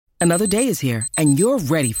Another day is here, and you're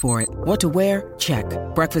ready for it. What to wear? Check.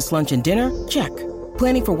 Breakfast, lunch, and dinner? Check.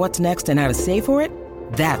 Planning for what's next and how to save for it?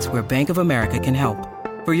 That's where Bank of America can help.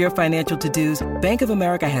 For your financial to-dos, Bank of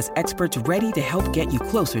America has experts ready to help get you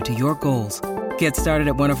closer to your goals. Get started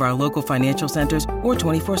at one of our local financial centers or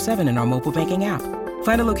 24/7 in our mobile banking app.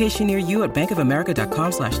 Find a location near you at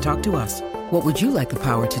bankofamerica.com/talktous. What would you like the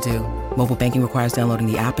power to do? Mobile banking requires downloading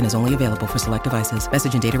the app and is only available for select devices.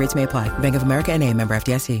 Message and data rates may apply. Bank of America N.A., member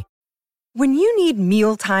FDIC. When you need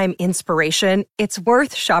mealtime inspiration, it's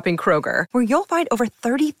worth shopping Kroger, where you'll find over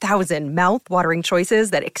 30,000 mouth-watering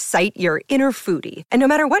choices that excite your inner foodie. And no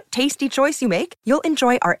matter what tasty choice you make, you'll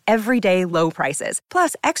enjoy our everyday low prices,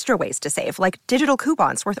 plus extra ways to save, like digital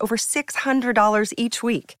coupons worth over $600 each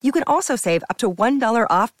week. You can also save up to $1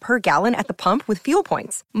 off per gallon at the pump with fuel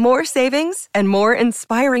points. More savings and more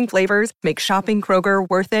inspiring flavors make shopping Kroger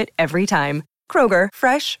worth it every time. Kroger,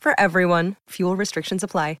 fresh for everyone. Fuel restrictions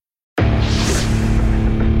apply.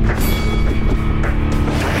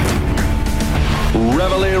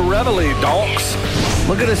 Reveille, reveille, donks.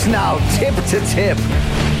 Look at us now, tip to tip.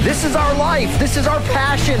 This is our life. This is our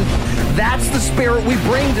passion. That's the spirit we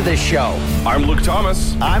bring to this show. I'm Luke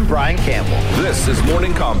Thomas. I'm Brian Campbell. This is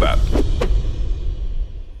Morning Combat.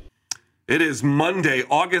 It is Monday,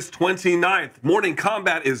 August 29th. Morning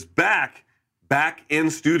Combat is back in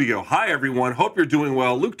studio. Hi, everyone. Hope you're doing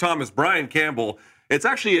well. Luke Thomas, Brian Campbell. It's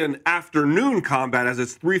actually an afternoon combat as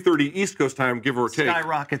it's 3:30 East Coast time, give or take.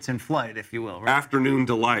 Skyrockets in flight, if you will. Right? Afternoon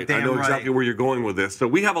delight. Damn I know right. exactly where you're going with this. So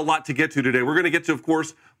we have a lot to get to today. We're going to get to, of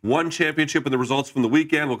course, one championship and the results from the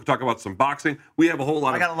weekend. We'll talk about some boxing. We have a whole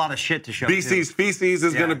lot I got a lot of shit to show. BC's Feces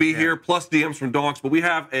is going to be here, plus DMs from Donks. But we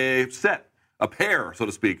have a pair, so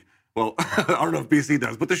to speak. Well, I don't know if BC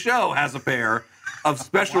does, but the show has a pair of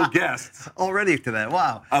special guests. Already to that,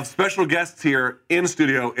 wow. Of special guests here in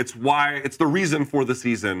studio. It's the reason for the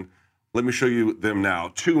season. Let me show you them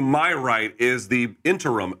now. To my right is the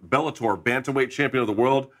interim Bellator bantamweight champion of the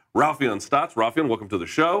world, Raufeon Stots. Raufeon, welcome to the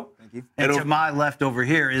show. Thank you. And to my left over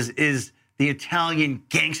here is the Italian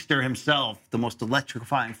gangster himself, the most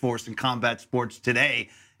electrifying force in combat sports today,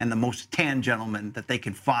 and the most tan gentleman that they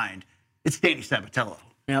can find. It's Danny Sabatello.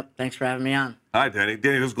 Yep, thanks for having me on. Hi, Danny.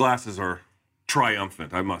 Danny, those glasses are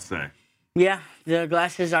triumphant, I must say. Yeah, the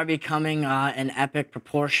glasses are becoming an epic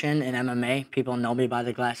proportion in MMA. People know me by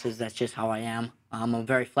the glasses. That's just how I am. I'm a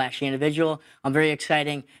very flashy individual. I'm very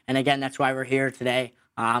exciting. And again, that's why we're here today.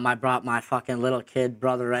 I brought my fucking little kid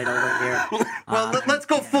brother right over here. Well, let's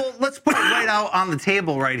go full. Let's put it right out on the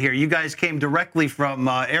table right here. You guys came directly from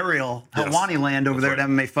Ariel, Helwani land over there at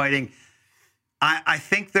MMA Fighting. I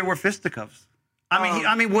think there were fisticuffs.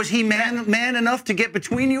 I mean, was he man enough to get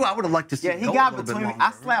between you? I would have liked to see. Yeah, he got between me.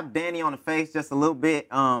 I slapped Danny on the face just a little bit,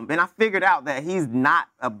 and I figured out that he's not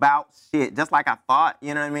about shit, just like I thought.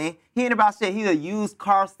 You know what I mean? He ain't about shit. He's a used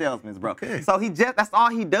car salesman, bro. Okay. So that's all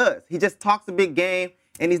he does. He just talks a big game,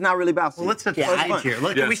 and he's not really about shit. Well, let's set the stage here.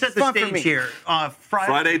 Look, we set the stage here.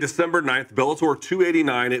 Friday, December 9th, Bellator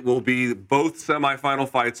 289. It will be both semifinal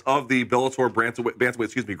fights of the Bellator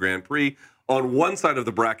bantamweight Grand Prix. On one side of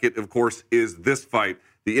the bracket, of course, is this fight,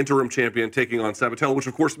 the interim champion taking on Sabatello, which,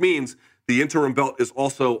 of course, means the interim belt is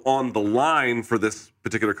also on the line for this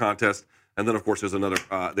particular contest. And then, of course, there's another,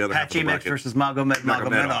 the other half of the bracket. versus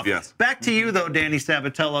Magomedov. Yes. Back to you, though, Danny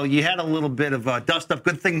Sabatello. You had a little bit of dust-up.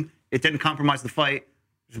 Good thing it didn't compromise the fight.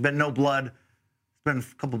 There's been no blood. There's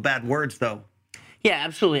been a couple bad words, though. Yeah,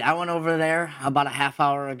 absolutely. I went over there about a half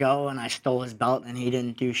hour ago, and I stole his belt, and he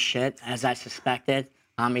didn't do shit, as I suspected.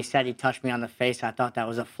 He said he touched me on the face. I thought that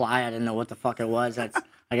was a fly. I didn't know what the fuck it was. I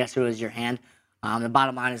guess it was your hand. The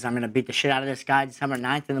bottom line is I'm going to beat the shit out of this guy December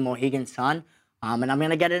 9th in the Mohegan Sun. And I'm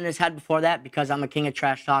going to get it in his head before that because I'm a king of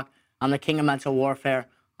trash talk. I'm the king of mental warfare.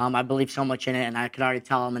 I believe so much in it, and I could already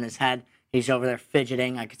tell him in his head. He's over there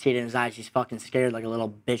fidgeting. I could see it in his eyes. He's fucking scared like a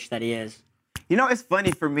little bitch that he is. You know, it's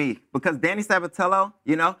funny for me because Danny Sabatello,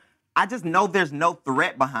 I just know there's no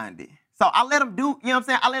threat behind it. So I let him do, you know what I'm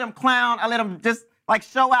saying? I let him clown. I let him just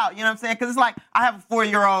show out, you know what I'm saying? Because it's like, I have a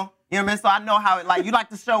 4-year-old, you know what I mean? So I know how you like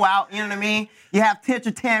to show out, you know what I mean? You have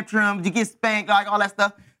tantrums, you get spanked, all that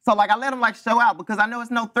stuff. So, I let him, show out because I know it's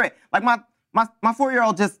no threat. Like, my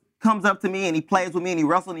 4-year-old just comes up to me and he plays with me and he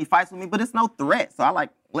wrestles and he fights with me, but it's no threat. So I,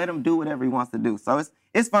 let him do whatever he wants to do. So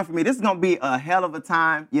it's fun for me. This is going to be a hell of a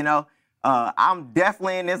time, I'm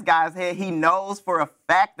definitely in this guy's head. He knows for a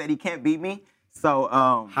fact that he can't beat me. So,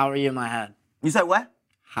 How are you in my head? You said what?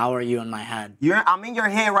 How are you in my head? I'm in your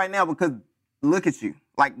head right now because look at you.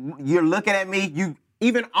 You're looking at me. You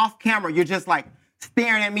even off camera, you're just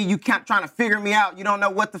staring at me. You can't trying to figure me out. You don't know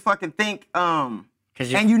what to fucking think.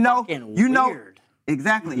 Because you're fucking weird.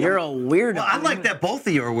 Exactly. You're a weirdo. Well, I like that both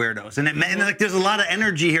of you are weirdos, and like there's a lot of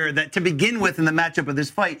energy here that to begin with in the matchup of this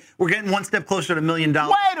fight, we're getting one step closer to $1 million. Wait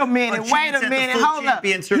a minute, hold up.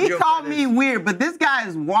 He called me weird, but this guy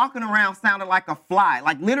is walking around sounding like a fly.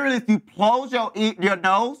 Like literally, if you close your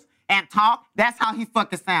nose and talk, that's how he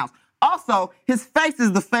fucking sounds. Also, his face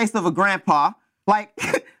is the face of a grandpa. Like,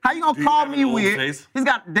 how you gonna call me weird? Face? He's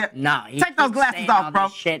got take those glasses off, bro.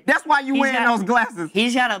 That's why you wearing those glasses.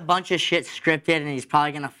 He's got a bunch of shit scripted, and he's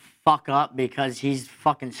probably gonna fuck up because he's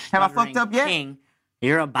fucking stuttering. Have I fucked up yet? King.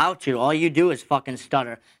 You're about to. All you do is fucking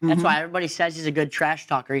stutter. That's why everybody says he's a good trash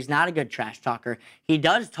talker. He's not a good trash talker. He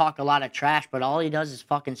does talk a lot of trash, but all he does is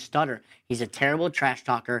fucking stutter. He's a terrible trash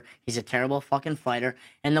talker. He's a terrible fucking fighter.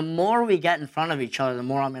 And the more we get in front of each other, the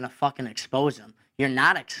more I'm gonna fucking expose him. You're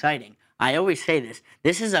not exciting. I always say this.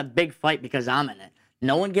 This is a big fight because I'm in it.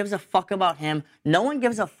 No one gives a fuck about him. No one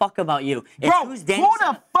gives a fuck about you. Bro, who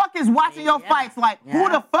the fuck is watching your fights? Like, who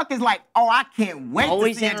the fuck is like, oh, I can't wait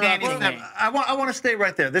to see a Danny Severn. I want to stay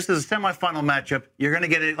right there. This is a semifinal matchup. You're going to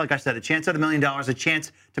get it, like I said, a chance at $1 million, a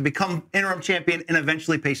chance to become interim champion and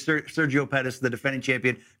eventually pay Sergio Pettis, the defending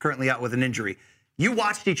champion, currently out with an injury. You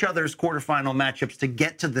watched each other's quarterfinal matchups to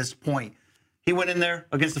get to this point. He went in there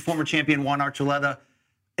against the former champion, Juan Archuleta,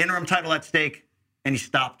 interim title at stake, and he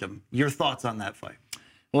stopped him. Your thoughts on that fight?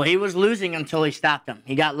 Well, he was losing until he stopped him.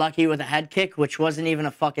 He got lucky with a head kick, which wasn't even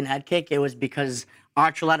a fucking head kick. It was because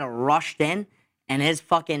Archuleta rushed in, and his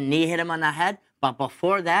fucking knee hit him on the head. But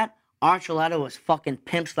before that, Archuleta was fucking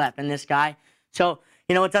pimp slapping this guy. So,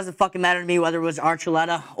 you know, it doesn't fucking matter to me whether it was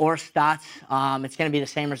Archuleta or Stotts. It's going to be the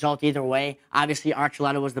same result either way. Obviously,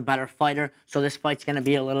 Archuleta was the better fighter, so this fight's going to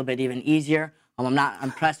be a little bit even easier. I'm not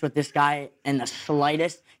impressed with this guy in the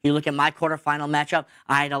slightest. You look at my quarterfinal matchup,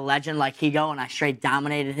 I had a legend like Higo, and I straight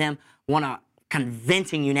dominated him, won a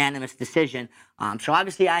convincing unanimous decision. So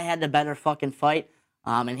obviously I had the better fucking fight,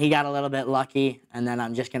 and he got a little bit lucky, and then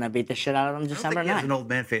I'm just going to beat the shit out of him December 9th. I don't think he has an old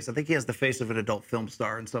man face. I think he has the face of an adult film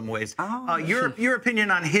star in some ways. Your opinion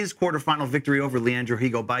on his quarterfinal victory over Leandro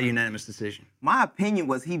Higo by unanimous decision? My opinion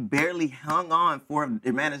was he barely hung on for a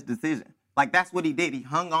unanimous decision. Like, that's what he did. He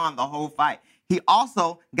hung on the whole fight. He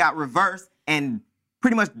also got reversed and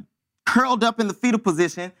pretty much curled up in the fetal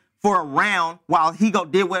position for a round while Higo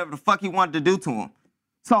did whatever the fuck he wanted to do to him.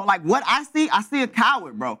 So, like, what I see a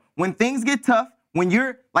coward, bro. When things get tough, when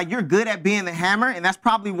you're good at being the hammer, and that's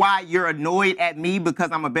probably why you're annoyed at me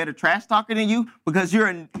because I'm a better trash talker than you, because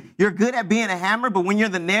you're good at being a hammer, but when you're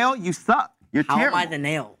the nail, you suck. You're terrible. How am I the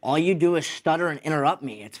nail? All you do is stutter and interrupt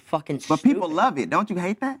me. It's fucking stupid. But people love it. Don't you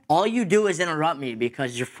hate that? All you do is interrupt me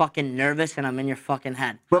because you're fucking nervous and I'm in your fucking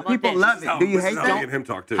head. But people love it. Do you hate that? Me and him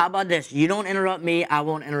talk too. How about this? You don't interrupt me, I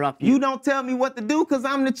won't interrupt you. You don't tell me what to do because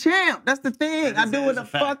I'm the champ. That's the thing. I do what the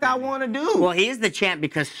fuck I want to do. Well, he is the champ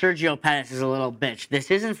because Sergio Pettis is a little bitch.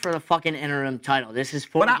 This isn't for the fucking interim title. This is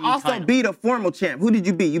for the But I also beat a formal champ. Who did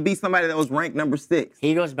you beat? You beat somebody that was ranked number 6.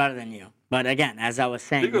 He goes better than you. But again, as I was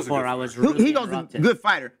saying before, I was really Higo's a good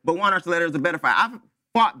fighter, but Juan Archuleta is a better fighter. I've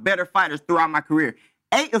fought better fighters throughout my career.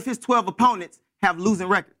 8 of his 12 opponents have losing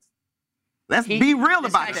records. Let's be real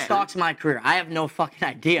about that. This guy stalks my career. I have no fucking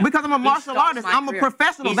idea. Because I'm a martial artist. I'm a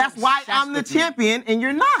professional. That's why I'm the champion, and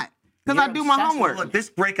you're not. Because I do my homework. Look, this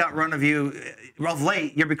breakout run of you, of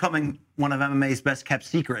late, you're becoming one of MMA's best kept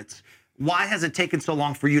secrets. Why has it taken so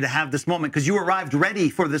long for you to have this moment? Because you arrived ready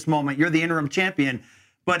for this moment. You're the interim champion.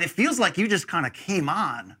 But it feels like you just kind of came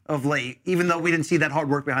on of late, even though we didn't see that hard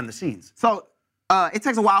work behind the scenes. So it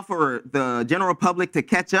takes a while for the general public to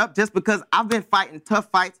catch up, just because I've been fighting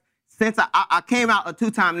tough fights since I came out a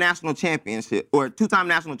 2-time national championship, or 2-time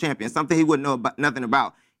national champion, something he wouldn't know nothing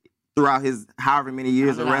about throughout his however many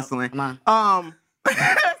years of wrestling. Come on.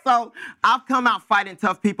 So I've come out fighting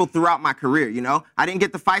tough people throughout my career, you know? I didn't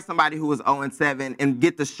get to fight somebody who was 0-7 and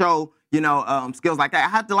get to show, you know, skills like that. I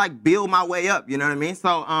had to, like, build my way up, you know what I mean?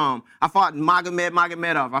 So I fought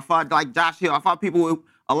Magomedov. I fought, like, Josh Hill. I fought people with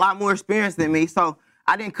a lot more experience than me. So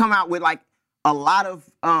I didn't come out with, like, a lot of,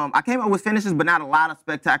 I came up with finishes, but not a lot of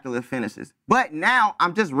spectacular finishes. But now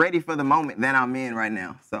I'm just ready for the moment that I'm in right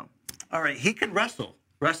now, so. All right, he can wrestle.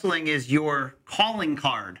 Wrestling is your calling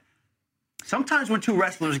card. Sometimes when two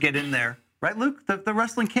wrestlers get in there, right, Luke? The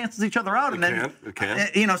wrestling cancels each other out. It can.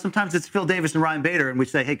 You know, sometimes it's Phil Davis and Ryan Bader, and we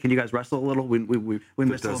say, hey, can you guys wrestle a little? We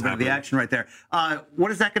missed a little bit of the action right there. What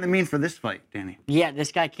is that going to mean for this fight, Danny? Yeah,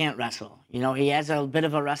 this guy can't wrestle. You know, he has a bit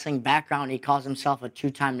of a wrestling background. He calls himself a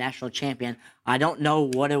 2-time national champion. I don't know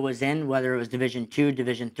what it was in, whether it was Division II,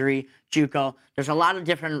 Division III, JUCO. There's a lot of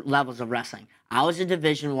different levels of wrestling. I was a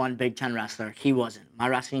Division I Big Ten wrestler. He wasn't. My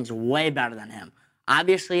wrestling's way better than him.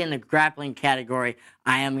 Obviously, in the grappling category,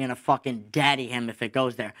 I am going to fucking daddy him if it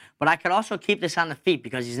goes there. But I could also keep this on the feet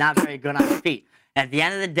because he's not very good on the feet. At the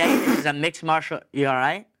end of the day, this is a mixed martial... You all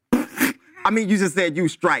right? I mean, you just said you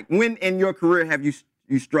strike. When in your career have you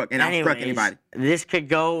struck and outstruck anybody? This could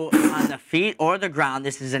go on the feet or the ground.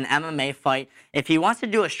 This is an MMA fight. If he wants to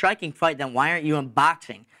do a striking fight, then why aren't you in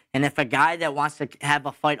boxing? And if a guy that wants to have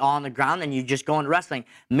a fight all on the ground, then you just go into wrestling.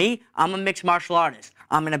 Me, I'm a mixed martial artist.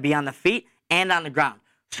 I'm going to be on the feet and on the ground.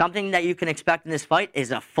 Something that you can expect in this fight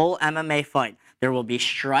is a full MMA fight. There will be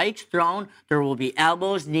strikes thrown. There will be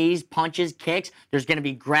elbows, knees, punches, kicks. There's going to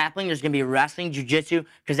be grappling. There's going to be wrestling, jiu-jitsu,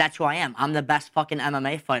 because that's who I am. I'm the best fucking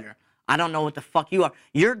MMA fighter. I don't know what the fuck you are.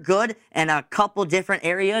 You're good in a couple different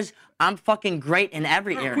areas. I'm fucking great in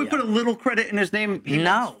every area. Can we put a little credit in his name? He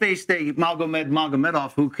No. faced a Magomed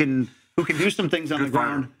Magomedov who can do some things on Good the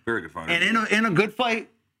ground. fighter. Very good fighter. And in a good fight,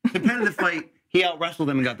 competitive fight, he out-wrestled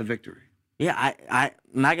him and got the victory. Yeah,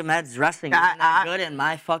 Magomed's wrestling isn't that good in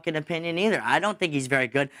my fucking opinion either. I don't think he's very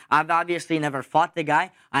good. I've obviously never fought the guy.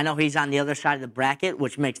 I know he's on the other side of the bracket,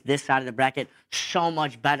 which makes this side of the bracket so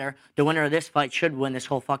much better. The winner of this fight should win this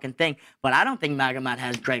whole fucking thing. But I don't think Magomed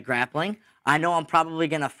has great grappling. I know I'm probably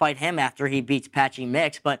going to fight him after he beats Patchy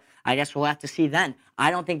Mix, but I guess we'll have to see then. I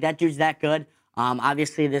don't think that dude's that good.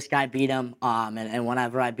 Obviously, this guy beat him, and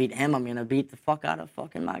whenever I beat him, I'm going to beat the fuck out of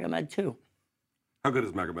fucking Magomed too. How good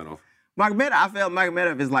is Magomedov? I felt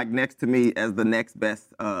Magomedov is like next to me as the next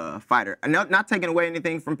best fighter. Not taking away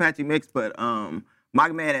anything from Patchy Mix, but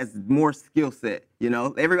Magomed has more skill set. You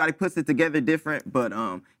know, everybody puts it together different, but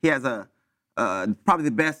he has probably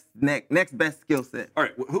the best next best skill set. All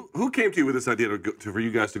right, who came to you with this idea for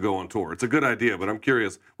you guys to go on tour? It's a good idea, but I'm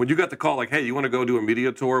curious when you got the call, like, hey, you want to go do a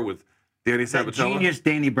media tour with Danny Sabatella? Genius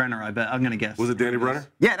Danny Brenner, I bet. I'm gonna guess. Was it Danny Brenner?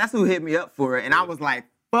 Yeah, that's who hit me up for it, and I was like,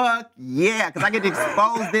 fuck yeah, because I get to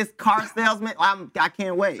expose this car salesman. I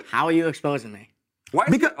can't wait. How are you exposing me? Why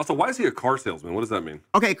is he a car salesman? What does that mean?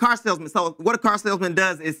 Okay, car salesman. So what a car salesman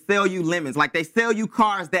does is sell you lemons. Like they sell you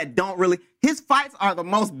cars that don't really. His fights are the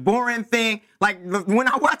most boring thing. Like when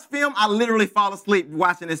I watch film, I literally fall asleep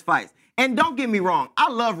watching his fights. And don't get me wrong, I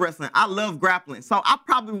love wrestling. I love grappling. So I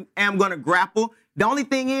probably am gonna grapple. The only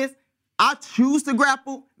thing is, I choose to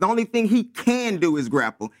grapple. The only thing he can do is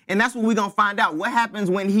grapple. And that's what we're going to find out. What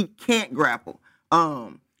happens when he can't grapple?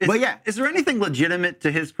 But yeah. Is there anything legitimate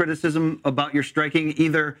to his criticism about your striking,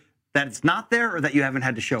 either that it's not there or that you haven't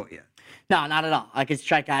had to show it yet? No, not at all. I can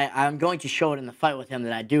strike. I'm going to show it in the fight with him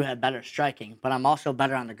that I do have better striking, but I'm also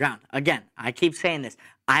better on the ground. Again, I keep saying this.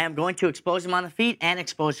 I am going to expose him on the feet and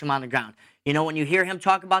expose him on the ground. You know, when you hear him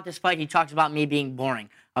talk about this fight, he talks about me being boring.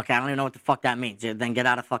 Okay, I don't even know what the fuck that means. Then get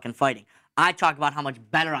out of fucking fighting. I talk about how much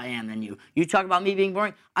better I am than you. You talk about me being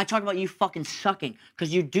boring. I talk about you fucking sucking,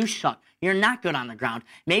 because you do suck. You're not good on the ground.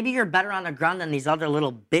 Maybe you're better on the ground than these other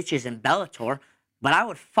little bitches in Bellator, but I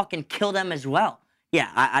would fucking kill them as well. Yeah,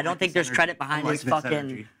 I don't think there's credit behind his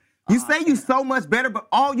fucking... You say you so much better, but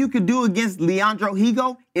all you could do against Leandro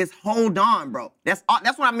Higo is hold on, bro. That's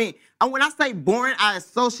what I mean. And when I say boring, I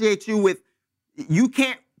associate you with you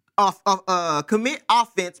can't commit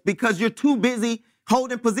offense because you're too busy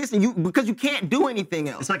holding position. Because you can't do anything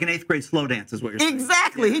else. It's like an 8th grade slow dance is what you're saying.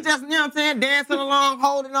 Exactly. Yeah. He just, you know what I'm saying, dancing along,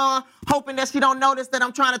 holding on, hoping that she don't notice that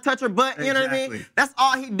I'm trying to touch her butt. You know what I mean? That's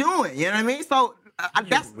all he doing. You know what I mean? So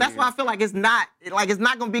that's why I feel like it's not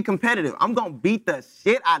gonna be competitive. I'm gonna beat the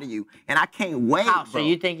shit out of you, and I can't wait. How? Bro. So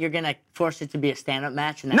you think you're gonna force it to be a stand-up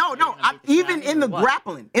match? And No. Even in the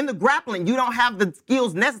grappling, you don't have the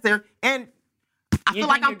skills necessary, and I feel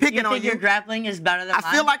like I'm picking on you. Your grappling is better than mine?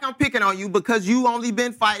 I feel like I'm picking on you because you only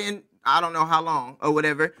been fighting. I don't know how long or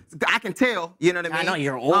whatever. I can tell, you know what I mean? I know,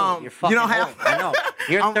 you're old. You're fucking old. I know.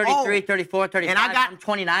 You're 33, old. 34, 35. And I'm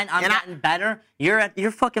 29. I'm getting better.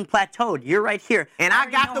 You're fucking plateaued. You're right here. And I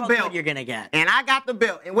got the belt. You're going to get. And I got the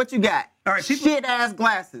belt. And what you got? All right, shit-ass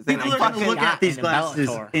glasses. People are going to look at these glasses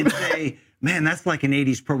and say, man, that's like an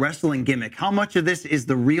 80s pro wrestling gimmick. How much of this is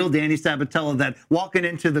the real Danny Sabatella that walking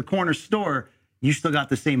into the corner store, you still got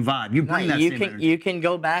the same vibe. You bring that same energy. You can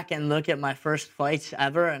go back and look at my first fights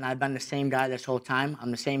ever, and I've been the same guy this whole time. I'm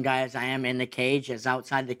the same guy as I am in the cage, as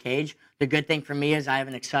outside the cage. The good thing for me is I have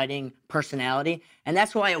an exciting personality, and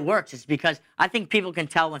that's why it works. It's because I think people can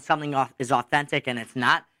tell when something is authentic and it's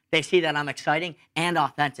not. They see that I'm exciting and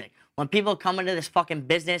authentic. When people come into this fucking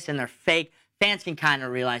business and they're fake, fans can kind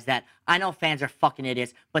of realize that. I know fans are fucking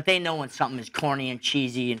idiots, but they know when something is corny and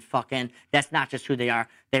cheesy and fucking, that's not just who they are.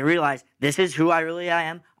 They realize this is who I really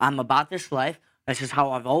am. I'm about this life. This is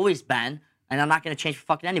how I've always been, and I'm not going to change for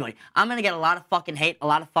fucking anybody. I'm going to get a lot of fucking hate, a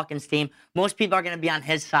lot of fucking steam. Most people are going to be on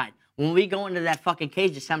his side. When we go into that fucking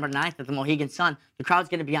cage December 9th at the Mohegan Sun, the crowd's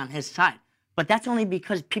going to be on his side. But that's only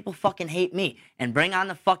because people fucking hate me. And bring on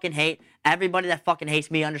the fucking hate. Everybody that fucking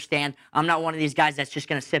hates me, understand, I'm not one of these guys that's just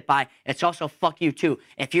going to sit by. It's also fuck you, too.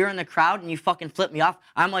 If you're in the crowd and you fucking flip me off,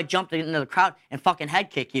 I might jump into the crowd and fucking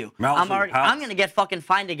head kick you. I'm going to get fucking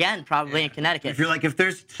fined again, probably in Connecticut. If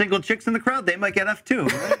there's single chicks in the crowd, they might get F too.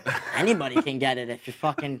 Right? Anybody can get it if you're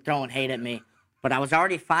fucking throwing hate at me. But I was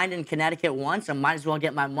already fined in Connecticut once. I might as well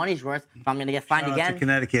get my money's worth if I'm going to get fined Shout out again. to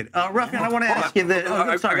Connecticut. Ruffian, I want to ask you this.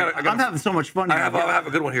 I'm having so much fun here. I have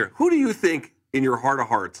a good one here. Who do you think, in your heart of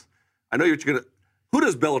hearts, I know you're going to, who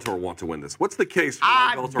does Bellator want to win this? What's the case for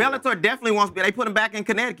Bellator definitely wants to. They put him back in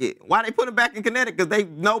Connecticut. Why they put him back in Connecticut? Because they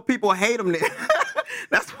know people hate him there.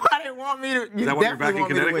 That's why they want me to. Is that why you're back in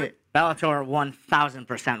Connecticut? Bellator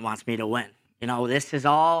 1,000% wants me to win. You know, this is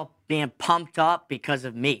all being pumped up because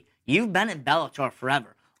of me. You've been in Bellator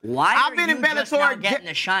forever. Why I've been in Bellator, just now getting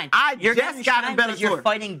the shine? You're just got in Bellator. You're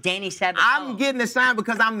fighting Danny Sabatella. I'm getting the shine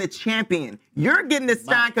because I'm the champion. You're getting the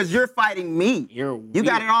shine because you're fighting me. You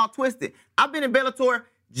got it all twisted. I've been in Bellator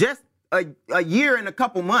just a year and a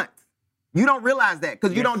couple months. You don't realize that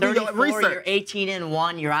because you don't do your research. You're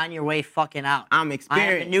 18-1. You're on your way fucking out. I'm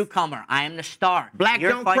experienced. I am the newcomer. I am the star. Black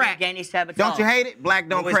you're don't fighting crack. Danny Sabatella. Don't you hate it? Black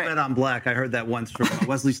don't Always crack. bet on black. I heard that once from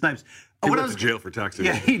Wesley Snipes. He went to jail for taxing.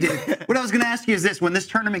 Yeah, he did. What I was going to ask you is this. When this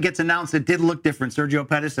tournament gets announced, it did look different. Sergio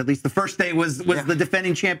Pettis, at least the first day, was the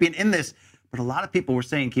defending champion in this. But a lot of people were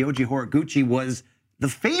saying Kyoji Horiguchi was the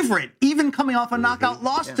favorite, even coming off a knockout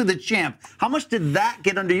loss to the champ. How much did that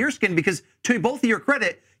get under your skin? Because to both of your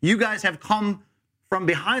credit, you guys have come from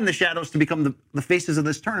behind the shadows to become the faces of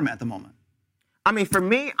this tournament at the moment. I mean, for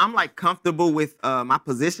me, I'm like comfortable with my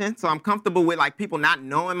position. So I'm comfortable with like people not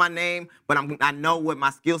knowing my name, but I know what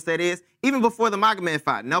my skill set is. Even before the Magomed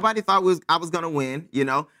fight, nobody thought I was gonna win. You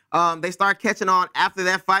know, they started catching on after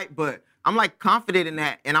that fight, but I'm like confident in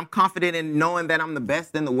that, and I'm confident in knowing that I'm the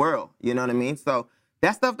best in the world. You know what I mean? So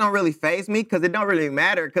that stuff don't really faze me because it don't really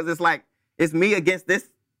matter because it's like it's me against this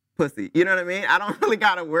pussy. You know what I mean? I don't really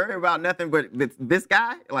gotta worry about nothing but this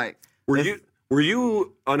guy. Like, Were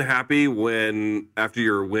you unhappy when, after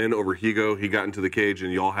your win over Higo, he got into the cage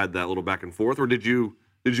and y'all had that little back and forth, or did you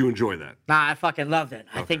enjoy that? Nah, I fucking loved it.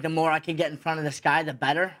 I think the more I could get in front of this guy, the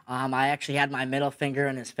better. I actually had my middle finger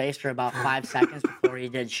in his face for about 5 seconds before he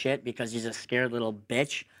did shit because he's a scared little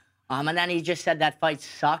bitch. And then he just said that fight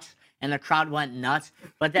sucks, and the crowd went nuts.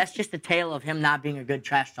 But that's just a tale of him not being a good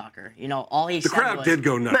trash talker. You know, all he said was... The crowd did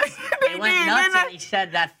go nuts. They went nuts, and he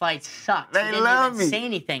said that fight sucked. They he didn't love even me. say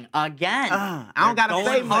anything. Again. I don't got to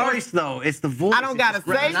say much. Voice, though. It's the voice. I don't got to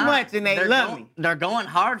say much, and they love me. They're going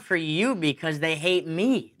hard for you because they hate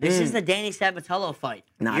me. This is the Danny Sabatello fight.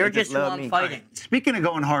 Nah, You're they just who love I'm me. fighting. Speaking of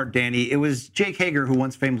going hard, Danny, it was Jake Hager who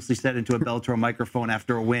once famously said into a Bellator microphone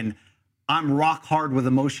after a win, "I'm rock hard with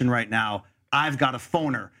emotion right now. I've got a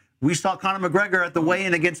phoner." We saw Conor McGregor at the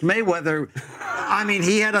weigh-in against Mayweather. I mean,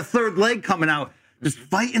 he had a third leg coming out. Does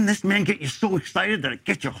fighting this man get you so excited that it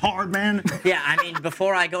gets you hard, man? Yeah, I mean,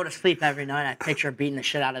 before I go to sleep every night, I picture beating the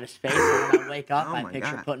shit out of his face. And when I wake up, I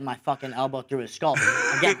picture putting my fucking elbow through his skull.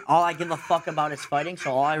 Again, all I give a fuck about is fighting,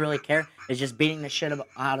 so all I really care is just beating the shit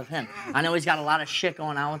out of him. I know he's got a lot of shit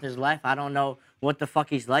going on with his life. I don't know what the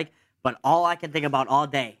fuck he's like. But all I can think about all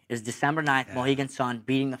day is December 9th, Mohegan Sun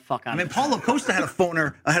beating the fuck out of him. I mean, Paulo Costa had a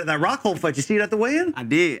phoner ahead of that Rockhold fight. You see it at the weigh-in? I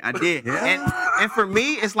did. Yeah. And for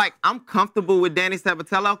me, it's like I'm comfortable with Danny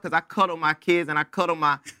Sabatello because I cuddle my kids and I cuddle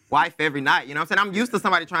my wife every night. You know what I'm saying? I'm used to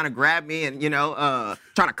somebody trying to grab me and,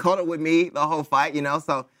 trying to cuddle with me the whole fight, you know?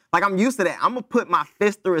 So, like, I'm used to that. I'm going to put my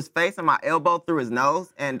fist through his face and my elbow through his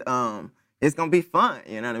nose, and it's going to be fun,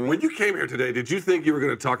 you know what I mean? When you came here today, did you think you were going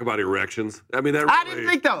to talk about erections? I mean, I didn't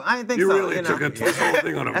think so. You really took this whole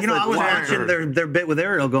thing on a I was watching their bit with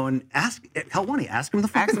Ariel going, ask him the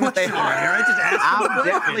fucking question. I'm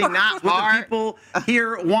definitely not what hard. the people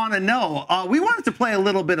here want to know. We wanted to play a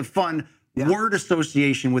little bit of fun word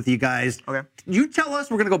association with you guys. Okay. You tell us,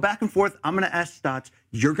 we're going to go back and forth. I'm going to ask Stotts.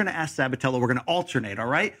 You're going to ask Sabatello. We're going to alternate, all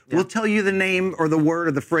right? Yeah. We'll tell you the name or the word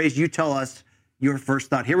or the phrase. You tell us your first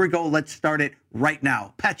thought. Here we go. Let's start it right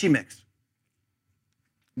now. Patchy Mix.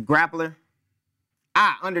 Grappler.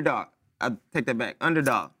 Underdog. I'll take that back.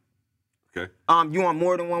 Underdog. Okay. You want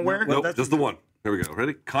more than one word? Nope, just the one. Here we go.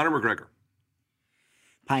 Ready? Conor McGregor.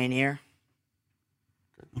 Pioneer.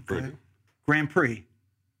 Okay. Grand Prix.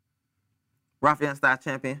 Rafael Stotts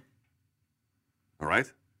champion. All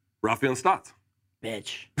right. Rafael Stotts.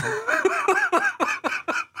 Bitch.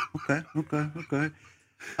 Okay.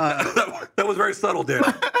 That was very subtle, Dan.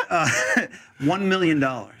 $1 million.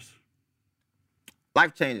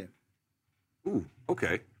 Life changing. Ooh,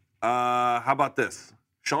 okay. How about this?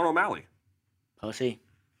 Sean O'Malley. Pussy.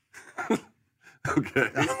 Okay.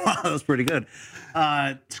 That was pretty good.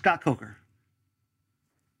 Scott Coker.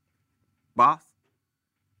 Boss.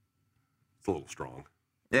 It's a little strong.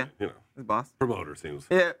 Yeah. You know, His boss. promoter seems.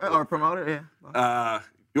 Yeah, or promoter. Yeah. Boss.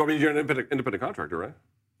 I mean, you're an independent contractor, right?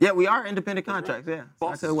 Yeah, we are independent contracts. Yeah. So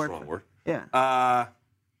Boss is a strong word. Yeah.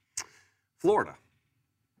 Florida.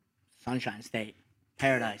 Sunshine State.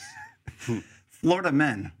 Paradise. Florida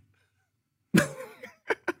men.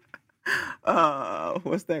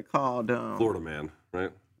 What's that called? Florida man,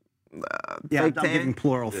 right? Yeah, Fake I'm tan? giving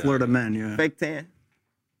plural. Florida men, yeah. Fake tan.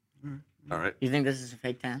 All right. You think this is a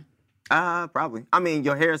fake tan? Probably. I mean,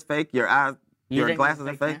 your hair is fake. Your eyes, You your think glasses it's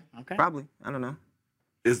are a fake fake. tan? Okay. Probably. I don't know.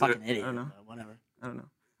 Is there, Fucking idiot. don't know. But whatever. I don't know.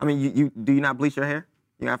 I mean, you do you not bleach your hair?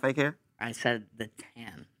 You got fake hair? I said the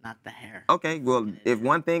tan, not the hair. Okay. Well,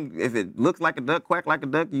 if it looks like a duck, quack like a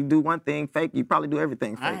duck, you do one thing fake. You probably do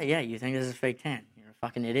everything fake. Yeah, you think this is a fake tan. You're a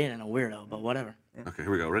fucking idiot and a weirdo, but whatever. Okay,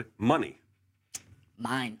 here we go. Ready? Money.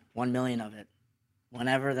 Mine. 1 million of it.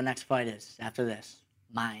 Whenever the next fight is after this.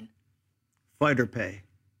 Mine. Fighter pay.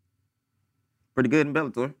 Pretty good in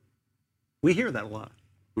Bellator. We hear that a lot.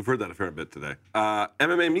 We've heard that a fair bit today.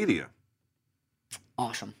 MMA media.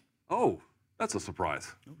 Awesome. Oh, that's a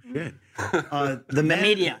surprise. Shit. The The man,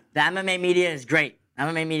 media. The MMA media is great.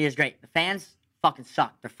 MMA media is great. The fans fucking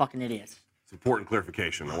suck. They're fucking idiots. It's important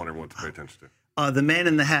clarification. I want everyone to pay attention to. The man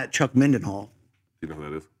in the hat, Chuck Mindenhall. Do you know who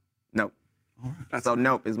that is? Nope. So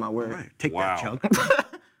nope is my word. All right, take Wow. that,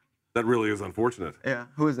 Chuck. That really is unfortunate. Yeah.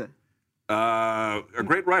 Who is it? A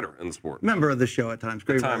great writer in the sport. Member of the show at times.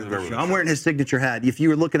 Great times, member of member the of show. the I'm show. wearing his signature hat. If you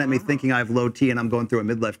were looking at me thinking I have low T and I'm going through a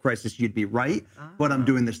midlife crisis, you'd be right. But I'm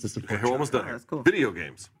doing this to support Okay, we're you. almost done here. that's cool. Video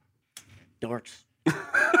games. Dorks.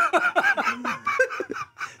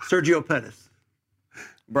 Sergio Pettis.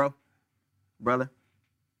 Brother.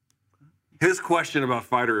 His question about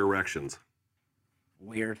fighter erections.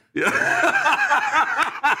 Weird.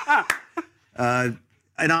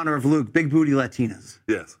 In honor of Luke, big booty Latinas.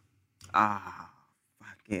 Yes.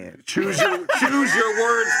 Fucking. Choose your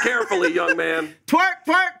words carefully, young man. Twerk,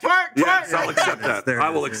 twerk, twerk, twerk. Yes, I'll accept that. There it I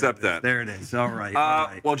will is, accept that. There it is. All right. All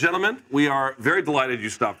right. Well, gentlemen, we are very delighted you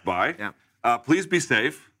stopped by. Yeah. Please be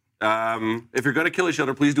safe. If you're going to kill each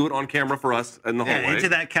other, please do it on camera for us in the hallway. Into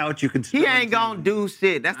that couch, you can. He ain't gonna do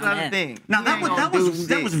shit. That's I'm another in. thing. Now He that ain't was gonna that do was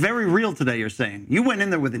that shit. was very real today. You're saying you went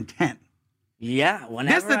in there with intent. Yeah,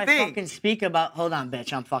 whenever the I thing. fucking speak about... Hold on,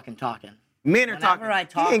 bitch. I'm fucking talking. Men are Whenever talking. I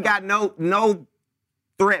talk- He ain't got no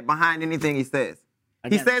threat behind anything he says.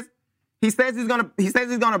 Again. He says he's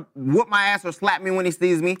gonna whoop my ass or slap me when he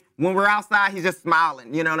sees me. When we're outside, he's just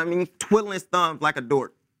smiling. You know what I mean? Twiddling his thumbs like a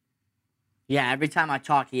dork. Yeah, every time I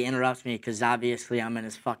talk, he interrupts me because obviously I'm in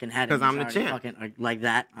his fucking head. 'Cause and I'm he's the already champ. Fucking, like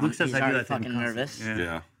that. Luke says He's I do already that to him fucking nervous. constantly.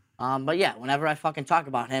 Yeah. But yeah, whenever I fucking talk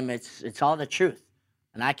about him, it's all the truth.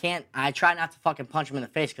 And I try not to fucking punch him in the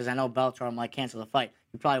face because I know Bellator, I'm like, cancel the fight.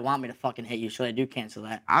 You probably want me to fucking hit you, so I do cancel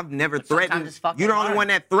that. I've never But sometimes threatened. it's fucking You're the only hard. one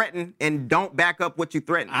that threatened and don't back up what you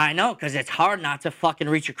threaten. I know, because it's hard not to fucking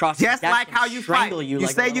reach across the Just desk like and how you fight. strangle you. You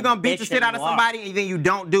like say a you're gonna little beat the bitch shit that out of you are. somebody and then you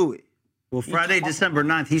don't do it. Well, Friday, December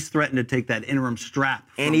 9th, he's threatened to take that interim strap.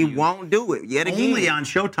 And from he you. won't do it yet again. Only on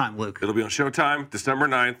Showtime, Luke. It'll be on Showtime, December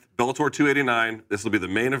 9th, Bellator 289. This will be the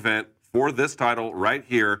main event for this title right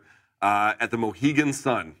here at the Mohegan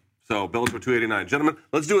Sun. So Bellator 289. Gentlemen,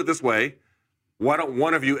 let's do it this way. Why don't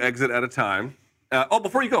one of you exit at a time?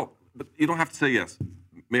 Before you go, but you don't have to say yes.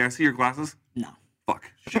 May I see your glasses? No. Fuck.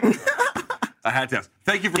 Shit. I had to ask.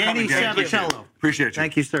 Thank you for Danny coming, Danny. Savicello. Appreciate you.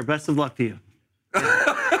 Thank you, sir. Best of luck to you.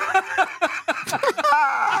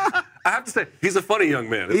 I have to say, he's a funny young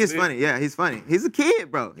man. He is isn't funny. Yeah, he's funny. He's a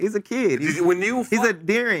kid, bro. He's a kid. He's He's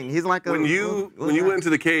endearing. He's like a when you went into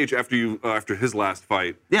the cage after his last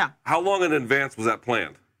fight. Yeah. How long in advance was that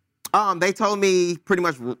planned? They told me pretty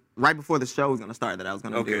much right before the show was gonna start that I was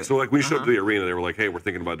gonna do Okay, it. so like when you showed up to the arena, they were like, "Hey, we're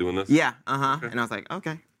thinking about doing this." Yeah, and I was like,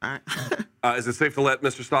 okay, all right. Is it safe to let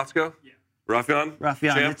Mr. Stotts go? Yeah. Rafian?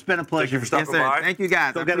 Rafian, Champ, it's been a pleasure. Thank you for Yes, stopping sir. by. Thank you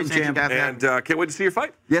guys. Go I get 'em, appreciate you champ. guys having me. And can't wait to see your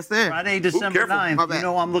fight. Yes, sir. Friday, December careful. 9th. My bad. You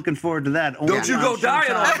know I'm looking forward to that. Only Don't you on go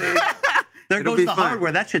dying on Showtime. me. There It'll goes be the fun.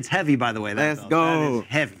 hardware. That shit's heavy, by the way. That, Let's though. go. That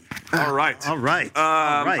is heavy. All right. All right.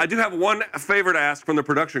 All right. I do have one favor to ask from the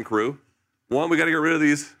production crew. One, we got to get rid of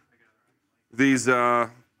these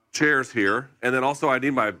chairs here, and then also I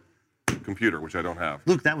need my computer, which I don't have.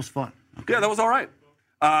 Luke, that was fun. Okay. Yeah, that was all right.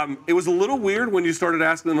 It was a little weird when you started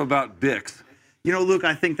asking them about dicks. You know, Luke,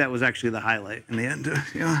 I think that was actually the highlight in the end.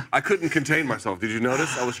 Yeah. I couldn't contain myself. Did you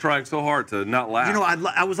notice? I was trying so hard to not laugh. You know,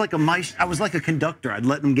 I was like a conductor. I'd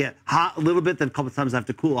let them get hot a little bit, then a couple of times I have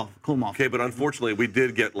to cool them off. Okay, but unfortunately, we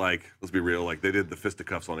did get let's be real, they did the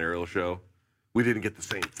fisticuffs on Ariel's show. we didn't get the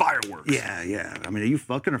same fireworks. Yeah. I mean, are you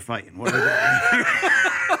fucking or fighting? What are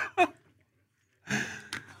we doing?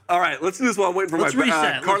 All right, let's do this while I'm waiting for Let's my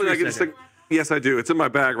bag. reset. Carly, Let's I get to reset stick. Yes, I do. It's in my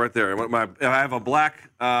bag right there. I have a black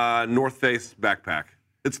North Face backpack.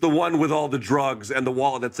 It's the one with all the drugs and the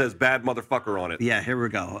wallet that says "bad motherfucker" on it. Yeah, here we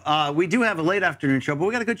go. We do have a late afternoon show, but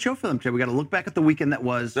we got a good show for them today. We got to look back at the weekend that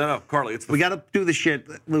was. No, Carly, it's we got to do the shit.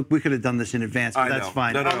 Look, we could have done this in advance, but I that's know.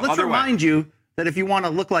 fine. No, Let's other way. remind you that if you want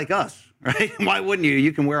to look like us, right? Why wouldn't you?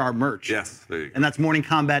 You can wear our merch. Yes, there you go. And that's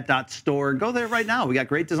morningcombat.store. Go there right now. We got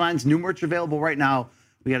great designs, new merch available right now.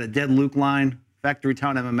 We got a Dead Luke line, Factory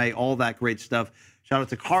Town MMA, all that great stuff. Shout out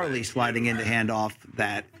to Carly sliding in to hand off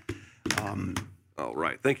that. All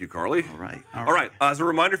right. Thank you, Carly. All right. All right. As a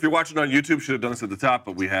reminder, if you're watching on YouTube, should have done this at the top,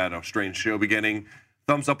 but we had a strange show beginning.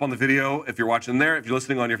 Thumbs up on the video if you're watching there. If you're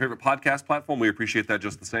listening on your favorite podcast platform, we appreciate that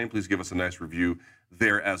just the same. Please give us a nice review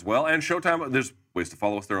there as well. And Showtime, there's ways to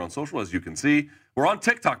follow us there on social, as you can see. We're on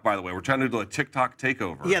TikTok, by the way. We're trying to do a TikTok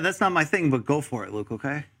takeover. Yeah, that's not my thing, but go for it, Luke,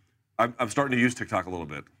 okay? I'm starting to use TikTok a little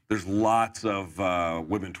bit. There's lots of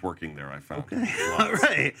women twerking there, I found. Okay. All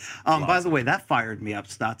right. By the way, that fired me up,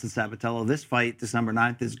 Stotts and Sabatello. This fight, December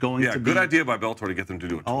 9th, is going to be... good idea by Bellator to get them to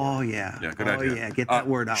do it. Oh, yeah. Yeah, good idea. Oh, yeah. Get that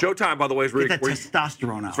word out. Showtime, by the way, is where Get that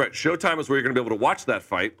testosterone out. That's right. Showtime is where you're going to be able to watch that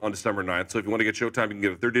fight on December 9th. So if you want to get Showtime, you can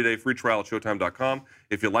get a 30-day free trial at Showtime.com.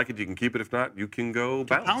 If you like it, you can keep it. If not, you can go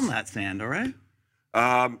bounce. Pound that sand, all right?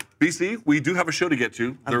 BC, we do have a show to get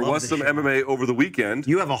to. There was some MMA over the weekend.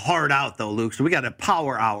 You have a hard out, though, Luke, so we got a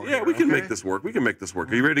power hour. Yeah, here, we can okay? make this work. We can make this work.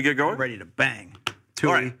 Are you ready to get going? I'm ready to bang.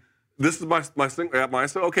 All right. This is my thing.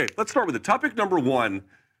 Okay, let's start with it. Topic number one.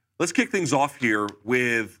 Let's kick things off here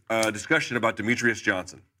with a discussion about Demetrius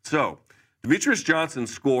Johnson. So, Demetrius Johnson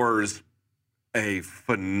scores a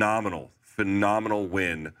phenomenal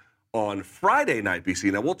win on Friday night,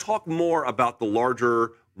 BC. Now, we'll talk more about the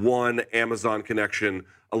larger One Amazon connection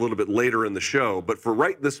a little bit later in the show. But for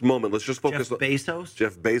right this moment, let's just focus Jeff Bezos?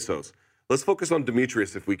 Jeff Bezos. Let's focus on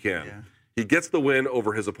Demetrius if we can. Yeah. He gets the win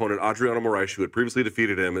over his opponent, Adriano Moraes, who had previously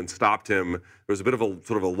defeated him and stopped him. There was a bit of a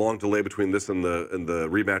sort of a long delay between this and the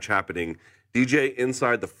rematch happening. DJ,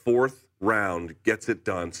 inside the fourth round, gets it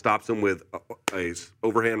done, stops him with a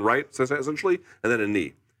overhand right, essentially, and then a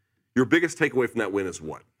knee. Your biggest takeaway from that win is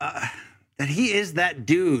what? That he is that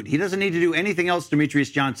dude. He doesn't need to do anything else, Demetrius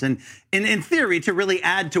Johnson, in theory, to really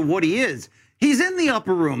add to what he is. He's in the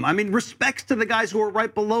upper room. I mean, respects to the guys who are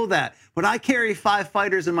right below that. But I carry 5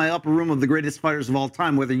 fighters in my upper room of the greatest fighters of all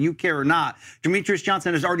time, whether you care or not. Demetrius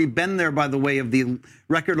Johnson has already been there by the way of the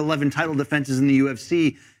record 11 title defenses in the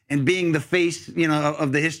UFC and being the face,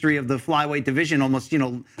 of the history of the flyweight division, almost,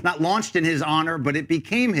 not launched in his honor, but it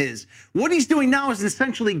became his. What he's doing now is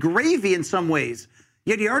essentially gravy in some ways.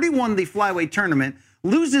 Yet he already won the flyweight tournament,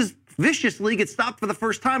 loses viciously, gets stopped for the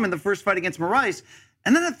first time in the first fight against Moraes,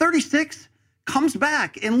 and then at 36, comes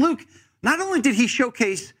back. And Luke, not only did he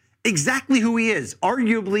showcase exactly who he is,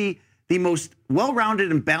 arguably the most well-rounded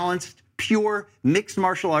and balanced, pure mixed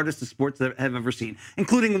martial artist of sports that I have ever seen,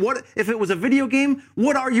 including what, if it was a video game,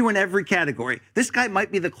 what are you in every category? This guy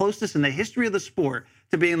might be the closest in the history of the sport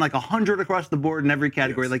to being like 100 across the board in every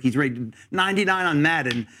category, like he's rated 99 on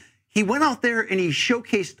Madden. He went out there and he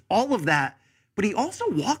showcased all of that, but he also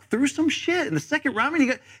walked through some shit in the second round. I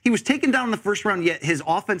mean, he was taken down in the first round, yet his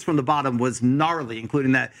offense from the bottom was gnarly,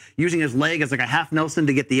 including that using his leg as like a half Nelson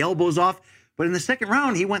to get the elbows off. But in the second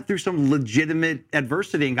round, he went through some legitimate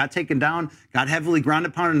adversity and got taken down, got heavily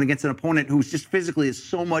grounded pounded against an opponent who's just physically is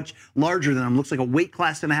so much larger than him, looks like a weight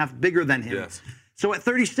class and a half bigger than him. Yes. So at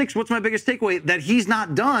 36, what's my biggest takeaway? That he's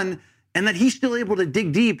not done and that he's still able to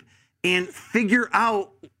dig deep and figure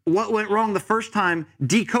out what went wrong the first time,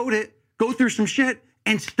 decode it, go through some shit,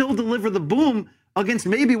 and still deliver the boom against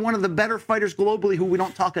maybe one of the better fighters globally who we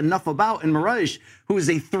don't talk enough about in Moraes, who is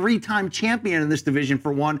a 3-time champion in this division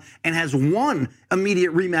for one and has won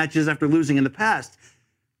immediate rematches after losing in the past.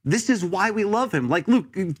 This is why we love him. Like,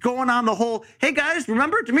 Luke, going on the whole, hey guys,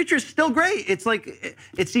 remember, Demetrius is still great. It's like,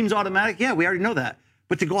 it seems automatic. Yeah, we already know that.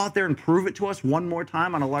 But to go out there and prove it to us one more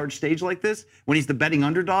time on a large stage like this, when he's the betting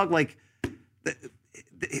underdog, like,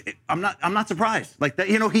 I'm not surprised. Like that,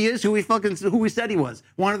 he is who he said he was.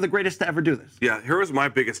 One of the greatest to ever do this. Yeah, here was my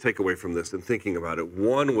biggest takeaway from this and thinking about it.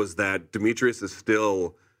 One was that Demetrius is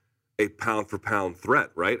still a pound-for-pound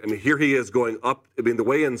threat, right? I mean, here he is going up. I mean, the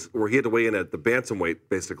weigh-ins where he had to weigh in at the bantamweight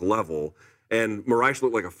basic level, and Moraes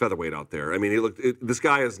looked like a featherweight out there. I mean, this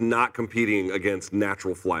guy is not competing against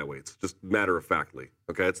natural flyweights, just matter-of-factly.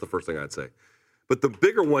 Okay, that's the first thing I'd say. But the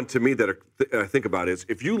bigger one to me that I think about is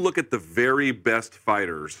if you look at the very best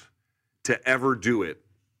fighters to ever do it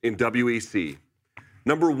in WEC,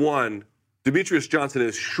 number one, Demetrius Johnson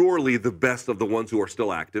is surely the best of the ones who are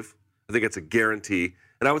still active. I think it's a guarantee.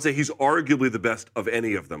 And I would say he's arguably the best of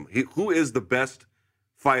any of them. Who is the best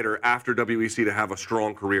fighter after WEC to have a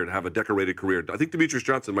strong career, to have a decorated career? I think Demetrius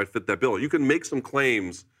Johnson might fit that bill. You can make some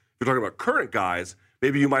claims. If you're talking about current guys,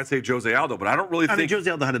 maybe you might say Jose Aldo, but I don't really think... I mean, Jose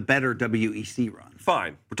Aldo had a better WEC run.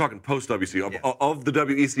 Fine. We're talking post-WEC. Of the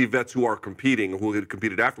WEC vets who are competing, who had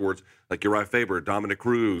competed afterwards, like Uriah Faber, Dominic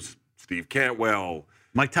Cruz, Steve Cantwell...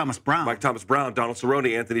 Mike Thomas Brown, Donald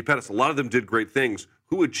Cerrone, Anthony Pettis. A lot of them did great things.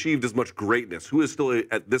 Who achieved as much greatness? Who is still,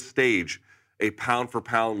 at this stage, a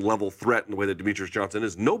pound-for-pound level threat in the way that Demetrius Johnson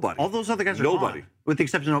is? Nobody. All those other guys are gone, with the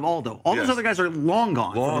exception of Aldo. All those other guys are long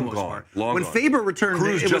gone for the most part. When Faber returned,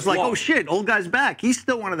 it was like, oh, shit, old guy's back. He's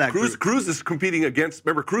still one of that group. Cruz is competing against,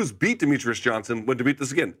 remember, Cruz beat Demetrius Johnson when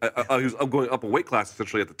Demetrius, again, he was going up a weight class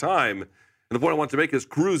essentially at the time. And the point I want to make is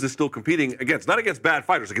Cruz is still competing against, not against bad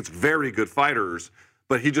fighters, against very good fighters,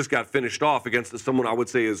 but he just got finished off against someone I would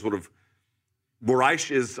say is sort of,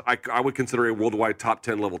 Moraes is, I would consider a worldwide top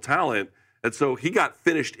 10 level talent. And so he got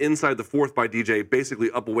finished inside the fourth by DJ,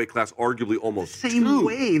 basically up a weight class, arguably almost the same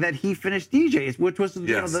way that he finished DJ, which was you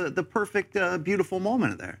know, the perfect, beautiful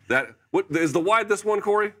moment there. What is the wide this one,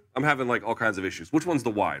 Corey? I'm having like all kinds of issues. Which one's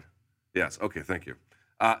the wide? Yes. Okay. Thank you.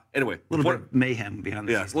 Anyway, a little bit of mayhem behind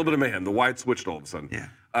the scenes. Yes, a little bit of mayhem. The wide switched all of a sudden.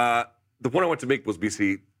 Yeah. The point I want to make was,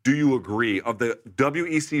 BC, do you agree of the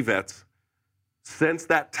WEC vets since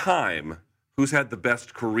that time, who's had the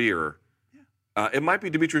best career? It might be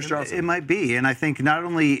Demetrius Johnson. It might be. And I think not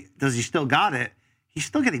only does he still got it, he's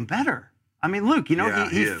still getting better. I mean, Luke, you know,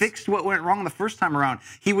 he fixed what went wrong the first time around.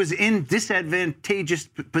 He was in disadvantageous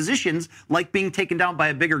positions, like being taken down by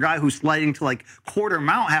a bigger guy who's sliding to like quarter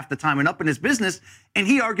mount half the time and up in his business. And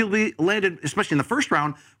he arguably landed, especially in the first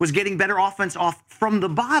round, was getting better offense off from the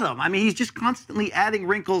bottom. I mean, he's just constantly adding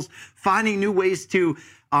wrinkles, finding new ways to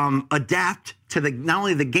adapt to not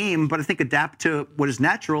only the game, but I think adapt to what is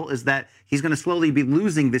natural is that he's going to slowly be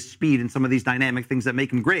losing this speed and some of these dynamic things that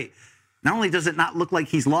make him great. Not only does it not look like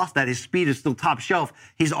he's lost that, his speed is still top shelf,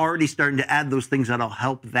 he's already starting to add those things that'll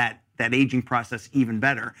help that aging process even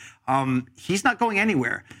better. He's not going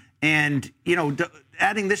anywhere. And, you know,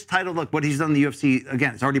 adding this title, look, what he's done in the UFC,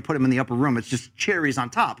 again, it's already put him in the upper room. It's just cherries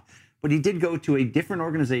on top. But he did go to a different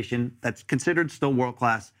organization that's considered still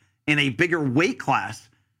world-class in a bigger weight class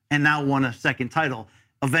and now won a second title,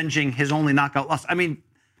 avenging his only knockout loss. I mean,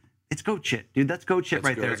 it's goat shit, dude. That's goat shit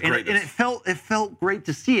right there. And it felt great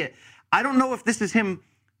to see it. I don't know if this is him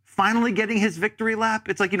finally getting his victory lap.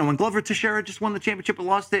 It's like, you know, when Glover Teixeira just won the championship and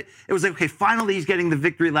lost it, it was like, okay, finally he's getting the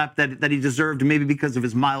victory lap that he deserved, maybe because of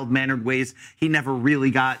his mild-mannered ways he never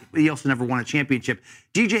really got. He also never won a championship.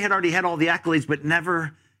 DJ had already had all the accolades, but he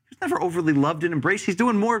was never overly loved and embraced. He's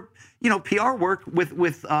doing more, you know, PR work with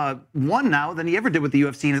ONE now than he ever did with the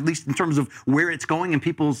UFC, and at least in terms of where it's going and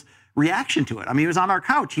people's reaction to it. I mean, he was on our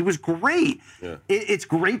couch. He was great. Yeah. It's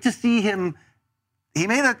great to see him. He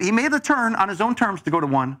made a turn on his own terms to go to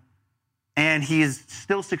ONE, and he is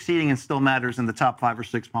still succeeding and still matters in the top 5 or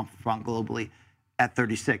 6 pound for pound globally at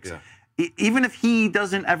 36. Yeah. Even if he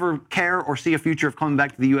doesn't ever care or see a future of coming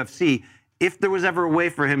back to the UFC, if there was ever a way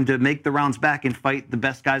for him to make the rounds back and fight the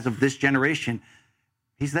best guys of this generation,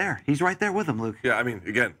 he's there. He's right there with him, Luke. Yeah, I mean,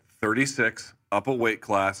 again, 36, up a weight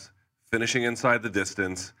class, finishing inside the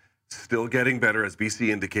distance, still getting better, as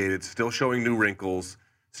BC indicated, still showing new wrinkles,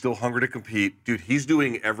 still hungry to compete. Dude, he's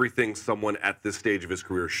doing everything someone at this stage of his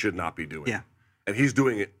career should not be doing. Yeah. And he's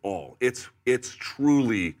doing it all. It's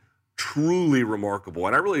truly, truly remarkable.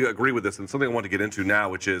 And I really agree with this, and something I want to get into now,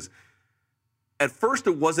 which is, at first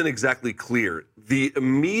it wasn't exactly clear. The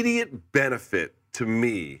immediate benefit to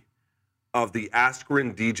me of the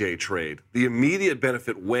Askren DJ trade, the immediate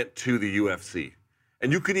benefit went to the UFC.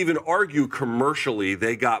 And you could even argue commercially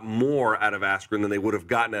they got more out of Askren than they would have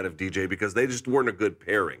gotten out of DJ because they just weren't a good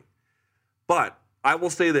pairing. But I will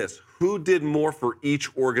say this, who did more for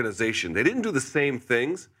each organization? They didn't do the same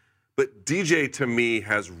things, but DJ to me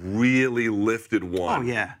has really lifted ONE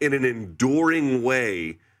in an enduring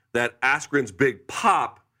way that Askren's big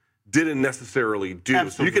pop didn't necessarily do.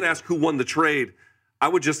 Absolutely. So you can ask who won the trade. I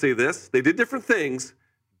would just say this, they did different things.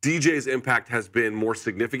 DJ's impact has been more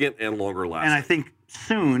significant and longer lasting. And I think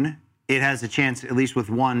soon it has a chance, at least with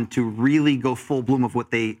ONE, to really go full bloom of what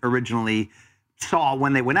they originally saw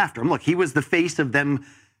when they went after him. Look, he was the face of them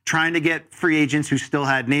trying to get free agents who still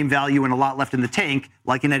had name value and a lot left in the tank,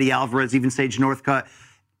 like an Eddie Alvarez, even Sage Northcutt.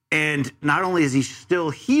 And not only is he still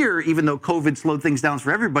here, even though COVID slowed things down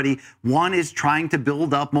for everybody, ONE is trying to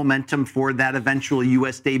build up momentum for that eventual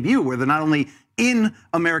U.S. debut, where they're not only in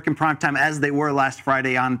American primetime as they were last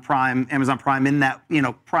Friday on Prime, Amazon Prime, in that, you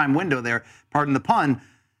know, Prime window there, pardon the pun,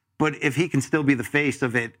 But if he can still be the face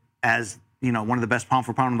of it as, one of the best pound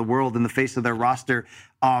for pound in the world in the face of their roster,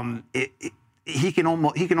 he can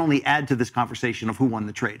only add to this conversation of who won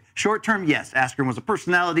the trade. Short term, yes, Askren was a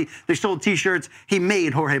personality. They sold T-shirts. He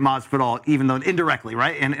made Jorge Masvidal, even though indirectly,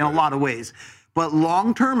 right, in a lot of ways. But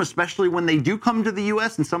long term, especially when they do come to the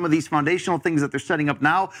U.S. and some of these foundational things that they're setting up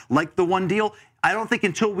now, like the one deal, I don't think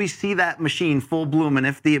until we see that machine full bloom, and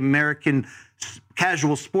if the American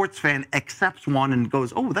casual sports fan accepts one and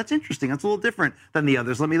goes, oh, that's interesting, that's a little different than the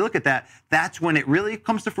others, let me look at that, that's when it really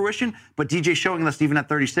comes to fruition. But DJ showing us even at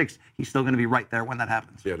 36, he's still going to be right there when that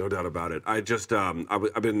happens. Yeah, no doubt about it. I just,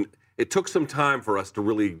 it took some time for us to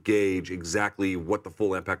really gauge exactly what the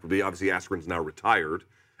full impact would be. Obviously, Askren's now retired.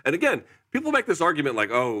 And again, people make this argument like,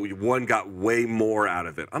 oh, one got way more out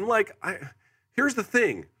of it. I'm like, here's the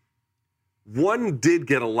thing. One did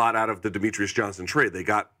get a lot out of the Demetrius Johnson trade. They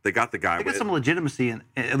got the guy. They got some legitimacy,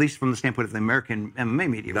 at least from the standpoint of the American MMA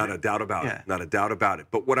media. Not a doubt about it. Not a doubt about it.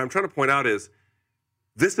 But what I'm trying to point out is,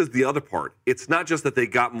 this is the other part. It's not just that they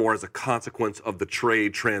got more as a consequence of the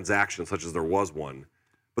trade transaction, such as there was one.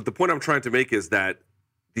 But the point I'm trying to make is that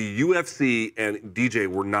the UFC and DJ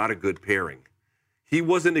were not a good pairing. He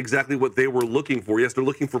wasn't exactly what they were looking for. Yes, they're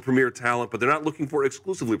looking for premier talent, but they're not looking for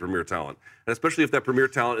exclusively premier talent. And especially if that premier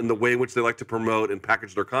talent, in the way in which they like to promote and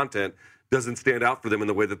package their content, doesn't stand out for them in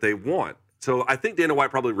the way that they want. So I think Dana White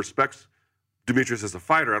probably respects Demetrius as a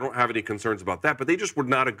fighter. I don't have any concerns about that, but they just were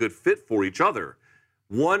not a good fit for each other.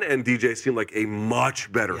 One and DJ seemed like a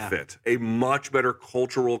much better fit, a much better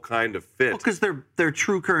cultural kind of fit. Well, because their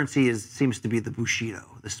true currency seems to be the Bushido,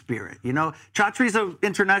 the spirit. Chatri's an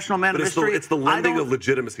international man of history. It's the lending of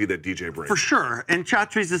legitimacy that DJ brings. For sure. And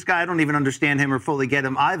Chatri's this guy, I don't even understand him or fully get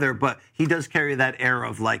him either, but he does carry that air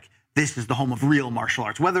of like, this is the home of real martial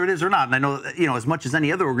arts, whether it is or not. And I know, as much as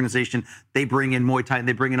any other organization, they bring in Muay Thai and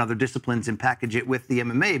they bring in other disciplines and package it with the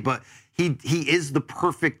MMA, but he is the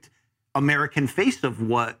perfect American face of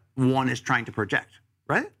what one is trying to project,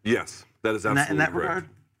 right? Yes, that is absolutely in that correct. regard.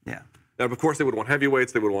 Yeah. Now, of course, they would want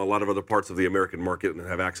heavyweights. They would want a lot of other parts of the American market and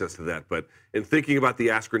have access to that. But in thinking about the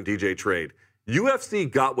Askren DJ trade,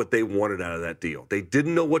 UFC got what they wanted out of that deal. They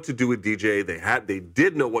didn't know what to do with DJ. They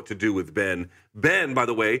did know what to do with Ben. Ben, by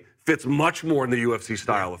the way, fits much more in the UFC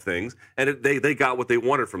style of things, and they got what they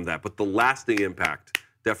wanted from that. But the lasting impact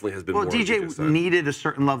definitely has been more. DJ needed a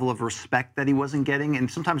certain level of respect that he wasn't getting, and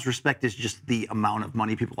sometimes respect is just the amount of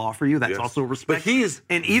money people offer you. That's also respect. But he's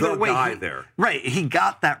the guy there. Right, he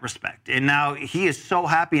got that respect, and now he is so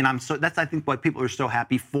happy, and that's I think why people are so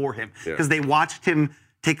happy for him, because they watched him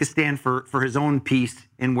take a stand for his own piece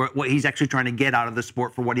and what he's actually trying to get out of the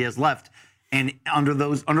sport for what he has left. And under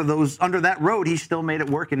that road, he still made it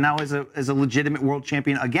work, and now as a legitimate world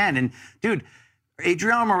champion again. And dude,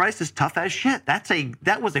 Adriano Moraes is tough as shit.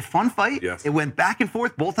 That was a fun fight. Yes. It went back and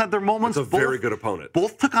forth. Both had their moments. It's a very good opponent.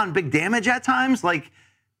 Both took on big damage at times. Like,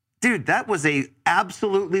 dude, that was a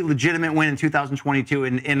absolutely legitimate win in 2022.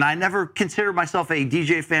 And I never considered myself a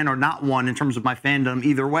DJ fan or not one in terms of my fandom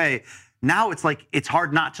either way. Now it's like it's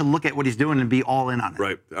hard not to look at what he's doing and be all in on it.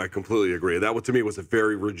 Right. I completely agree. That, to me, was a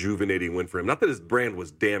very rejuvenating win for him. Not that his brand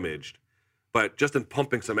was damaged, but just in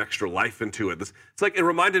pumping some extra life into it. It's like it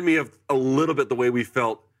reminded me of a little bit the way we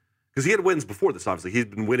felt, because he had wins before this, obviously.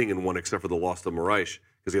 He'd been winning in one except for the loss to Moraes,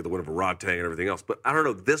 because he had the win of a Rod Tang and everything else. But I don't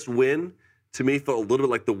know, this win, to me, felt a little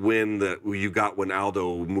bit like the win that you got when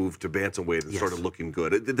Aldo moved to bantamweight and started looking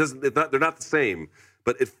good. They're not the same,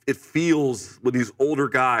 but it feels, when these older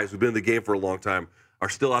guys who've been in the game for a long time are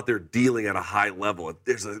still out there dealing at a high level,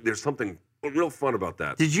 there's something real fun about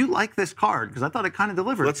that. Did you like this card? Because I thought it kind of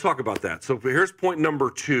delivered. Let's talk about that. So here's point number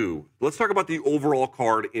 2. Let's talk about the overall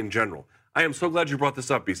card in general. I am so glad you brought this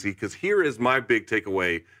up, BC, because here is my big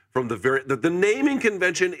takeaway from the naming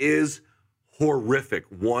convention is horrific.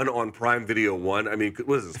 One on Prime Video 1. I mean,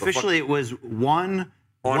 what is this? Officially, it was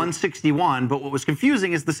 161, but what was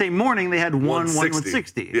confusing is the same morning they had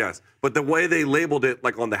 160. Yes, but the way they labeled it,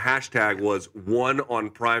 like on the hashtag, was 1 on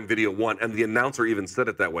Prime Video 1, and the announcer even said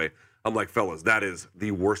it that way. I'm like, fellas, that is the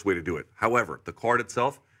worst way to do it. However, the card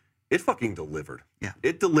itself, it fucking delivered. Yeah.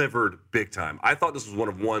 It delivered big time. I thought this was one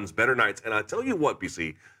of One's better nights. And I tell you what,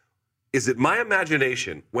 BC, is it my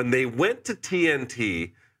imagination, when they went to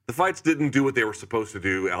TNT, the fights didn't do what they were supposed to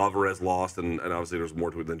do. Alvarez lost, and obviously there was more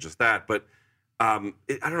to it than just that. But I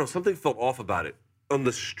don't know, something felt off about it. On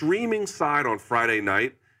the streaming side on Friday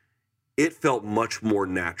night, it felt much more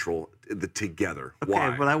natural together. Okay,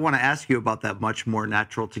 Why? but I want to ask you about that much more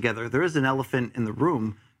natural together. There is an elephant in the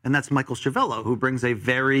room, and that's Michael Schiavello, who brings a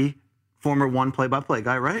very former one play-by-play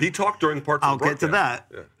guy, right? He talked during parts I'll of the get to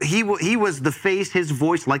that. Yeah. He was the face, his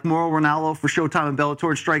voice, like Mauro Ranallo for Showtime and Bellator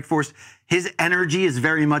and Strikeforce. His energy is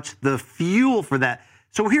very much the fuel for that.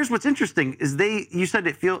 So here's what's interesting is you said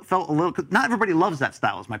it felt a little, not everybody loves that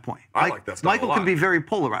style is my point. I like that style Michael a lot. can be very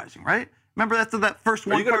polarizing, right? Remember that first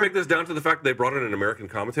one? Are you going to make this down to the fact that they brought in an American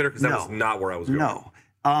commentator? Because that was not where I was going.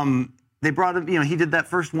 No. They brought him, he did that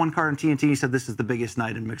first one card on TNT. He said, this is the biggest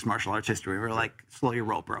night in mixed martial arts history. We were like, slow your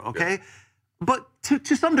roll, bro, okay? Yeah. But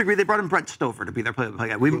to some degree, they brought in Brent Stover to be their play-by-play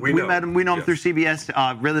guy. We met him. We know him through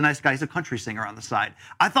CBS. Really nice guy. He's a country singer on the side.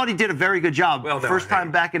 I thought he did a very good job. First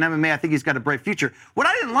time back in MMA, I think he's got a bright future. What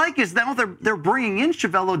I didn't like is that they're bringing in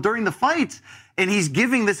Chevello during the fights, and he's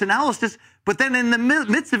giving this analysis, but then in the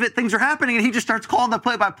midst of it, things are happening, and he just starts calling the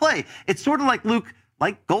play-by-play. It's sort of like Luke,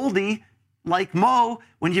 like Goldie, like Mo,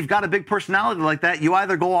 when you've got a big personality like that, you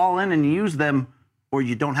either go all in and use them or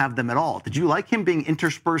you don't have them at all. Did you like him being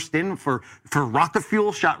interspersed in for rocket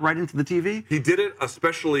fuel shot right into the TV? He did it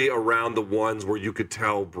especially around the ones where you could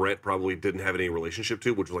tell Brent probably didn't have any relationship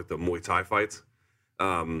to, which was like the Muay Thai fights.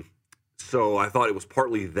 So I thought it was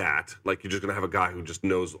partly that, like you're just going to have a guy who just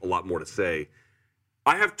knows a lot more to say.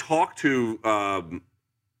 I have talked to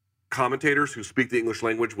commentators who speak the English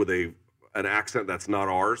language with an accent that's not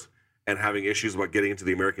ours and having issues about getting into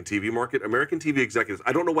the American TV market. American TV executives,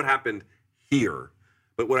 I don't know what happened here,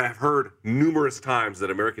 but what I've heard numerous times that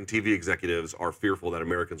American TV executives are fearful that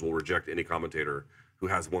Americans will reject any commentator who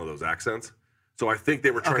has one of those accents. So I think they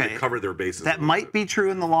were trying to cover their bases. That might be true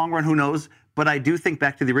in the long run, who knows? But I do think,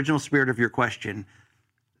 back to the original spirit of your question,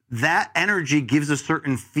 that energy gives a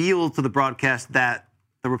certain feel to the broadcast that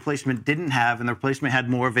the replacement didn't have, and the replacement had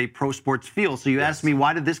more of a pro sports feel. So you asked me,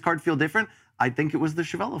 why did this card feel different? I think it was the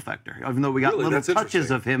Chevello factor. Even though we got little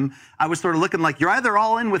touches of him, I was sort of looking like you're either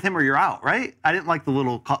all in with him or you're out, right? I didn't like the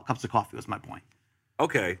little cups of coffee was my point.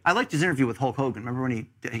 Okay. I liked his interview with Hulk Hogan. Remember when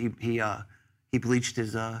he bleached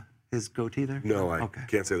his goatee there? No, I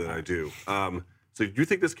can't say that I do. So do you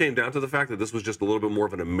think this came down to the fact that this was just a little bit more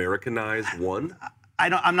of an Americanized one?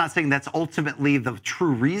 I'm not saying that's ultimately the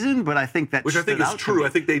true reason, but I think that which I think is true. I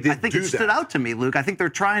think they did. I think it stood out to me, Luke. I think they're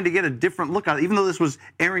trying to get a different look at it. Even though this was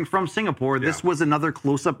airing from Singapore, this was another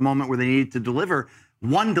close-up moment where they needed to deliver.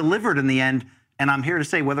 One delivered in the end, and I'm here to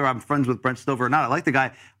say, whether I'm friends with Brent Stover or not, I like the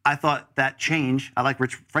guy. I thought that change. I like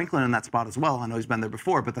Rich Franklin in that spot as well. I know he's been there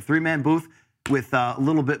before, but the three-man booth with a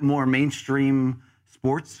little bit more mainstream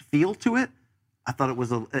sports feel to it, I thought it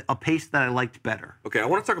was a pace that I liked better. Okay, I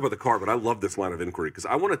want to talk about the card, but I love this line of inquiry because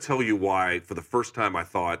I want to tell you why, for the first time, I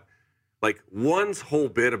thought, like, one's whole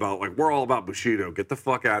bit about, like, we're all about Bushido. Get the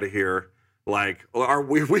fuck out of here. Like,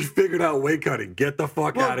 we figured out weight cutting. Get the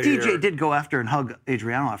fuck out of here. Well, DJ did go after and hug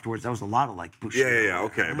Adriano afterwards. That was a lot of, like, Bushido. Yeah,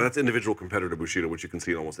 okay. But that's individual competitor Bushido, which you can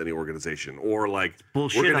see in almost any organization. Or, like,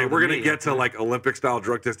 bullshit, we're going to get to, like, Olympic-style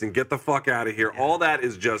drug testing. Get the fuck out of here. Yeah. All that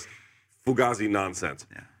is just Fugazi nonsense.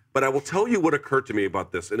 Yeah. But I will tell you what occurred to me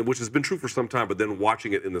about this, and which has been true for some time, but then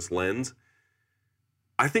watching it in this lens,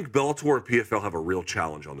 I think Bellator and PFL have a real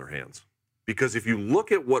challenge on their hands. Because if you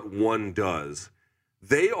look at what one does,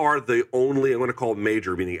 they are the only, I'm going to call it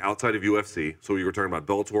major, meaning outside of UFC. So you were talking about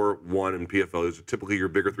Bellator, ONE, and PFL. Those are typically your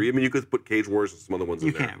bigger three. I mean, you could put Cage Wars and some other ones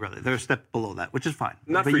in there. You can't, really. They're a step below that, which is fine.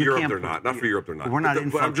 Not for Europe, they're not. Not for Europe, they're not. We're not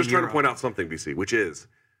but I'm just trying to point out something, BC, which is,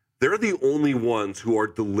 they're the only ones who are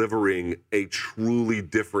delivering a truly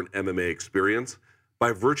different MMA experience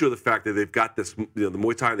by virtue of the fact that they've got this, the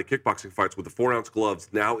Muay Thai and the kickboxing fights with the 4-ounce gloves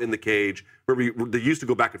now in the cage. Remember, they used to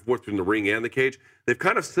go back and forth between the ring and the cage. They've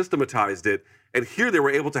kind of systematized it, and here they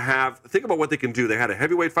were able to have, think about what they can do. They had a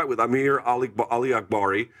heavyweight fight with Amir Ali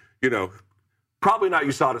Akbari, probably not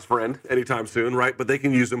USADA's friend anytime soon, right? But they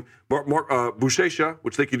can use him. Buchecha,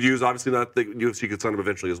 which they could use, obviously not the UFC could sign him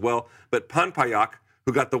eventually as well, but Panpayak,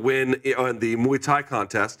 who got the win in the Muay Thai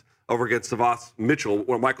contest over against Savas Mitchell,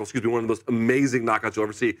 one of the most amazing knockouts you'll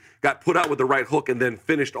ever see, got put out with the right hook and then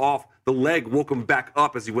finished off. The leg woke him back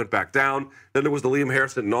up as he went back down. Then there was the Liam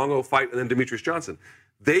Harrison-Nongo fight, and then Demetrius Johnson.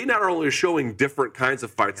 They not only are showing different kinds of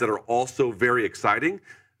fights that are also very exciting,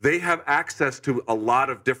 they have access to a lot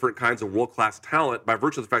of different kinds of world-class talent by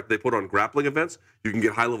virtue of the fact that they put on grappling events. You can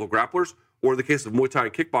get high-level grapplers, or in the case of Muay Thai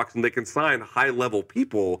and kickboxing, they can sign high-level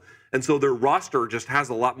people. And so their roster just has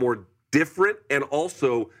a lot more different and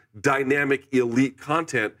also dynamic elite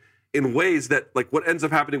content in ways that, like, what ends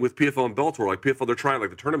up happening with PFL and Bellator, like PFL, they're trying, like,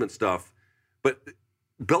 the tournament stuff, but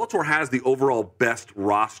Bellator has the overall best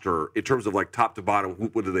roster in terms of, like, top to bottom,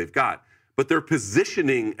 what do they've got. But they're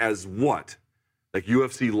positioning as what? Like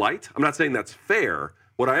UFC light? I'm not saying that's fair.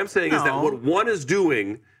 What I am saying is that what one is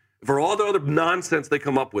doing, For all the other nonsense they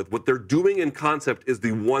come up with, what they're doing in concept is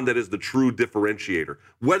the one that is the true differentiator.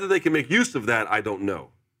 Whether they can make use of that, I don't know.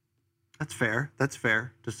 That's fair. That's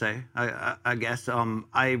fair to say. I guess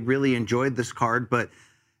I really enjoyed this card, but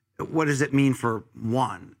what does it mean for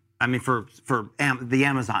one? I mean, for the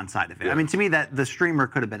Amazon side of it. Yeah. I mean, to me, that the streamer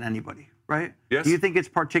could have been anybody, right? Yes. Do you think it's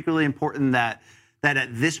particularly important that at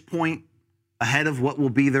this point, ahead of what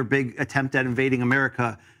will be their big attempt at invading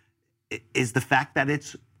America, is the fact that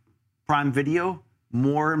it's Prime Video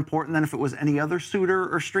more important than if it was any other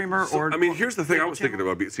suitor or streamer? I mean, here's the thing I was thinking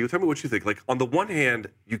about. So tell me what you think. Like, on the one hand,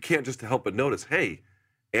 you can't just help but notice, hey,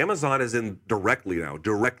 Amazon is directly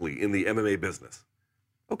in the MMA business.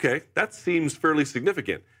 Okay, that seems fairly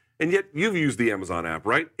significant. And yet, you've used the Amazon app,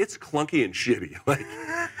 right? It's clunky and shitty. Like,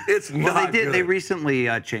 it's not. Well, they did. Good. They recently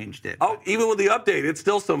changed it. Oh, even with the update, it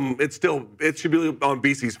should be on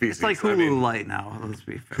BC's feces. It's like Hulu Light now. Let's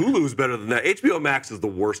be fair. Hulu's better than that. HBO Max is the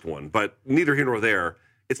worst one, but neither here nor there.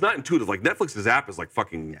 It's not intuitive. Like, Netflix's app is like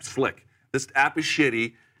fucking slick. This app is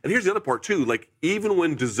shitty. And here's the other part too. Like, even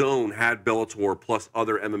when DAZN had Bellator plus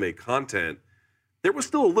other MMA content, there was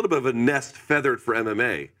still a little bit of a nest feathered for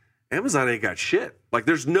MMA. Amazon ain't got shit. Like,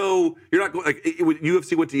 you're not going, like,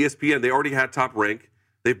 UFC went to ESPN. They already had Top Rank.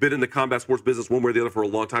 They've been in the combat sports business one way or the other for a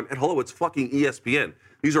long time. And hello, it's fucking ESPN.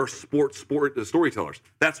 These are sport storytellers.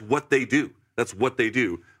 That's what they do.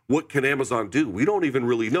 What can Amazon do? We don't even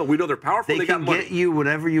really know. We know they're powerful. They can get you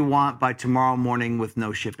whatever you want by tomorrow morning with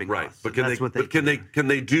no shipping costs. But can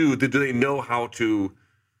they know how to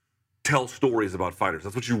tell stories about fighters?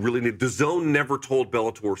 That's what you really need. DAZN never told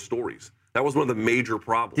Bellator stories. That was one of the major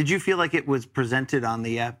problems. Did you feel like it was presented on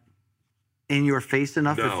the app in your face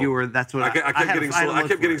enough? No. If you were, that's what I kept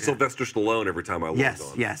getting it, Sylvester Stallone every time I logged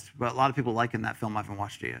on. Yes, but a lot of people liking that film. I haven't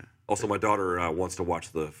watched it yet. Also, my daughter wants to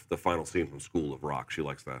watch the final scene from School of Rock. She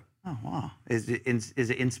likes that. Oh wow! Is it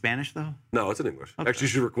in Spanish though? No, it's in English. Okay. Actually,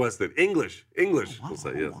 she requested English. Oh, wow, We'll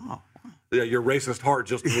say yes. Wow. Yeah, your racist heart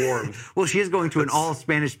just warmed. Well, she is going to an all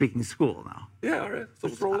Spanish-speaking school now. Yeah, all right. So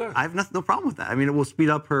what's wrong with that? I have no problem with that. I mean, it will speed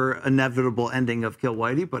up her inevitable ending of Kill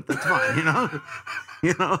Whitey, but that's fine.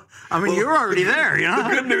 I mean, you're already there. The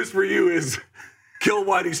good news for you is Kill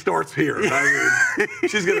Whitey starts here. I mean,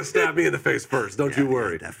 she's gonna stab me in the face first. Don't you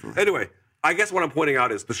worry. Definitely. Anyway, I guess what I'm pointing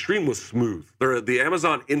out is the stream was smooth. The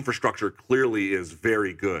Amazon infrastructure clearly is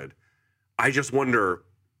very good. I just wonder.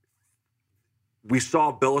 We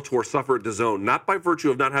saw Bellator suffer at DAZN, not by virtue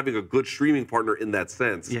of not having a good streaming partner in that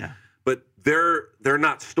sense. Yeah. But they're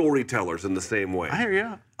not storytellers in the same way. I hear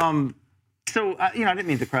you. So I didn't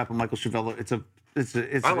mean to crap on Michael Chiavello.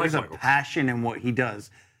 There's a passion in what he does.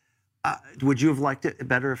 Would you have liked it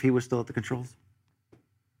better if he was still at the controls?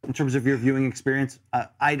 In terms of your viewing experience,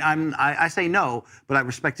 I say no, but I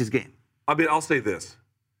respect his game. I mean, I'll say this: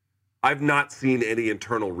 I've not seen any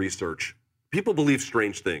internal research. People believe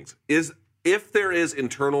strange things. If there is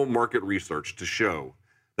internal market research to show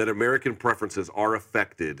that American preferences are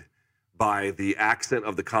affected by the accent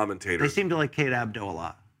of the commentators, they seem to like Kate Abdo a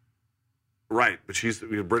lot. Right, but she's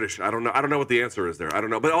British. I don't know what the answer is there. I don't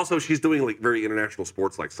know. But also, she's doing like very international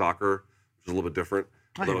sports like soccer, which is a little bit different.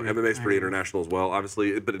 Although MMA is pretty international as well,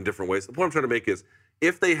 obviously, but in different ways. The point I'm trying to make is,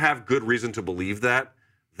 if they have good reason to believe that,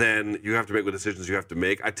 then you have to make the decisions you have to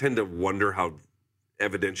make. I tend to wonder how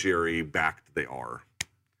evidentiary backed they are.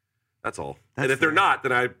 That's all. And if they're not,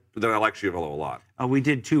 then I like Chiavello a lot. We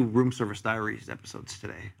did 2 Room Service Diaries episodes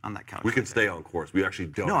today on that couch. We can stay on course. We actually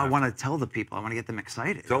don't. No, I want to tell the people. I want to get them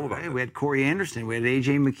excited. Tell them about it. We had Corey Anderson. We had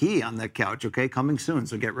AJ McKee on that couch. Okay, coming soon.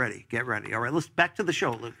 So get ready. Get ready. All right, let's back to the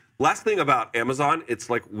show, Luke. Last thing about Amazon, it's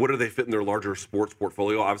like, what do they fit in their larger sports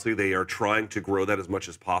portfolio? Obviously, they are trying to grow that as much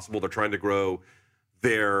as possible. They're trying to grow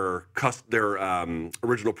their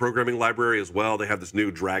original programming library as well. They have this new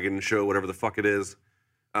Dragon show, whatever the fuck it is.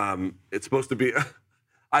 It's supposed to be.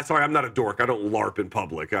 I'm not a dork. I don't LARP in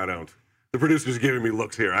public. I don't. The producer's giving me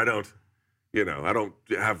looks here. I don't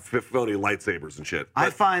have phony lightsabers and shit. I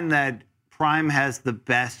find that Prime has the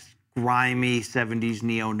best grimy 70s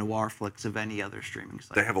neo-noir flicks of any other streaming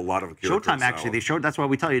site. They have a lot of Showtime, actually. That's why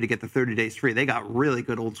we tell you to get the 30 days free. They got really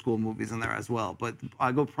good old school movies in there as well. But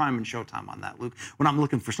I go Prime and Showtime on that, Luke. When I'm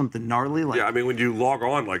looking for something gnarly, like. Yeah, I mean, when you log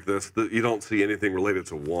on like this, you don't see anything related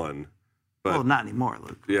to one. But, well, not anymore,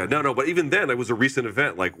 Luke. Yeah, no. But even then, it was a recent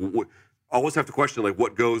event. Like, I always have to question, like,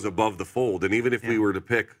 what goes above the fold. And even if we were to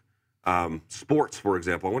pick sports, for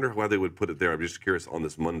example, I wonder why they would put it there. I'm just curious on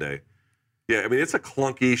this Monday. Yeah, I mean, it's a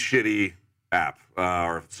clunky, shitty app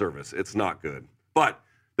or service. It's not good. But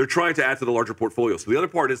they're trying to add to the larger portfolio. So the other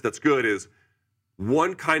part that's good is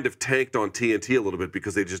one kind of tanked on TNT a little bit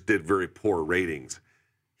because they just did very poor ratings.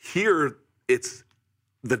 Here,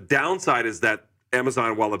 the downside is that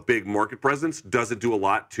Amazon, while a big market presence, doesn't do a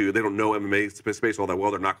lot to. They don't know MMA space all that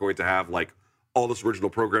well. They're not going to have like all this original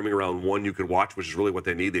programming around one you can watch, which is really what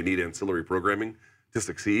they need. They need ancillary programming to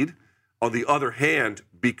succeed. On the other hand,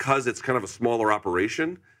 because it's kind of a smaller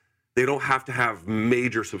operation, they don't have to have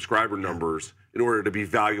major subscriber numbers in order to be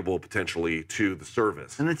valuable potentially to the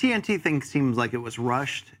service. And the TNT thing seems like it was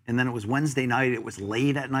rushed, and then it was Wednesday night. It was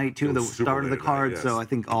late at night, too, the start of the card. So I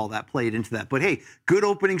think all that played into that. But, hey, good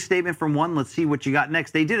opening statement from one. Let's see what you got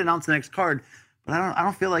next. They did announce the next card, but I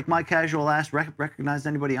don't feel like my casual ass recognized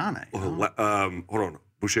anybody on it. Hold on.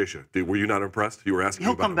 Buchecha, dude, were you not impressed? You were asking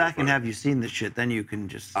He'll about come back and have you seen this shit. Then you can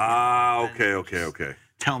just... Okay.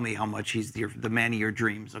 Tell me how much he's the man of your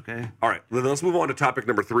dreams, okay? All right, let's move on to topic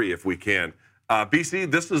number 3 if we can.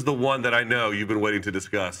 BC, this is the one that I know you've been waiting to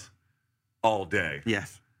discuss all day.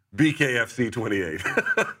 Yes. BKFC 28.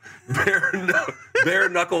 Bare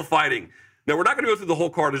knuckle fighting. Now, we're not going to go through the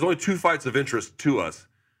whole card. There's only 2 fights of interest to us.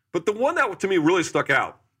 But the one that, to me, really stuck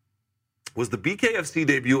out was the BKFC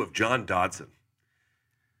debut of John Dodson.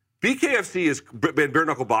 BKFC is bare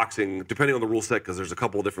knuckle boxing, depending on the rule set, because there's a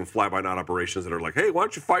couple of different fly-by-night operations that are like, hey, why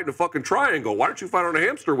don't you fight in a fucking triangle? Why don't you fight on a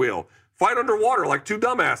hamster wheel? Fight underwater like 2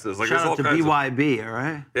 dumbasses. Like, shout out to BYB, all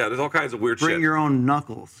right? Yeah, there's all kinds of weird shit. Bring your own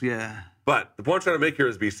knuckles, yeah. But the point I'm trying to make here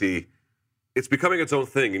is, BC, it's becoming its own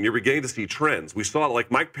thing, and you're beginning to see trends. We saw,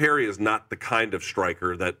 like, Mike Perry is not the kind of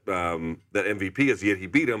striker that that MVP is, yet he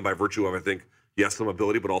beat him by virtue of, I think, yes, some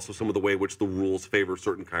ability, but also some of the way in which the rules favor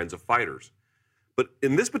certain kinds of fighters. But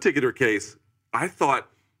in this particular case, I thought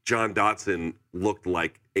John Dodson looked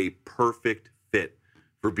like a perfect fit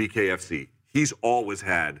for BKFC. He's always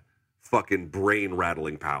had fucking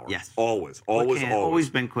brain-rattling power. Yes. Always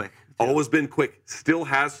been quick. Always been quick. Still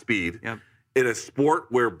has speed. Yep. In a sport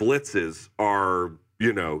where blitzes are,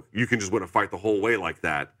 you can just win a fight the whole way like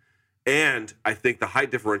that. And I think the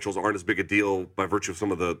height differentials aren't as big a deal by virtue of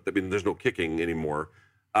some of there's no kicking anymore.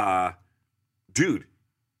 Dude,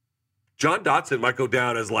 John Dodson might go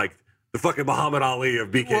down as like the fucking Muhammad Ali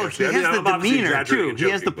of BKFC. Well, he has the demeanor, too. He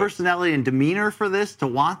has the personality and demeanor for this, to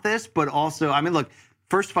want this, but also, look,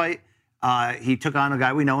 first fight, he took on a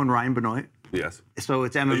guy we know in Ryan Benoit. Yes. So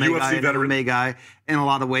it's MMA guy in a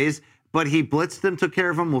lot of ways. But he blitzed him, took care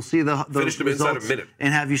of him. We'll see the finished him results inside a minute.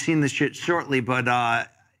 And have you seen this shit shortly. But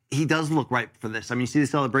he does look ripe for this. You see the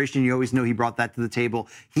celebration, you always know he brought that to the table.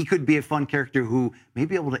 He could be a fun character who may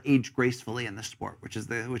be able to age gracefully in this sport, which is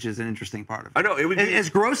an interesting part of it. I know. It would be... As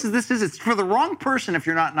gross as this is, it's for the wrong person if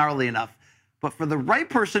you're not gnarly enough. But for the right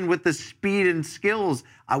person with the speed and skills,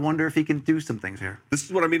 I wonder if he can do some things here. This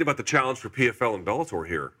is what I mean about the challenge for PFL and Bellator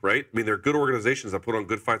here, right? They're good organizations that put on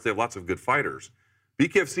good fights. They have lots of good fighters.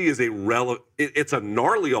 BKFC is it's a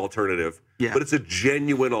gnarly alternative, but it's a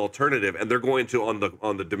genuine alternative, and they're going to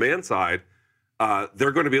on the demand side,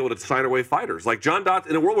 they're going to be able to sign away fighters like John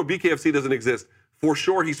Dodson. In a world where BKFC doesn't exist, for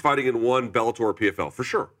sure he's fighting in one Bellator or PFL, for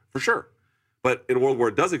sure. But in a world where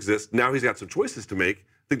it does exist, now he's got some choices to make.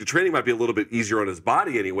 I think the training might be a little bit easier on his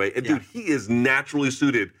body anyway, and dude, he is naturally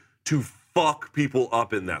suited to fuck people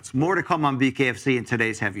up in that sport. More to come on BKFC in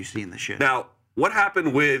today's Have You Seen the Shit? Now, what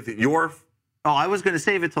happened with your... Oh, I was going to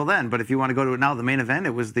save it till then, but if you want to go to it now, the main event,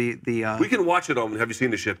 it was the We can watch it on Have You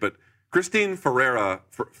Seen the Shit, but Christine Faria,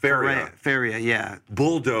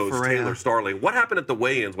 bulldozed Taylor Starling. What happened at the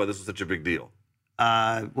weigh-ins why this was such a big deal?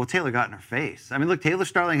 Well, Taylor got in her face. Look, Taylor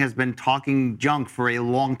Starling has been talking junk for a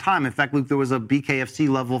long time. In fact, Luke, there was a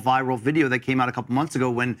BKFC-level viral video that came out a couple months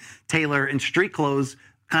ago when Taylor, in street clothes,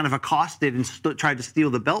 kind of accosted and tried to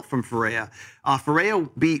steal the belt from Faria. Faria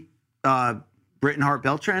beat... Britain Hart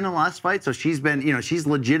Beltran in the last fight, so she's been, she's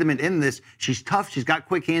legitimate in this. She's tough, she's got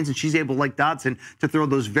quick hands, and she's able, like Dodson, to throw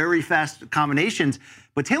those very fast combinations.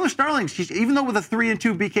 But Taylor Starling, even though with a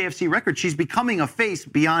 3-2 BKFC record, she's becoming a face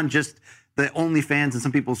beyond just the OnlyFans and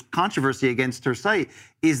some people's controversy against her site,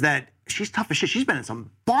 is that she's tough as shit. She's been in some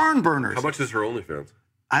barn burners. How much is her OnlyFans?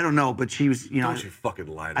 I don't know, but she was, Don't you fucking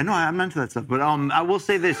lie to me. I know, I'm into that stuff. But I will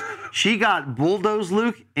say this. She got bulldozed,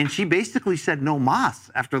 Luke, and she basically said no mas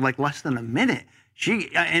after like less than a minute.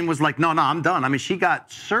 And was like, no, I'm done. She got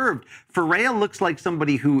served. Faria looks like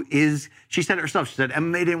somebody who is, she said it herself, she said,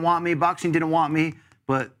 MMA didn't want me, boxing didn't want me,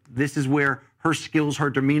 but this is where her skills, her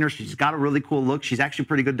demeanor, she's got a really cool look. She's actually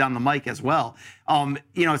pretty good down the mic as well.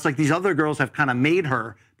 It's like these other girls have kind of made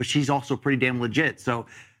her, but she's also pretty damn legit. So,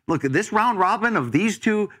 look, at this round robin of these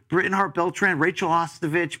two, Britain Hart Beltran, Rachel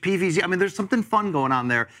Ostovich, PVZ, there's something fun going on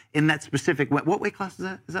there in that specific weight. What weight class is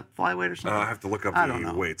that? Is that flyweight or something? I have to look up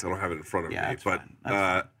the weights. I don't have it in front of me.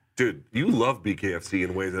 But, dude, you love BKFC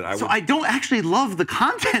in ways that I would... So I don't actually love the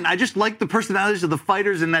content. I just like the personalities of the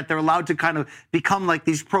fighters and that they're allowed to kind of become like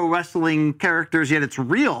these pro wrestling characters, yet it's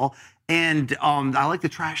real. And I like the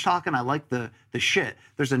trash talk and I like the shit.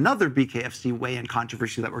 There's another BKFC weigh-in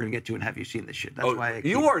controversy that we're going to get to, and have you seen this shit? That's why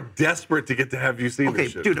you are desperate to get to have you seen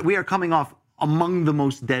this shit. Okay, dude, we are coming off among the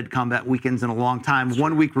most dead combat weekends in a long time,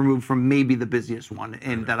 1 week removed from maybe the busiest one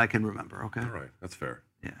that I can remember, okay? All right, that's fair.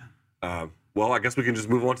 Yeah. Well, I guess we can just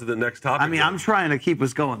move on to the next topic. I mean, I'm trying to keep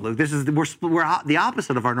us going, Luke. We're the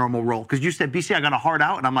opposite of our normal role, because you said, BC, I got a hard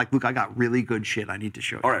out, and I'm like, Luke, I got really good shit I need to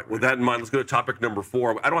show you. All right, with that in mind, let's go to topic number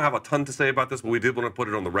 4. I don't have a ton to say about this, but we did want to put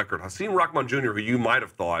it on the record. Hasim Rahman Jr., who you might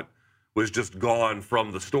have thought was just gone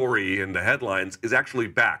from the story and the headlines, is actually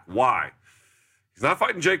back. Why? He's not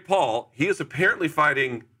fighting Jake Paul. He is apparently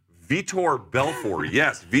fighting Vitor Belfort.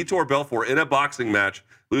 Yes, Vitor Belfort in a boxing match.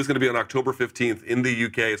 Lou's going to be on October 15th in the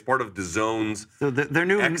UK. It's part of DAZN's their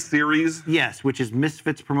new X series. Yes, which is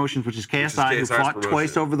Misfits Promotions, which is KSI, who fought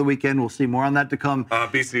twice over the weekend. We'll see more on that to come.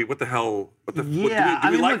 BC, what the hell? Do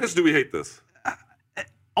we like this? Do we hate this?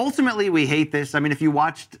 Ultimately, we hate this. I mean, if you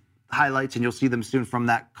watched highlights, and you'll see them soon from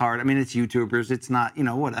that card. I mean, it's YouTubers. It's not,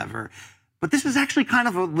 whatever. But this is actually kind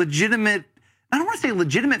of a legitimate, I don't want to say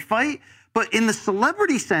legitimate fight, but in the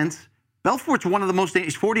celebrity sense, Belfort's one of the most,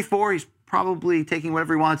 he's 44, he's probably taking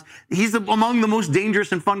whatever he wants. He's among the most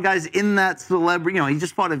dangerous and fun guys in that celebrity. He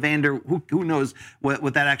just fought Evander. Who knows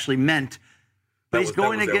what that actually meant. But he's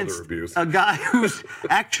going against a guy who's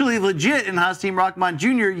actually legit in Hasim Rahman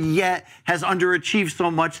Jr., yet has underachieved so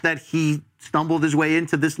much that he stumbled his way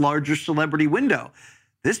into this larger celebrity window.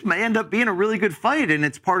 This may end up being a really good fight, and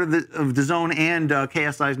it's part of DAZN and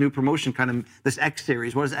KSI's new promotion, kind of this X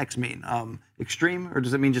series. What does X mean? Extreme, or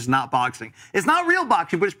does it mean just not boxing? It's not real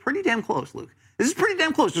boxing, but it's pretty damn close, Luke. This is pretty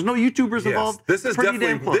damn close. There's no YouTubers involved. This is pretty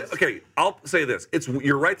definitely damn close. Okay, I'll say this.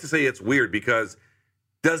 You're right to say it's weird, because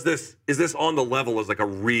is this on the level as like a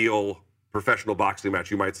real professional boxing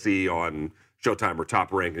match you might see on Showtime or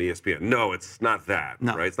Top Rank and ESPN? No, it's not that.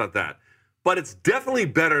 No. Right? It's not that. But it's definitely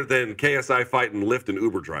better than KSI fighting Lyft and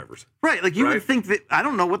Uber drivers. Right, like you would think that, I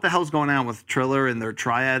don't know what the hell's going on with Triller and their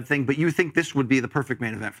triad thing, but you think this would be the perfect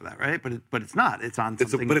main event for that, right? But it's not. It's on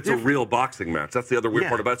something But it's a real boxing match. That's the other weird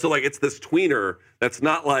part about it. So like it's this tweener that's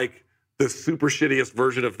not like the super shittiest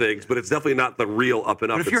version of things, but it's definitely not the real up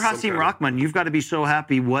and up. But if you're Hasim Rahman, you've got to be so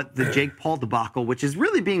happy what the Jake Paul debacle, which is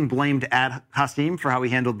really being blamed at Hasim for how he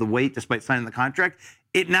handled the weight despite signing the contract,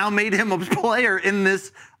 it now made him a player in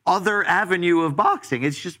this other avenue of boxing.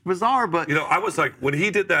 It's just bizarre, but... I was like, when he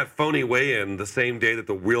did that phony weigh-in the same day that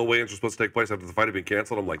the real weigh-ins were supposed to take place after the fight had been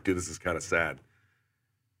canceled, I'm like, dude, this is kind of sad.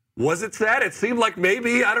 Was it sad? It seemed like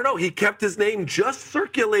maybe, I don't know, he kept his name just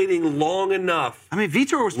circulating long enough. I mean,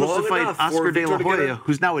 Vitor was supposed to fight Oscar De La Hoya,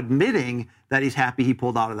 who's now admitting that he's happy he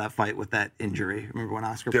pulled out of that fight with that injury. Remember when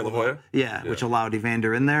Oscar De La Hoya? Yeah, which allowed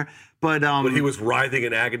Evander in there. But when he was writhing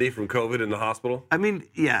in agony from COVID in the hospital? I mean,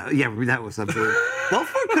 yeah, that was absurd.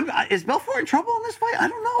 Is Belfort in trouble in this fight? I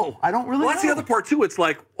don't know. I don't really know. That's the other part, too. It's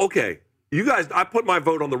like, okay, you guys, I put my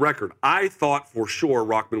vote on the record. I thought for sure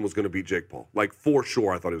Rahman was going to beat Jake Paul. Like, for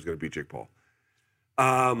sure I thought he was going to beat Jake Paul.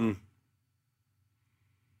 I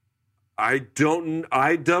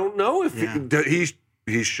don't know if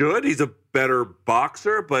he should. He's a better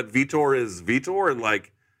boxer, but Vitor is Vitor, and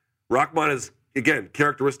like Rahman is, again,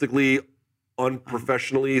 characteristically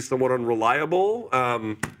unprofessionally somewhat unreliable.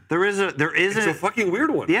 It's a fucking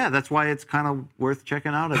weird one. Yeah, that's why it's kind of worth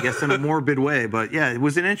checking out, I guess, in a morbid way. But yeah, it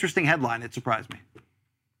was an interesting headline. It surprised me.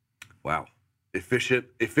 Wow. Efficient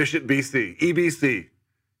BC. EBC.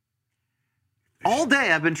 All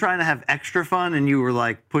day I've been trying to have extra fun, and you were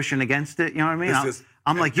like pushing against it. You know what I mean?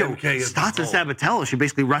 I'm like, yo, Stotts and Sabatello should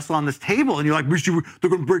basically wrestle on this table. And you're like, they're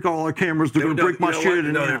going to break all our cameras. They're going to break my shit.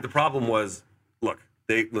 The problem was, look,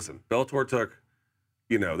 Bellator took,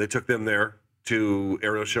 they took them there to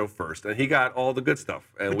Ariel's show first, and he got all the good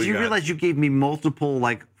stuff. And do you realize you gave me multiple,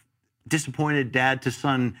 like, disappointed dad to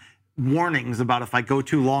son warnings about if I go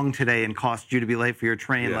too long today and cost you to be late for your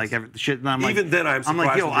train, like shit. And I'm like, then I'm surprised. I'm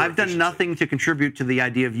like, yo, I've done nothing to contribute to the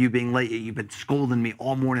idea of you being late. You've been scolding me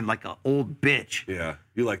all morning like an old bitch. Yeah,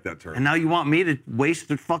 you like that term. And now you want me to waste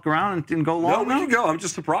the fuck around and go long? No, we can go. I'm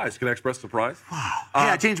just surprised. Can I express surprise? Wow. Hey,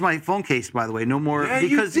 I changed my phone case, by the way. No more. Yeah,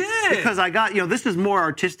 because you did. Because I got, this is more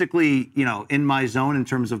artistically, in my zone in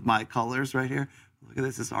terms of my colors right here. Look at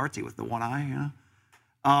this. It's artsy with the one eye,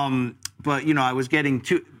 But, I was getting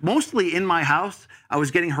mostly in my house, I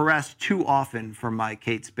was getting harassed too often for my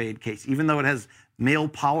Kate Spade case, even though it has male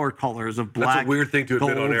power colors of black. That's a weird thing to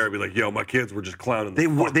admit gold. on air. Be like, yo, my kids were just clowning They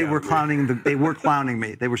were clowning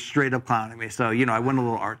me. They were straight up clowning me. So, I went a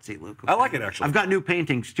little artsy, Luke. I like it, actually. I've got new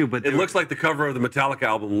paintings, too. But it looks like the cover of the Metallica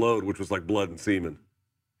album Load, which was like blood and semen.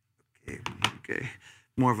 Okay.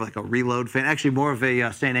 more of like a Reload fan. Actually, more of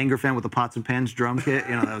a Saint Anger fan with the pots and pans drum kit.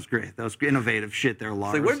 You know, that was great. That was innovative shit there,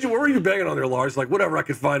 Lars. Like, what were you banging on there, Lars? Like, whatever I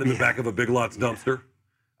could find in the back of a Big Lots dumpster.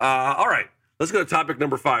 All right, let's go to topic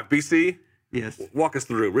number 5. BC, yes. Walk us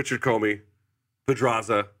through Richard Comey,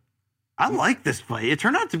 Pedraza. I like this fight. It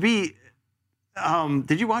turned out to be.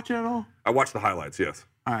 Did you watch it at all? I watched the highlights, yes.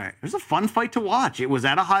 All right. It was a fun fight to watch. It was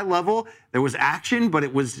at a high level. There was action, but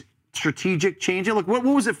it was strategic changing. Look, what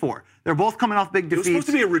was it for? They're both coming off big defeats. It was supposed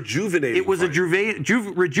to be a rejuvenating It was fight.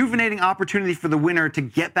 a rejuvenating opportunity for the winner to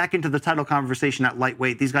get back into the title conversation at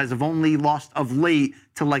lightweight. These guys have only lost of late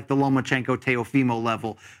to like the Lomachenko, Teofimo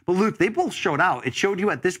level. But Luke, they both showed out. It showed you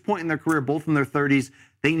at this point in their career, both in their 30s,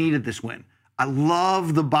 they needed this win. I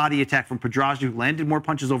love the body attack from Pedraza, who landed more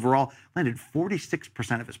punches overall, landed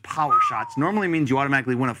 46% of his power shots. Normally means you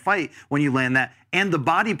automatically win a fight when you land that. And the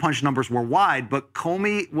body punch numbers were wide, but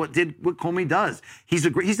Comey, what Comey does? He's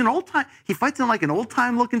an old-time, he fights in like an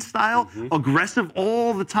old-time looking style, aggressive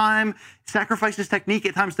all the time, sacrifices technique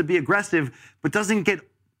at times to be aggressive, but doesn't get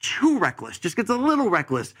too reckless, just gets a little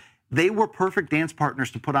reckless. They were perfect dance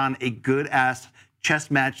partners to put on a good-ass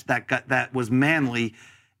chess match that was manly.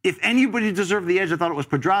 If anybody deserved the edge, I thought it was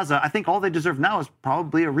Pedraza. I think all they deserve now is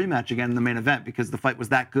probably a rematch again in the main event because the fight was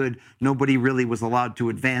that good. Nobody really was allowed to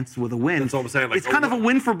advance with a win. That's all I'm saying. Like, it's kind of a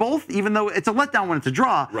win for both, even though it's a letdown when it's a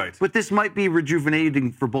draw. Right. But this might be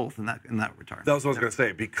rejuvenating for both in that return. That was what I was going to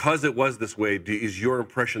say. Because it was this way, is your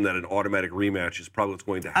impression that an automatic rematch is probably what's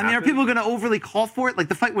going to happen? I mean, are people going to overly call for it? Like,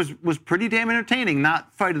 the fight was pretty damn entertaining.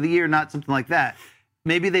 Not fight of the year, not something like that.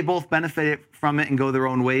 Maybe they both benefited from it and go their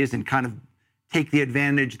own ways and kind of take the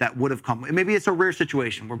advantage that would have come. Maybe it's a rare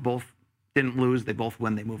situation where both didn't lose, they both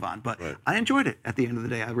win, they move on. But I enjoyed it at the end of the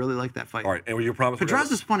day. I really liked that fight. All right, and your promise.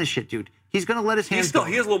 Pedraza's fun as shit, dude. He's going to let his hands go.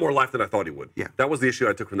 He has a little more life than I thought he would. Yeah. That was the issue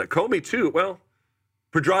I took from that. Comey, too, well,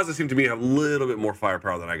 Pedraza seemed to me to have a little bit more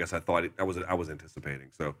firepower than I guess I thought I was anticipating.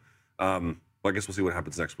 So well, I guess we'll see what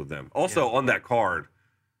happens next with them. Also, on that card,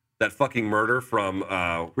 that fucking murder from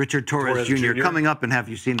Richard Torres Jr. coming up, and have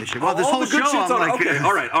you seen this shit? Well, this all whole the good show, shit's I'm on. like, Okay,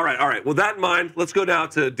 all right. With that in mind, let's go now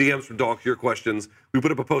to DMs from Doc, your questions. We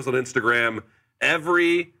put up a post on Instagram.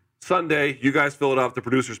 Every Sunday, you guys fill it up. The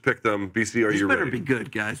producers pick them. BC, are you ready? This better be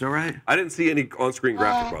good, guys, all right? I didn't see any on-screen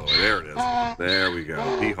graphic, by the way. There it is. There we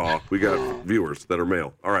go. Hee-haw. We got viewers that are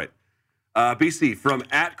male. All right. BC, from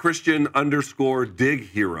 @Christian_Dig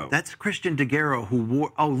Hero. That's Christian DeGuerro who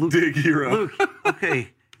wore... Oh, Luke. Dig Hero. Luke,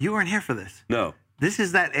 okay. You weren't here for this. No. This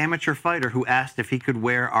is that amateur fighter who asked if he could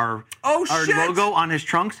wear our shit. logo on his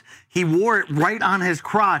trunks. He wore it right on his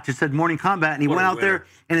crotch. It said Morning Combat, and he went out there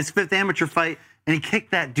in his 5th amateur fight, and he kicked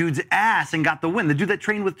that dude's ass and got the win. The dude that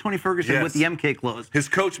trained with Tony Ferguson with the MK clothes. His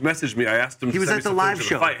coach messaged me. I asked him he to was send at me the some live footage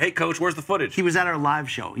show. of the fight. Hey, coach, where's the footage? He was at our live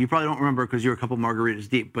show. You probably don't remember because you were a couple margaritas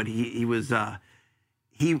deep, but he was... I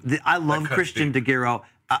love Christian DeGuerro.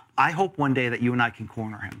 I hope one day that you and I can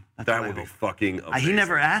corner him. That would be fucking amazing. He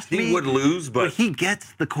never asked me. He would lose, but he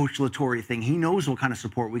gets the Coach Latore thing. He knows what kind of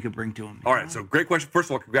support we could bring to him. All right, so great question. First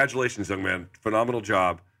of all, congratulations, young man. Phenomenal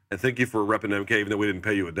job. And thank you for repping MK, even though we didn't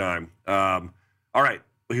pay you a dime. All right.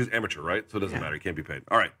 Well, he was amateur, right? So it doesn't matter. He can't be paid.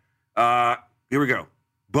 All right. Here we go.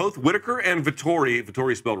 Both Whitaker and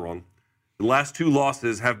Vettori spelled wrong, the last 2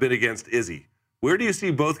 losses have been against Izzy. Where do you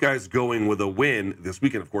see both guys going with a win? This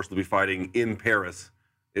weekend, of course, they'll be fighting in Paris.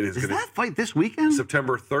 Is that fight this weekend?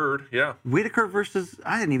 September 3rd, yeah. Whitaker versus,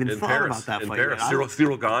 I hadn't even thought about that fight. Paris.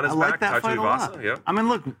 Cyril Gane is I like back. that fight a lot. Yeah. I mean,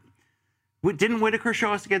 look, didn't Whitaker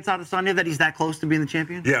show us against Adesanya that he's that close to being the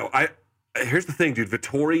champion? Yeah, here's the thing, dude.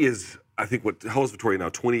 Vettori is, I think, how old is Vettori now?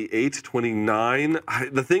 28, 29?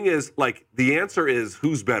 The thing is, like, the answer is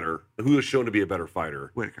who's better? Who is shown to be a better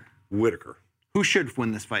fighter? Whitaker. Who should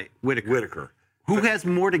win this fight? Whitaker. Who has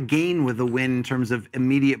more to gain with the win in terms of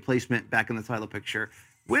immediate placement back in the title picture?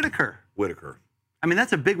 Whitaker. I mean,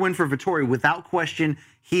 that's a big win for Vettori. Without question,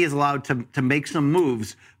 he is allowed to make some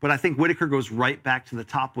moves. But I think Whitaker goes right back to the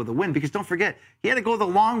top with a win. Because don't forget, he had to go the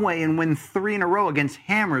long way and win 3 in a row against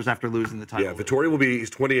Hammers after losing the title. Yeah, Vettori he's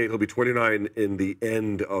 28. He'll be 29 in the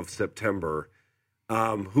end of September.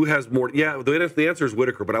 Who has more? Yeah, the answer is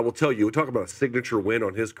Whitaker. But I will tell you, we talk about a signature win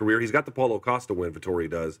on his career. He's got the Paulo Costa win, Vettori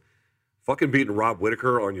does. Fucking beating Rob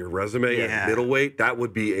Whitaker on your resume at middleweight, that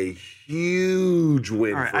would be a huge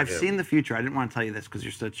win. All right, for I've him. seen the future. I didn't want to tell you this because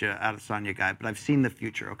you're such a Adesanya guy, but I've seen the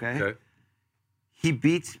future, okay? He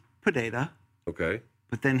beats Pineda. Okay.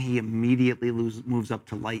 But then he immediately moves up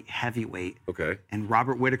to light heavyweight. Okay. And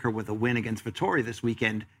Robert Whitaker, with a win against Vettori this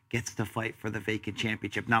weekend, gets to fight for the vacant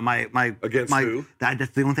championship. Now, against who?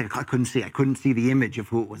 That's the only thing I couldn't see. I couldn't see the image of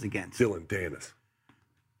who it was against. Dylan Danis.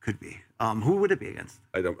 Could be. Who would it be against?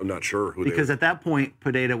 I'm not sure who. Because at that point,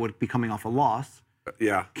 Pineda would be coming off a loss.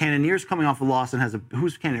 Yeah. Cannonier's coming off a loss and has a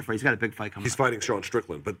who's Cannonier for? He's got a big fight coming. He's up. fighting Sean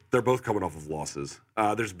Strickland, but they're both coming off of losses.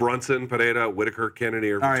 There's Brunson, Pineda, Whitaker,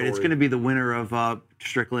 Cannonier. All right, it's going to be the winner of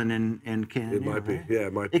Strickland and Cannonier. It might be. Right? Yeah,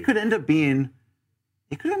 it might be. It could end up being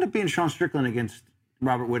Sean Strickland against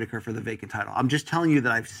Robert Whitaker for the vacant title. I'm just telling you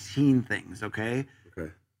that I've seen things. Okay.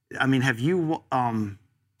 Okay. I mean, have you? What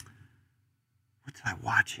did I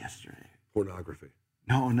watch yesterday? Pornography.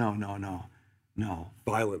 No.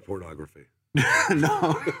 Violent pornography.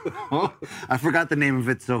 No. I forgot the name of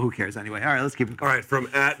it, so who cares anyway? All right, let's keep it going. All right, from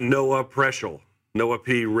 @Noah Preschel. Noah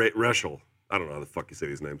P. Reschel. I don't know how the fuck you say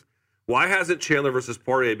these names. Why hasn't Chandler versus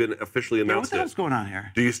Poirier been officially Yeah, what announced the yet? hell's going on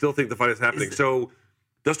here? Do you still think the fight is happening? So,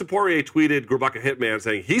 Dustin Poirier tweeted Grabaka Hitman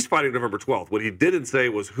saying he's fighting November 12th. What he didn't say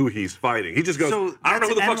was who he's fighting. He just goes, So I don't know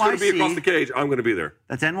who the that's fuck's going to be NYC. across the cage. I'm going to be there.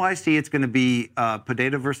 That's NYC. It's going to be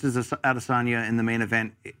Pineda versus Adesanya in the main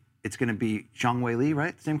event. It's going to be Zhang Weili,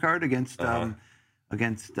 right? Same card against Carlos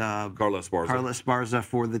Esparza. Carlos Esparza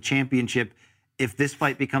for the championship. If this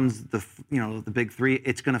fight becomes the big three,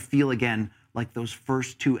 it's going to feel again like those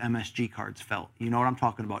first two MSG cards felt. You know what I'm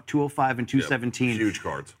talking about? 205 and 217. Huge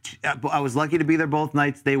cards. I was lucky to be there both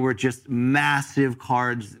nights. They were just massive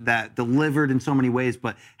cards that delivered in so many ways.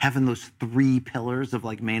 But having those three pillars of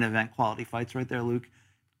like main event quality fights right there, Luke,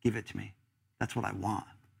 give it to me. That's what I want.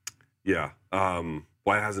 Yeah.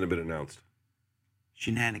 Why hasn't it been announced?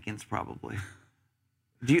 Shenanigans, probably.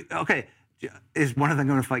 Is one of them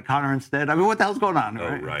going to fight Conor instead? I mean, what the hell's going on?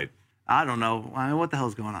 Oh, right. I don't know. I mean, what the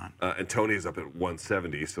hell's going on? And Tony's up at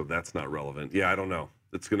 170, so that's not relevant. Yeah, I don't know.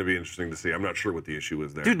 It's going to be interesting to see. I'm not sure what the issue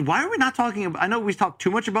is there. Dude, why are we not talking about... I know we talk too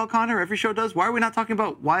much about Conor. Every show does. Why are we not talking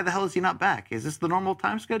about why the hell is he not back? Is this the normal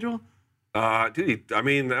time schedule?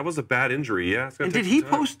 That was a bad injury, yeah. And did he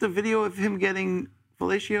post the video of him getting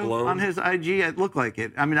fellatio Blown? on his IG? It looked like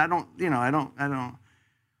it. I mean, I don't...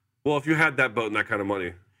 Well, if you had that boat and that kind of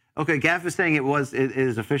money. Okay, Gaff is saying it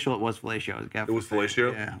is official. It was fellatio. Gaff It was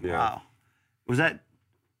fellatio? Yeah. Yeah. Wow. Was that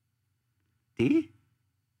D?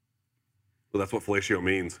 Well, that's what fellatio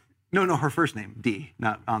means. No, her first name, D,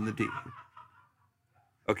 not on the D.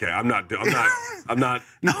 Okay, I'm not. No,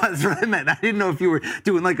 that's what I meant. I didn't know if you were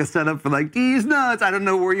doing like a setup for like D's nuts. I don't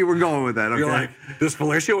know where you were going with that. Okay? You're like, does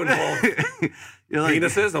fellatio involve You're like,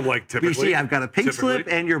 penises? I'm like, typically. BC, I've got a pink typically. slip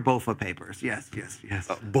and your BOFA papers. Yes.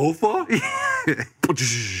 BOFA?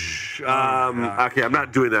 Okay, I'm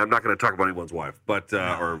not doing that. I'm not going to talk about anyone's wife, but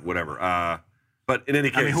or whatever. But in any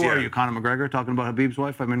case, I mean, who are you, Conor McGregor, talking about Habib's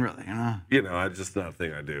wife? I mean, really, it's just not a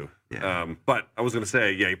thing I do. Yeah. But I was going to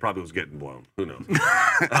say, yeah, he probably was getting blown. Who knows?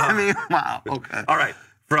 I mean, wow. Okay. All right.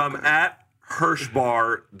 From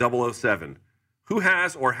 @Hirschbar007. Who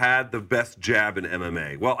has or had the best jab in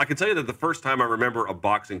MMA? Well, I can tell you that the first time I remember a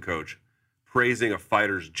boxing coach praising a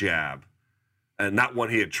fighter's jab, and not one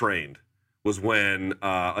he had trained, was when,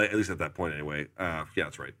 at least at that point anyway,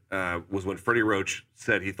 that's right, was when Freddie Roach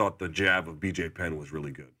said he thought the jab of BJ Penn was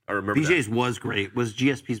really good. I remember BJ's was great. Was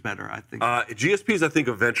GSP's better, I think. GSP's, I think,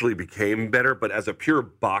 eventually became better, but as a pure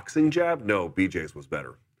boxing jab, no, BJ's was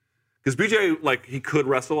better. Because BJ, he could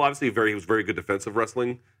wrestle. Obviously, he was very good defensive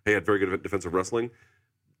wrestling. He had very good defensive wrestling.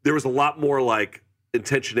 There was a lot more,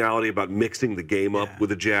 intentionality about mixing the game up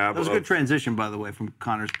with a jab. That was a good transition, by the way, from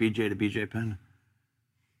Connor's BJ to BJ Penn.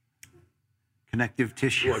 Connective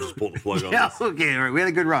tissue. I just pulled the plug on Yeah, this. okay, all right. We had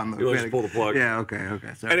a good run, though. You want to just pull the plug? Yeah, okay.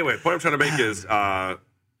 Sorry. Anyway, the point I'm trying to make is,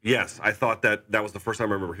 yes, I thought that was the first time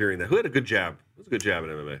I remember hearing that. Who had a good jab? It was a good jab in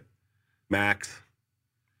MMA. Max,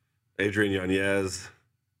 Adrian Yanez,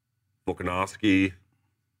 Volkanovski.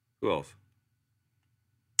 Who else?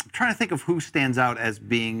 I'm trying to think of who stands out as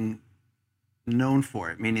being known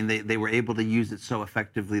for it, meaning they were able to use it so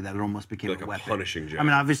effectively that it almost became Like a weapon. punishing jab. I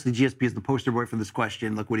mean, obviously, GSP is the poster boy for this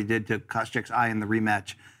question. Look what he did to Koscheck's eye in the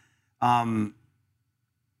rematch. I mean,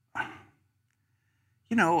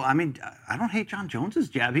 I don't hate John Jones's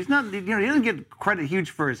jab. He's not, he doesn't get credit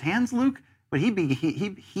huge for his hands, Luke, but he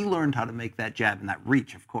learned how to make that jab and that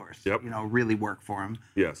reach, of course. Yep. Really work for him.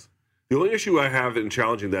 Yes. The only issue I have in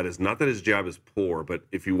challenging that is not that his jab is poor, but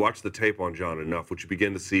if you watch the tape on John enough, what you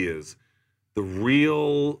begin to see is the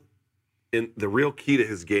real key to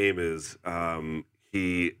his game is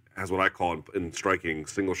he has what I call in striking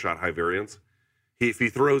single shot high variance. If he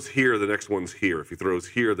throws here, the next one's here. If he throws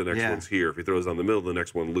here, the next one's here. If he throws on the middle, the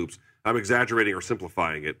next one loops. I'm exaggerating or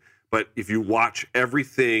simplifying it, but if you watch,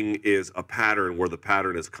 everything is a pattern where the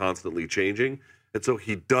pattern is constantly changing. And so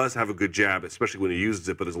he does have a good jab, especially when he uses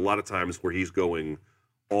it, but there's a lot of times where he's going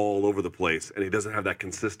all over the place, and he doesn't have that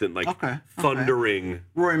consistent, thundering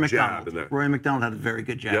Rory jab. McDonald. In that. Rory McDonald had a very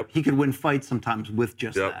good jab. Yep. He could win fights sometimes with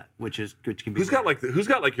just that, which can be. Who's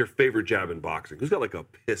got your favorite jab in boxing? Who's got a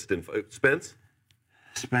piston? Spence?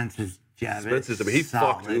 Spence's jab. Spence's, I mean, he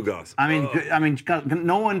fucked Ugas. I mean,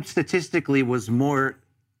 no one statistically was more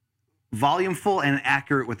volumeful and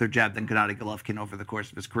accurate with their jab than Gennady Golovkin over the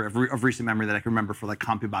course of his career of recent memory that I can remember for like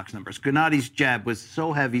CompuBox numbers. Gennady's jab was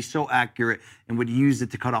so heavy, so accurate, and would use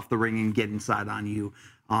it to cut off the ring and get inside on you.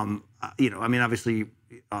 I mean, obviously,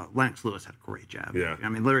 Lennox Lewis had a great jab. Yeah. I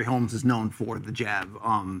mean, Larry Holmes is known for the jab.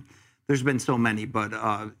 There's been so many, but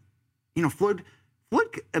Floyd,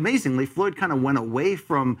 amazingly, Floyd kind of went away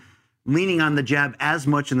from leaning on the jab as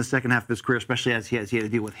much in the second half of his career, especially as he had to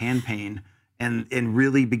deal with hand pain. And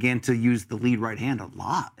really began to use the lead right hand a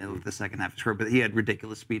lot in the second half of his career, but he had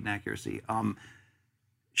ridiculous speed and accuracy.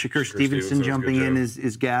 Shakur Stevenson jumping in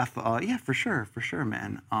is gaff. Yeah, for sure,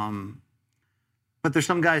 man. But there's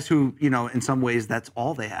some guys who, in some ways, that's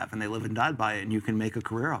all they have, and they live and die by it. And you can make a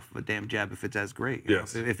career off of a damn jab if it's as great.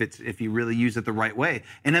 Yes. If you really use it the right way.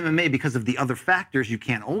 In MMA, because of the other factors, you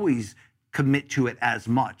can't always commit to it as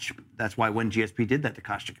much. That's why when GSP did that to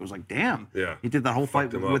Koscheck, it was like, damn. Yeah. He did that whole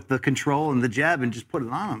fight with the control and the jab and just put it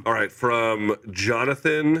on him. All right, from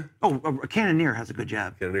Jonathan. Oh, Cannonier has a good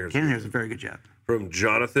jab. Cannonier has a very good jab. From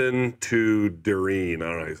Jonathan to Doreen. I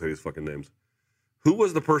don't know how you say these fucking names. Who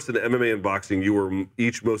was the person in MMA and boxing you were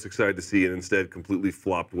each most excited to see and instead completely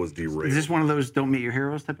flopped, was derailed? Is this one of those don't meet your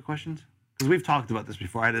heroes type of questions? Because we've talked about this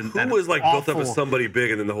before. Who was like built up as somebody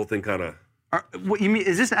big and then the whole thing kind of... What you mean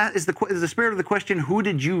is the spirit of the question? Who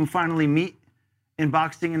did you finally meet in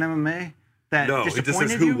boxing and MMA that no, disappointed it just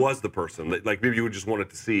says you? who was the person. Like maybe you would just wanted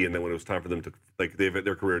to see, and then when it was time for them to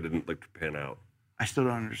their career didn't pan out. I still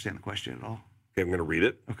don't understand the question at all. Okay, I'm going to read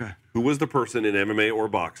it. Okay. Who was the person in MMA or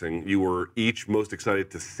boxing you were each most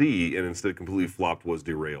excited to see, and instead completely flopped, was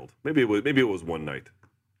derailed? Maybe it was one night.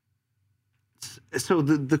 So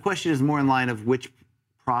the question is more in line of which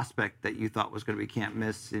prospect that you thought was going to be can't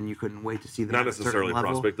miss, and you couldn't wait to see them. Not necessarily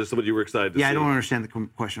prospect. There's somebody you were excited to see. Yeah, I don't understand the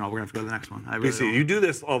question. We're going to have to go to the next one. You do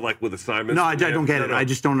this all like with assignments. No, I don't get it. I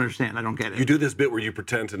just don't understand. I don't get it. You do this bit where you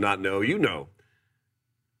pretend to not know. You know.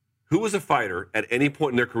 Who was a fighter at any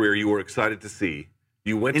point in their career you were excited to see?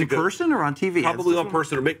 You went in person or on TV? Probably on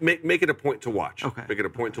person, or make it a point to watch. Okay. Make it a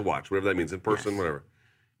point to watch, whatever that means, in person, whatever.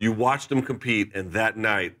 You watched them compete, and that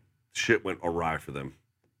night, shit went awry for them.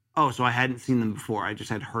 Oh, so I hadn't seen them before. I just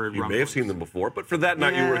had heard. You may have seen them before, but for that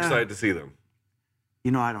night, you were excited to see them.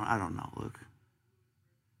 I don't know, Luke.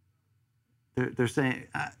 They're saying,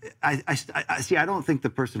 I see. I don't think the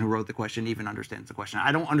person who wrote the question even understands the question.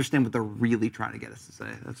 I don't understand what they're really trying to get us to say.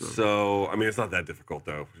 I mean, it's not that difficult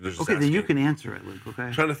though. Okay, then you can answer it, Luke. Okay.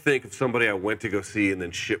 I'm trying to think of somebody I went to go see and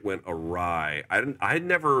then shit went awry. I'd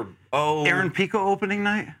never. Oh, Aaron Pico opening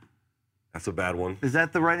night. That's a bad one. Is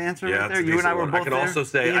that the right answer? Yeah, right there. You and I were both there. I can also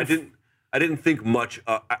say I didn't think much.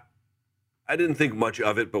 I didn't think much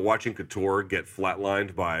of it, but watching Couture get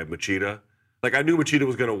flatlined by Machida, like I knew Machida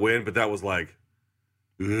was going to win, but that was like,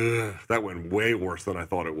 ugh, that went way worse than I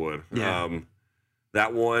thought it would. Yeah.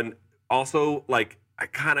 That one also, like, I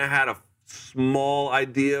kind of had a small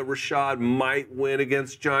idea Rashad might win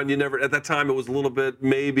against John. At that time it was a little bit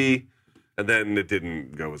maybe, and then it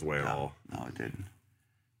didn't go his way at all. No, it didn't.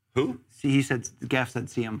 Who? See, Gaff said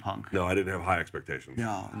CM Punk. No, I didn't have high expectations.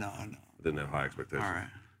 No. I didn't have high expectations. All right.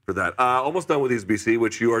 For that. Almost done with these, BC,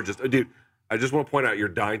 which you are just... dude, I just want to point out you're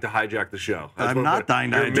dying to hijack the show. I'm not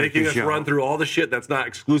dying to hijack the show. You're making us run through all the shit that's not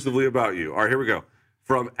exclusively about you. All right, here we go.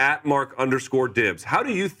 From @Mark_Dibs. How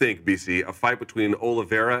do you think, BC, a fight between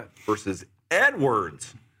Oliveira versus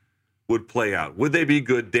Edwards would play out? Would they be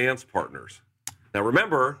good dance partners? Now,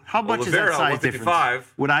 remember, how much Oliveira, is that size difference?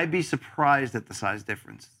 Would I be surprised at the size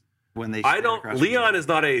difference when they? Leon is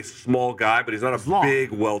not a small guy, but he's not a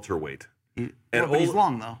big welterweight. But he's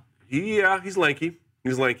long though. He's lanky.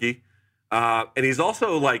 He's lanky, and he's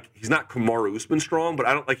also he's not Kamaru Usman strong,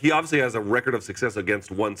 but he obviously has a record of success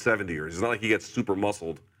against 170ers. It's not like he gets super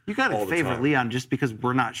muscled. You got to favor Leon just because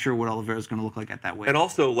we're not sure what Oliveira's going to look like at that weight. And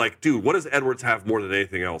also, dude, what does Edwards have more than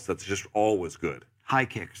anything else that's just always good? High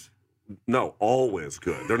kicks. No, always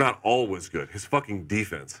good. They're not always good. His fucking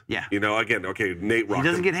defense. Yeah. Again, okay, Nate Rock. He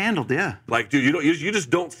doesn't get handled, yeah. Dude, you just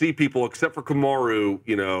don't see people, except for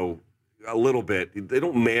Kamaru, a little bit. They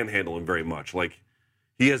don't manhandle him very much.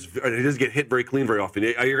 He doesn't get hit very clean very often.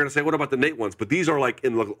 You're going to say, what about the Nate ones? But these are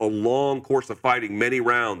in a long course of fighting, many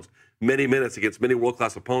rounds, many minutes against many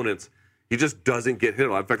world-class opponents. He just doesn't get hit.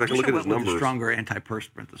 In fact, I can look at his numbers. With a stronger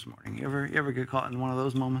antiperspirant this morning. You ever get caught in one of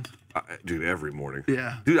those moments? Dude, every morning.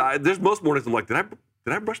 Yeah. Dude, there's most mornings I'm like, did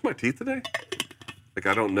I brush my teeth today?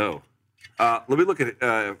 I don't know. Let me look at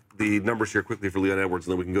the numbers here quickly for Leon Edwards,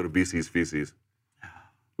 and then we can go to BC's feces,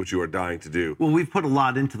 which you are dying to do. Well, we've put a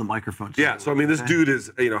lot into the microphone. Yeah, so I mean, this dude is,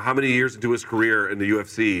 how many years into his career in the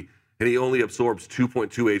UFC, and he only absorbs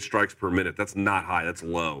 2.28 strikes per minute. That's not high. That's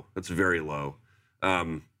low. That's very low.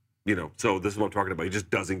 So this is what I'm talking about. He just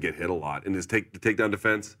doesn't get hit a lot. And his takedown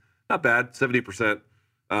defense, not bad, 70%.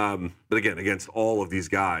 But again, against all of these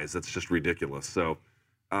guys, that's just ridiculous. So,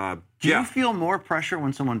 do you feel more pressure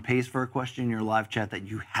when someone pays for a question in your live chat that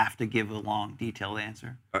you have to give a long, detailed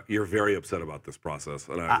answer? You're very upset about this process,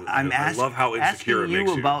 and I love how insecure it makes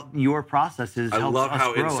you. About your processes. I love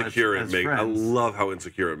how insecure I love how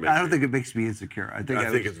insecure it makes. I don't think it makes me insecure. I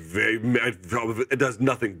think it's very. It does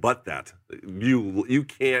nothing but that. You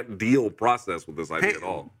can't deal process with this idea at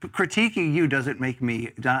all. Critiquing you doesn't make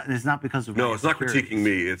me. It's not because of no. It's not critiquing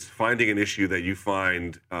me. It's finding an issue that you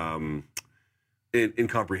find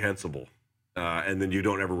incomprehensible. And then you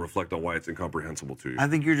don't ever reflect on why it's incomprehensible to you. I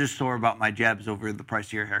think you're just sore about my jabs over the price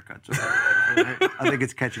of your haircuts. I think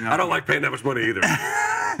it's catching up. I don't like paying that much money either.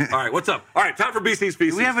 All right, what's up? All right, time for BC's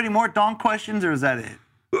Feces. Do we have any more donk questions, or is that it?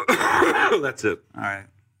 That's it. All right.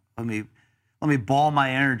 Let me ball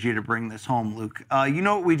my energy to bring this home, Luke. You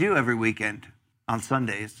know what we do every weekend on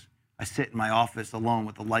Sundays? I sit in my office alone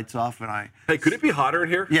with the lights off, and Hey, could it be hotter in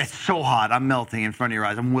here? Yeah, it's so hot. I'm melting in front of your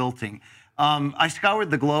eyes. I'm wilting. I scoured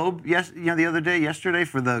the globe yesterday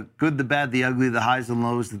for the good, the bad, the ugly, the highs and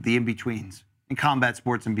lows, the in-betweens in combat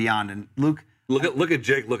sports and beyond. And Luke, look at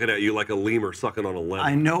Jake looking at you like a lemur sucking on a lemon.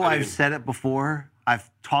 I know I've said it before. I've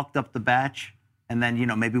talked up the batch, and then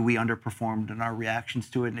maybe we underperformed in our reactions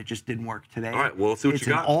to it, and it just didn't work today. All right, well, let's see what you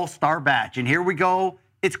got. It's an all-star batch, and here we go.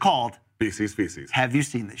 It's called BC's Feces. Have you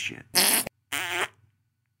seen this shit?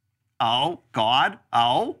 Oh God!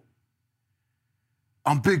 Oh,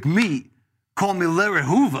 I'm Big Meat. Call me Larry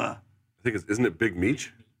Hoover. I think isn't it Big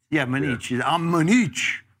Meech? Yeah, Manich. Yeah. I'm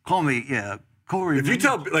Manich. Call me, Corey. If you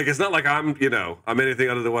tell, it's not like I'm anything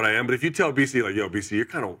other than what I am. But if you tell BC, like, yo, BC,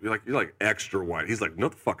 you're like extra white. He's like, no,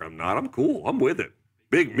 the fuck, I'm not. I'm cool. I'm with it.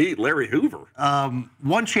 Big Meat, Larry Hoover.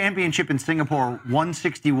 One championship in Singapore,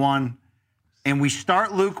 161, and we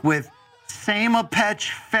start, Luke, with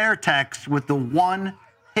Samapech Fairtex with the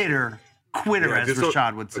one-hitter quitter, as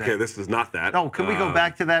Rashad would say. Okay, this is not that. Oh, can we go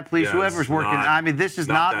back to that, please? Whoever's working. This is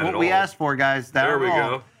not what we asked for, guys. There we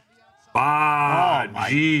go. Oh, my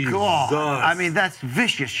Jesus. God. That's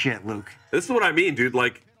vicious shit, Luke. This is what I mean, dude.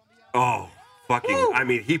 Like, fucking,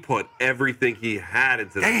 woo. He put everything he had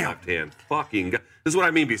into the left hand. Fucking God. This is what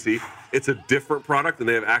I mean, BC. It's a different product, and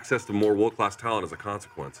they have access to more world-class talent as a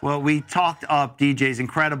consequence. Well, we talked up DJ's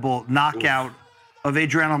incredible knockout of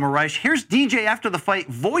Adriano Moraes. Here's DJ after the fight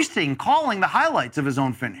calling the highlights of his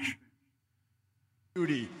own finish.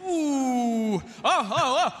 Rudy. Ooh.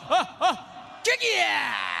 Jiggy.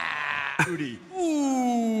 Rudy.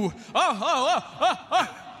 Ooh.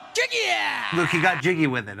 Jiggy. Look, he got jiggy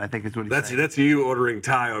with it, I think is what he said. That's you ordering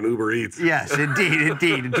Thai on Uber Eats. Yes, indeed.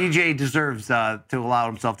 DJ deserves to allow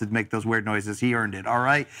himself to make those weird noises. He earned it, all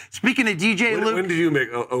right? Speaking of DJ, Luke. When did you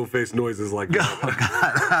make O-face noises like that? Oh,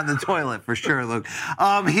 God, on the toilet, for sure, Luke.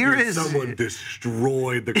 Someone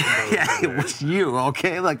destroyed the commode. Yeah, it was you,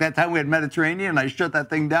 okay? Like that time we had Mediterranean and I shut that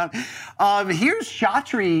thing down. Here's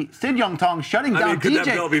Chatri Sityongtong shutting down could DJ.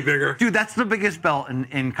 That belt be bigger? Dude, that's the biggest belt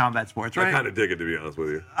in combat sports, right? I kind of dig it, to be honest with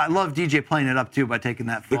you. I love DJ playing it up, too, by taking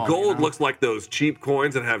that fall. The gold looks like those cheap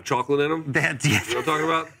coins that have chocolate in them. You know what I'm talking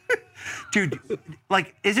about? Dude,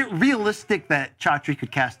 is it realistic that Chatri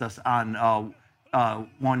could cast us on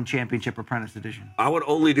one championship apprentice edition? I would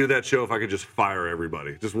only do that show if I could just fire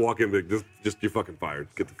everybody. Just walk in, just you're fucking fired.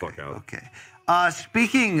 Get the fuck out. Okay.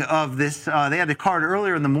 Speaking of this, they had a card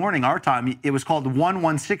earlier in the morning, our time. It was called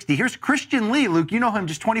 1/160. Here's Christian Lee. Luke, you know him,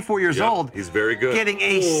 just 24 years old. He's very good. Getting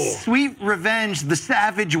a sweet revenge the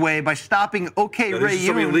savage way by stopping Ray Yoon.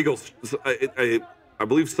 Some illegal. I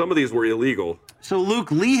believe some of these were illegal. So,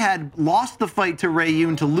 Luke, Lee had lost the fight to Ray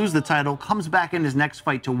Yoon to lose the title, comes back in his next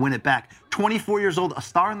fight to win it back. 24 years old, a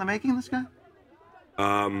star in the making, this guy?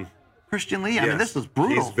 Christian Lee, I mean, this was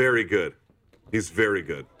brutal. He's very good. He's very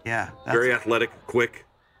good. Yeah. Very athletic, quick.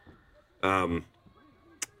 Yeah,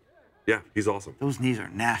 he's awesome. Those knees are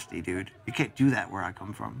nasty, dude. You can't do that where I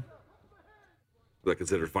come from. Is that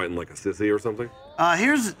considered fighting like a sissy or something?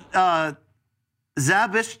 Here's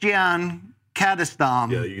Zabistian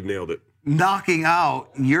Kadistam. Yeah, you nailed it. Knocking out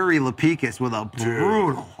Yuri Lapikis with a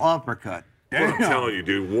brutal uppercut. What I'm telling you,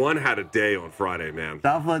 dude, one had a day on Friday, man.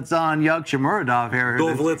 Dovletsan Yagshimuradov here.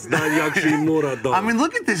 Dovletsan Yagshimuradov. I mean,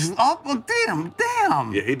 look at this. Oh, damn.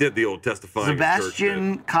 Yeah, he did the old testifying.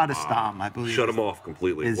 Sebastian Kadistam, I believe. Shut him off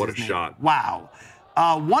completely. What a shot. Wow.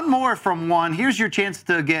 One more from one. Here's your chance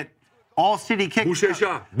to get all city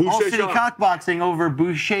cockboxing over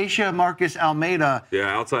Buchecha Marcus Almeida.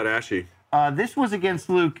 Yeah, outside Ashy. This was against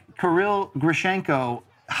Luke Kirill Grishenko.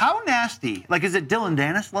 How nasty? Like, is it Dylan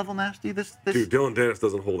Dennis level nasty? This Dude, Dylan Dennis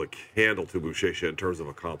doesn't hold a candle to Buchecha in terms of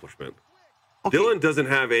accomplishment. Okay. Dylan doesn't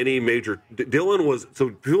have any major. Dylan was, so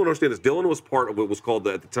people don't understand this. Dylan was part of what was called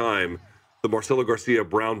at the time the Marcelo Garcia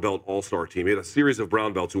Brown Belt All-Star team. He had a series of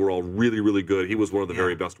brown belts who were all really, really good. He was one of the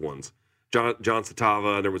very best ones. John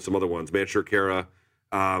Satava, and there were some other ones. Mansour Kara.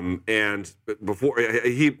 And before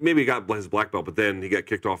he maybe got his black belt, but then he got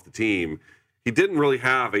kicked off the team. He didn't really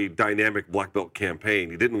have a dynamic black belt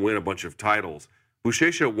campaign. He didn't win a bunch of titles.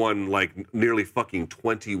 Buchecha won like nearly fucking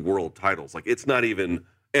 20 world titles. Like it's not even,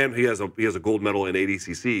 and he has a gold medal in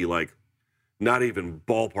ADCC. Like not even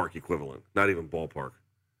ballpark equivalent. Not even ballpark.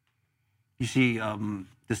 You see,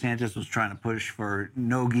 DeSantis was trying to push for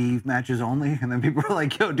no-gi matches only, and then people were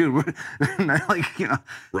like, yo, dude, we're like, you know.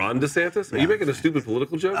 Ron DeSantis? Are you making a stupid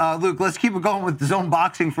political joke? Luke, let's keep it going with the zone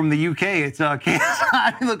boxing from the UK. It's KSI.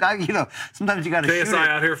 I mean, look, you know, sometimes you got to shoot it. KSI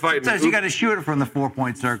out here fighting. Sometimes you got to shoot it from the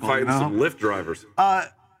 4-point circle. Fighting some lift drivers.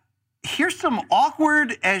 Here's some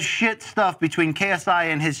awkward as shit stuff between KSI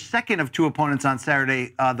and his second of 2 opponents on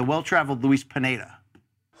Saturday, the well-traveled Luis Pineda.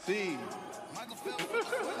 See.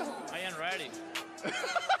 I am ready.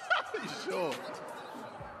 Sure.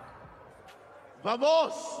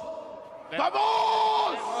 Vamos!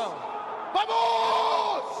 Vamos!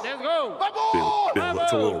 Vamos! Let's go! Vamos! Bill,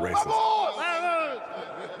 that's a little racist. Vamos!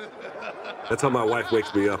 That's how my wife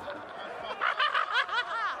wakes me up.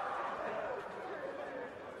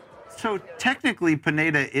 So technically,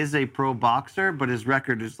 Pineda is a pro boxer, but his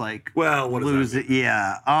record is like what does that mean?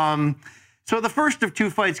 Yeah. So the first of 2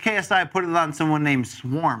 fights, KSI put it on someone named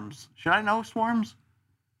Swarms. Should I know Swarms?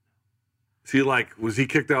 Was he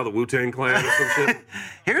kicked out of the Wu-Tang Clan or some shit?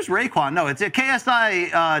 Here's Raekwon. No, it's a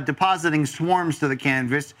KSI depositing Swarms to the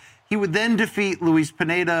canvas. He would then defeat Luis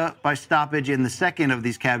Pineda by stoppage in the second of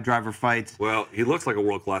these cab driver fights. Well, he looks like a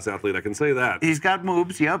world-class athlete, I can say that. He's got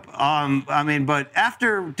moves, yep. But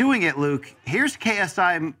after doing it, Luke, here's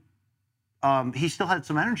KSI. He still had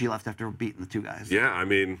some energy left after beating the 2 guys. Yeah, I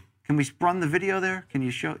mean... Can we run the video there? Can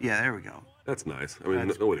you show? Yeah, there we go. That's nice. I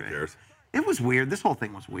mean, nobody cares. It was weird. This whole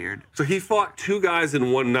thing was weird. So he fought 2 guys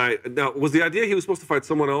in one night. Now, was the idea he was supposed to fight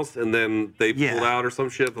someone else and then they pulled out or some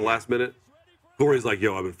shit at the last minute? Corey's like,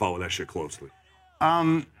 yo, I've been following that shit closely.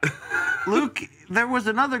 Luke, there was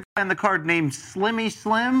another guy in the card named Slimmy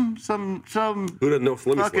Slim. Some who doesn't know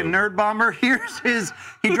Slimmy fucking Slim? Nerd bomber. Here's his.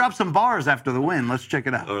 He dropped some bars after the win. Let's check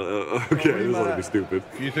it out. Okay, this is gonna be stupid.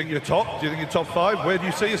 Do you think you're top? Do you think you're top 5? Where do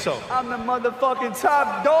you see yourself? I'm the motherfucking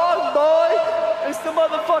top dog, boy. It's the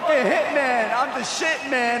motherfucking hitman. I'm the shit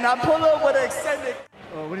man. I pull up with an extended.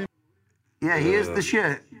 Yeah, he is the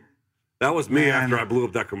shit. That was me after I blew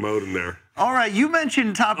up that commode in there. All right, you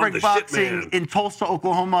mentioned Top I'm Rank the Boxing shit man. in Tulsa,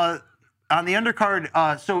 Oklahoma. On the undercard,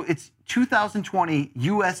 so it's 2020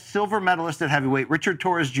 U.S. silver medalist at heavyweight, Richard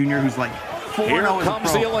Torres Jr., who's like 4-0 Here as a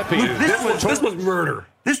comes pro. the Olympian. Luke, This was murder.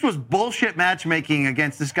 This was bullshit matchmaking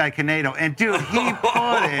against this guy, Canedo. And, dude, he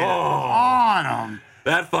put it on him.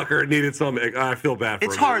 That fucker needed some. I feel bad for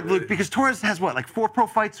him. It's hard, Luke, because Torres has, 4 pro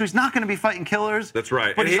fights, so he's not going to be fighting killers. That's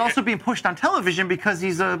right. But he's also being pushed on television because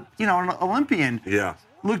he's an Olympian. Yeah.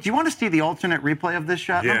 Luke, do you want to see the alternate replay of this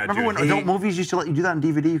shot? Yeah, Remember dude, when adult movies used to let you do that on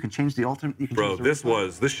DVD? You can change the alternate. You can Bro, change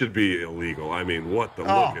the this should be illegal. I mean, what the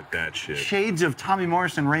look at that shit. Shades of Tommy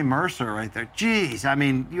Morrison, Ray Mercer right there. Jeez, I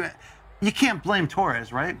mean, you can't blame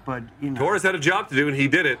Torres, right? But, Torres had a job to do, and he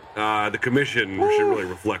did it. The commission should really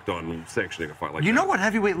reflect on sanctioning a fight like that. You know what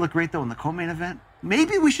heavyweight looked great, though, in the co-main event?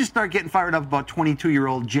 Maybe we should start getting fired up about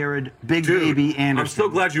 22-year-old Jared Big Baby Anderson. I'm so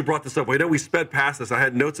glad you brought this up. I know we sped past this. I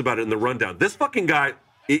had notes about it in the rundown. This fucking guy,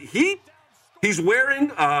 he's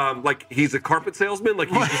wearing he's a carpet salesman. Like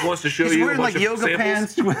he just wants to show he's you. He's wearing yoga samples.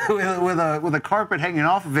 pants with a carpet hanging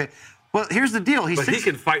off of it. Well, here's the deal. He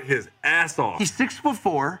can fight his ass off. He's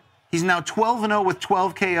 6'4". He's now 12-0 with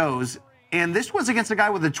 12 KOs. And this was against a guy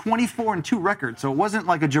with a 24-2 record. So it wasn't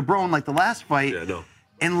like a jabron like the last fight. Yeah, no.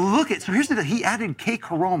 And so here's the deal. He added Kay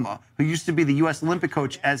Karoma, who used to be the U.S. Olympic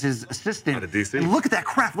coach, as his assistant. Out of DC. And look at that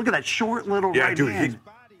craft. Look at that short little right hand.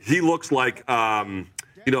 He looks like, a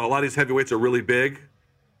lot of these heavyweights are really big.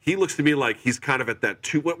 He looks to me like he's kind of at that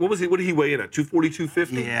what did he weigh in at? 240,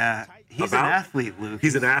 250? Yeah. He's an athlete, Luke.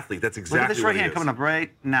 He's an athlete. That's exactly what he is. Look at this right hand coming up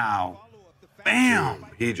right now. Bam!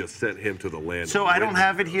 He just sent him to the land. So I don't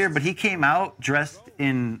have it here, but he came out dressed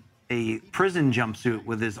in a prison jumpsuit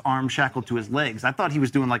with his arm shackled to his legs. I thought he was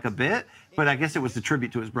doing like a bit, but I guess it was a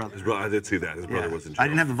tribute to his brother. I did see that. His brother was in jail. I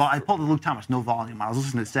didn't have I pulled the Luke Thomas, no volume. I was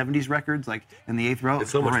listening to 70s records, like in the 8th row. It's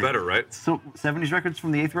so much better, right? So 70s records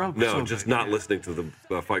from the 8th row? No, so just good. not listening to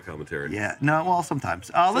the fight commentary. Yeah, no, well, sometimes.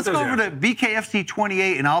 Let's go over to BKFC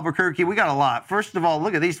 28 in Albuquerque. We got a lot. First of all,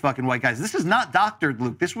 look at these fucking white guys. This is not doctored,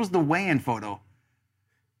 Luke. This was the weigh-in photo.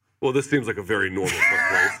 Well, this seems like a very normal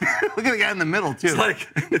place. Look at the guy in the middle, too.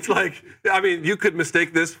 It's like, I mean, you could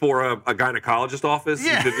mistake this for a gynecologist office.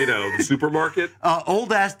 Yeah. You could, the supermarket.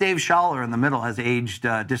 Old-ass Dave Schaller in the middle has aged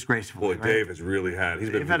disgracefully. Boy, right? Dave has really had.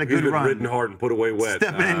 He's been run. ridden hard and put away wet.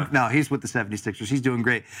 Stepping in. No, he's with the 76ers. He's doing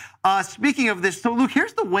great. Speaking of this, so Luke,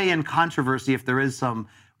 here's the weigh-in controversy, if there is some.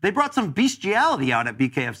 They brought some bestiality out at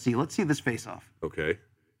BKFC. Let's see this face-off. Okay.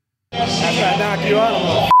 After I knock you out, I'm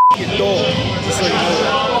gonna f*** your dog. Just so you know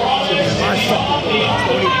that. It's gonna be my fucking dog. It's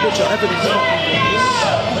the only bitch I'll ever be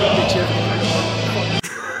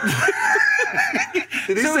fucking.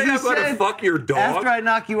 Did he say I'm gonna fuck your dog? After I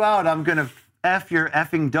knock you out, I'm gonna F your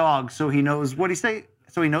effing dog so he knows, what'd he say?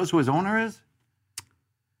 So he knows who his owner is?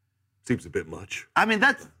 Seems a bit much. I mean,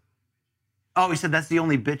 he said that's the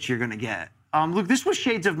only bitch you're gonna get. Luke, this was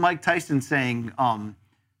shades of Mike Tyson saying,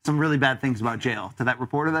 some really bad things about jail to that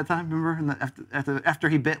reporter that time. Remember, after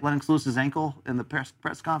he bit Lennox Lewis's ankle in the press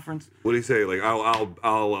conference. What did he say? Like,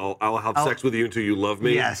 I'll have sex with you until you love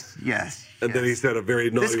me. Yes. And then he said a very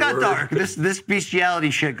naughty This got word. dark. This bestiality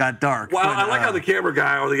shit got dark. Well, but, I like how the camera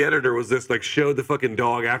guy or the editor was just like showed the fucking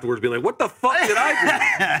dog afterwards, being like, "What the fuck did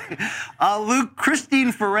I do?" Luke,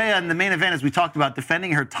 Christine Ferreira in the main event, as we talked about,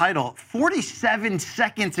 defending her title, 47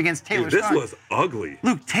 seconds against Taylor. Dude, this was ugly.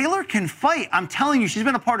 Luke, Taylor can fight. I'm telling you, she's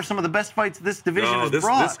been a part of some of the best fights this division has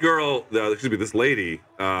brought. This girl, this lady,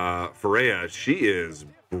 Ferreira, she is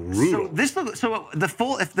brutal.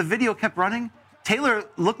 If the video kept running, Taylor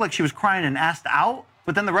looked like she was crying and asked out,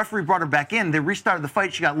 but then the referee brought her back in. They restarted the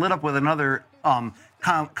fight. She got lit up with another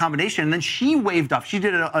combination, and then she waved off. She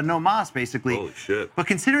did a no mas, basically. Holy shit. But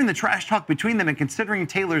considering the trash talk between them and considering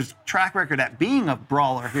Taylor's track record at being a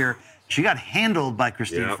brawler here, she got handled by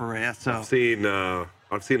Christine Ferreira. So I've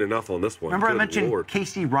seen enough on this one. remember Good I mentioned Lord.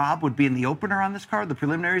 Casey Robb would be in the opener on this card, the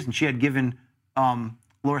preliminaries, and she had given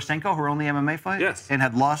Lorisenko her only MMA fight? Yes. And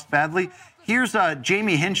had lost badly. Here's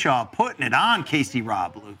Jamie Hinshaw putting it on Casey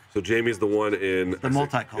Robb, Luke. So Jamie's the one in the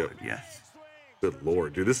multicolored, yes. Good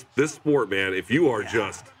Lord, dude, this sport, man. If you are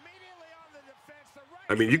just,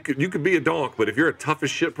 I mean, you could be a donk, but if you're a tough as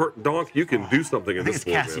shit donk, you can do something in this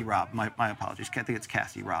sport. I think it's Cassie Robb. My apologies. I think it's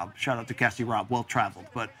Cassie Robb. Shout out to Cassie Robb. Well traveled,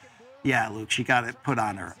 but. Yeah, Luke, she got it put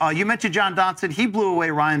on her. You mentioned John Dodson. He blew away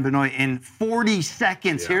Ryan Benoit in 40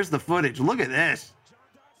 seconds. Here's the footage. Look at this.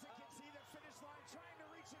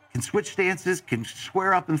 Can switch stances, can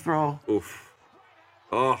square up and throw. Oof.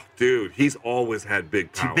 Oh, dude, he's always had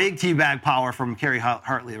big power. Big teabag power from Kerry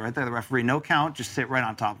Hartley right there, the referee. No count, just sit right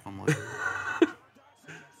on top of him, Luke.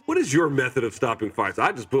 What is your method of stopping fights?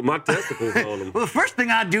 I just put my testicles on him. Well, the first thing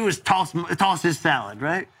I do is toss his salad,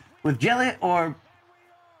 right? With jelly or...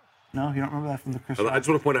 No, you don't remember that from the Christmas? I just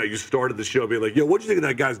want to point out, you started the show being like, yo, what'd you think of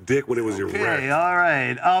that guy's dick when it was erect? Okay, all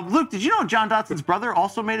right. Luke, did you know John Dodson's brother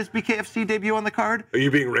also made his BKFC debut on the card? Are you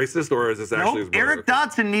being racist, or is this actually his brother? Eric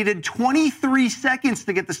Dodson needed 23 seconds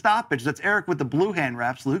to get the stoppage. That's Eric with the blue hand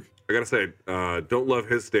wraps, Luke. I got to say, don't love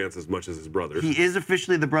his stance as much as his brother's. He is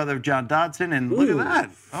officially the brother of John Dodson, and look at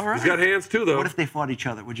that. All right. He's got hands, too, though. What if they fought each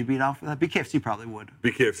other? Would you beat out for that? BKFC probably would.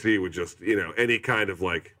 BKFC would just, any kind of,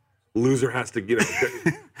 like, loser has to,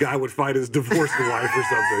 guy would fight his divorced wife or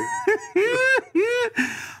something.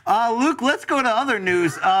 Luke, let's go to other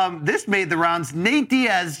news. This made the rounds. Nate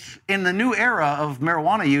Diaz, in the new era of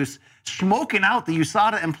marijuana use, smoking out the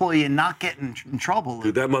USADA employee and not getting in trouble, Luke.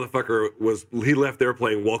 Dude, that motherfucker he left there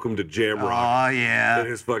playing Welcome to Jamrock. Oh, yeah. In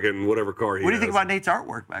his fucking whatever car he has. What do you think about Nate's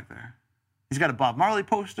artwork back there? He's got a Bob Marley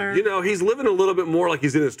poster. He's living a little bit more like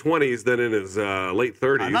he's in his 20s than in his late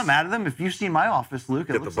 30s. I'm not mad at him. If you've seen my office, Luke,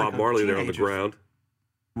 it Get looks the Bob like Marley there on the ground.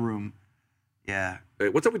 Room. Yeah. Hey,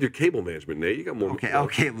 what's up with your cable management, Nate? You got more.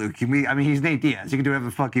 Okay, Luke. He's Nate Diaz. He can do whatever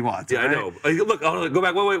the fuck he wants. Yeah, right? I know. Look, go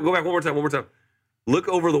back. Wait, go back one more time. Look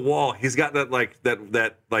over the wall. He's got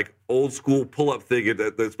that old school pull up thing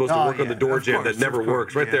that's supposed to work on the door jamb that never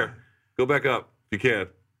works. Right there. Go back up if you can.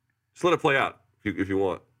 Just let it play out if you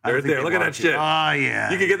want. Right there. Look at that shit. Oh, yeah.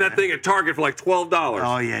 You can get that thing at Target for like $12.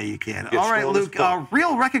 Oh, yeah, you can. All right, Luke.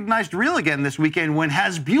 Real recognized real again this weekend when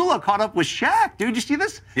Hasbulla caught up with Shaq. Dude, you see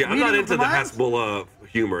this? Yeah, I'm not into the Hasbulla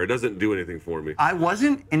humor. It doesn't do anything for me. I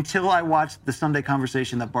wasn't until I watched the Sunday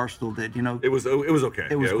Conversation that Barstool did. You know, It was okay.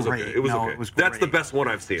 It was yeah, it was great. okay. It was No, okay. it was That's the great. best one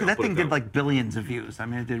I've seen. So I'll that put thing it did that way. like billions of views. I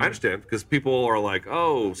mean, it did. I understand because people are like,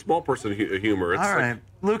 "Oh, small person humor." It's All right,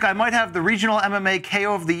 Luke. I might have the regional MMA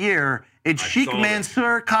KO of the year. It's Sheikh saw it.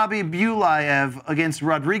 Mansour Khabibulaev against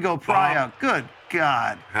Rodrigo Praya. Good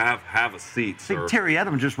God. Have a seat, I sir. think Terry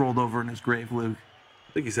Adams just rolled over in his grave, Luke.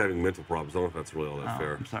 I think he's having mental problems. I don't know if that's really all that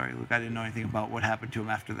fair. I'm sorry, Luke. I didn't know anything about what happened to him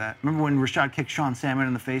after that. Remember when Rashad kicked Sean Salmon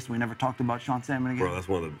in the face and we never talked about Sean Salmon again? Bro, that's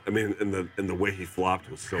one of the. I mean, and the way he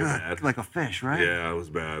flopped was so bad. Like a fish, right? Yeah, it was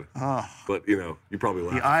bad. Oh. But you probably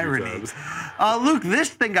laughed The a few irony. times. Luke, this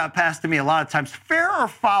thing got passed to me a lot of times. Fair or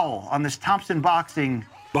foul on this Thompson boxing?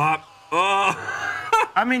 Bob.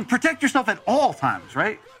 I mean, protect yourself at all times,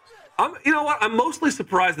 right? You know what? I'm mostly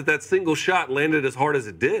surprised that single shot landed as hard as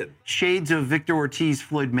it did. Shades of Victor Ortiz,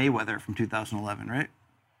 Floyd Mayweather from 2011, right?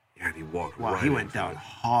 Yeah, and he walked Wow, right he went into down it.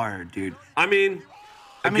 hard, dude. I mean,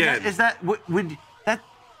 again, is that would that?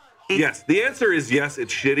 yes. The answer is yes.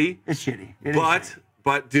 It's shitty. It's shitty. It is shitty.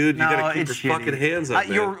 But dude, you No, gotta keep it's your shitty. fucking hands up,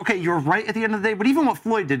 man. You're right at the end of the day. But even what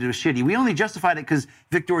Floyd did was shitty. We only justified it because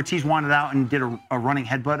Victor Ortiz wanted out and did a running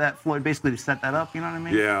headbutt at Floyd, basically to set that up. You know what I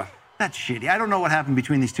mean? Yeah. That's shitty. I don't know what happened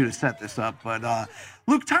between these two to set this up, but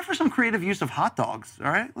Luke, time for some creative use of hot dogs. All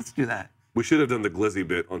right, let's do that. We should have done the Glizzy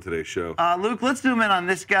bit on today's show. Luke, let's zoom in on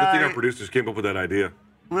this I think guy. our producers came up with that idea.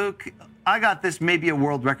 Luke, I got this maybe a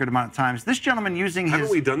world record amount of times. This gentleman using his. Haven't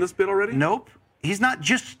we done this bit already? Nope. He's not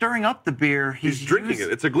just stirring up the beer. He's drinking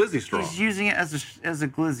it. It's a Glizzy straw. He's using it as a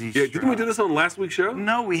Glizzy Yeah, straw. didn't we do this on last week's show?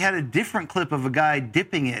 No, we had a different clip of a guy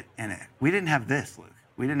dipping it in it. We didn't have this, Luke.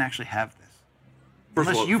 We didn't actually have this.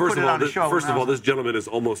 Unless you put it on a show. First of all, this gentleman is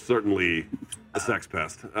almost certainly a sex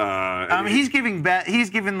pest. I mean, he's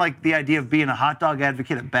giving like the idea of being a hot dog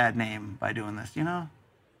advocate a bad name by doing this. You know,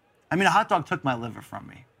 I mean, a hot dog took my liver from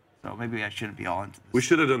me, so maybe I shouldn't be all into this. We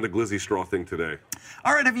should have done the Glizzy straw thing today.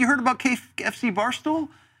 All right, have you heard about KFC Barstool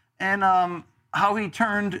and how he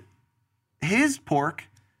turned his pork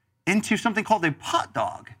into something called a pot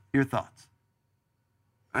dog? Your thoughts?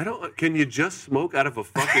 Can you just smoke out of a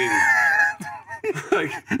fucking?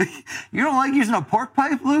 You don't like using a pork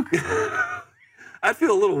pipe, Luke? I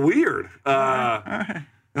feel a little weird. All right.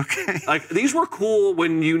 Okay. Like these were cool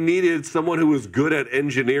when you needed someone who was good at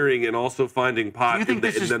engineering and also finding pot You think in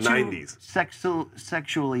this the is too 90s.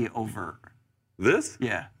 Sexually overt? This?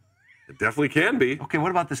 Yeah. It definitely can be. Okay, what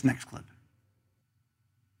about this next clip?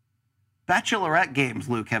 Bachelorette games,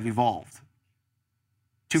 Luke, have evolved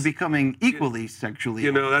to becoming equally sexually.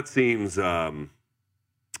 You know, that seems.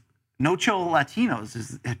 No Cho Latinos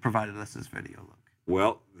has provided us this video, Luke.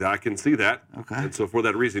 Well, I can see that. Okay. And so for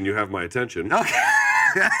that reason, you have my attention. Okay.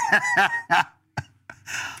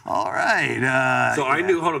 All right. So I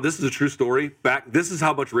knew. Hold on. This is a true story. This is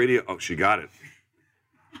how much radio. Oh, she got it.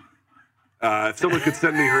 If someone could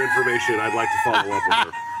send me her information, I'd like to follow up with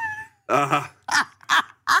her.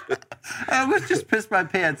 I almost just pissed my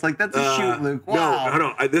pants. Like, that's a shoot, Luke. Wow.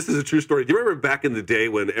 No. This is a true story. Do you remember back in the day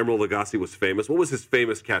when Emeril Lagasse was famous? What was his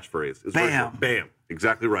famous catchphrase? It was Bam. Bam.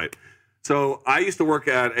 Exactly right. So I used to work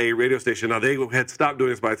at a radio station. Now, they had stopped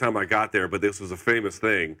doing this by the time I got there, but this was a famous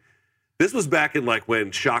thing. This was back in like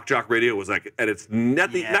when Shock Jock Radio was like at its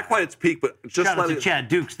not quite its peak, but just Shout out to Chad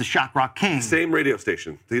Dukes, the Shock Rock King. Same radio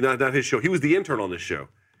station. Not his show. He was the intern on this show.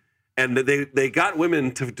 And they got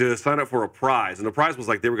women to sign up for a prize. And the prize was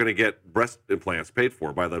like they were going to get breast implants paid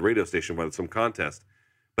for by the radio station by some contest.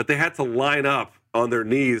 But they had to line up on their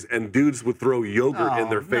knees, and dudes would throw yogurt in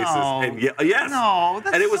their faces. No. And yes. No,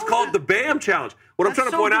 that's and it was so called the BAM Challenge. What I'm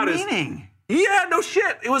trying to point out is. Yeah, no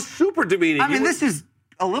shit. It was super demeaning. I mean, this is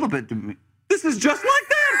a little bit demeaning. This is just like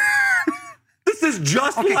that. This is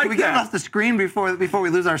just like that. Okay, can we get it off the screen before we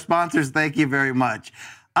lose our sponsors? Thank you very much.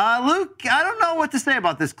 Luke, I don't know what to say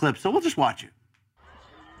about this clip, so we'll just watch it.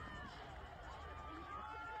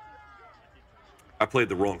 I played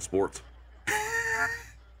the wrong sports.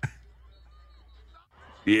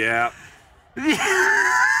 Yeah.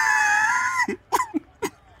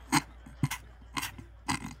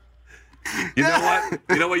 You know what?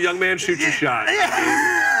 You know what, young man? Shoot your shot.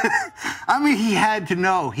 I mean, he had to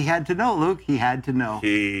know. He had to know, Luke. He had to know.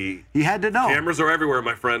 He had to know. Cameras are everywhere,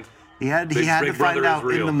 my friend. He had Big to find Brother out is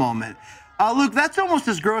real. in the moment. Luke, that's almost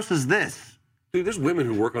as gross as this. Dude, there's women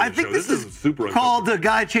who work on this show. This is super called a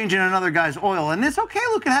guy changing another guy's oil. And it's okay,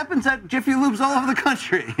 Luke. It happens at Jiffy Lubes all over the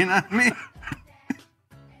country. You know what I mean?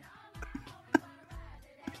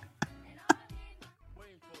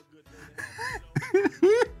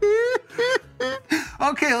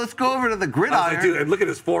 Okay, let's go over to the I was gridiron. like, dude, and look at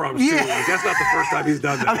his forearms, too. Yeah. Like, that's not the first time he's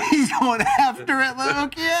done that. I mean, he's going after it,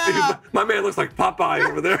 Luke. Yeah. My man looks like Popeye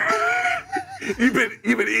over there. You've been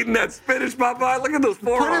eating that spinach, Popeye? Look at those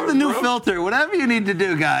forearms, Put in the new bro. filter. Whatever you need to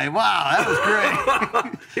do, guy. Wow, that was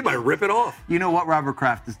great. He might rip it off. You know what? Robert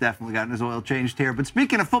Kraft has definitely gotten his oil changed here. But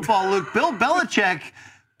speaking of football, Luke, Bill Belichick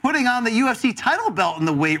putting on the UFC title belt in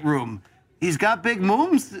the weight room. He's got big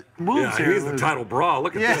moves Yeah, here. he's the title bra.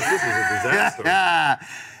 Look at this. This is a disaster. Yeah.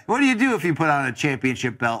 What do you do if you put on a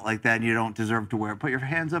championship belt like that and you don't deserve to wear it? Put your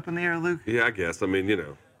hands up in the air, Luke? Yeah, I guess. I mean, you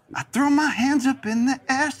know. I throw my hands up in the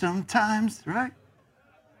air sometimes, right?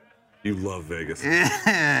 You love Vegas.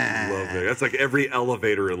 Yeah. You love Vegas. That's like every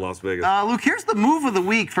elevator in Las Vegas. Luke, here's the move of the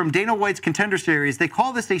week from Dana White's Contender Series. They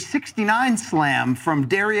call this a 69 slam from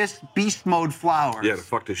Darius Beast Mode Flowers. Yeah, to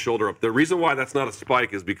fucked his shoulder up. The reason why that's not a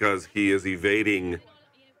spike is because he is evading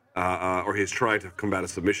or he's trying to combat a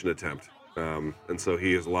submission attempt. And so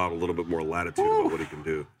he is allowed a little bit more latitude about what he can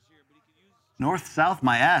do. North-south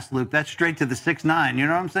my ass, Luke. That's straight to the 6'9". You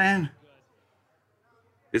know what I'm saying?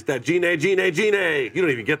 It's that Gene. You don't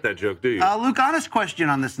even get that joke, do you? Luke, honest question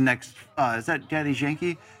on this next. Is that Daddy's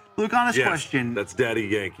Yankee? Luke, honest Yes, question. That's Daddy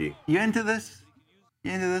Yankee. You into this?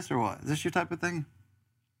 You into this or what? Is this your type of thing?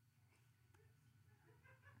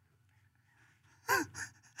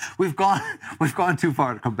 We've gone too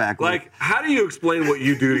far to come back. Luke. Like, how do you explain what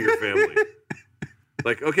you do to your family?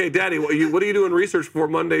 Like, okay, Daddy, what are you doing research for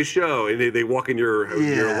Monday's show? And they walk in your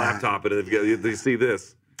laptop and they see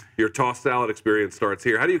this. Your tossed salad experience starts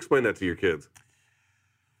here. How do you explain that to your kids?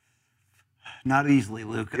 Not easily,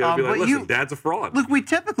 Luke. You gotta be like, listen, Dad's a fraud. Look, we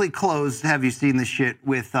typically close, have you seen this shit,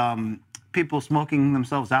 with people smoking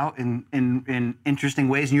themselves out in interesting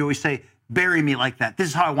ways. And you always say, bury me like that. This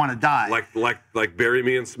is how I want to die. Like bury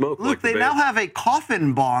me in smoke. Luke, like they now have a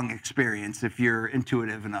coffin bong experience if you're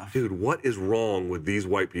intuitive enough. Dude, what is wrong with these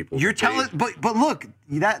white people? You're telling, but look,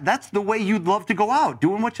 that's the way you'd love to go out,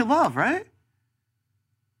 doing what you love, right?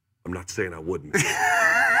 I'm not saying I wouldn't.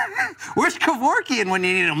 Where's Kevorkian when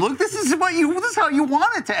you need him, Luke? This is how you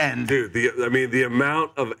want it to end. Dude, the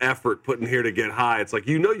amount of effort put in here to get high, it's like,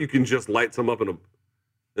 you can just light some up in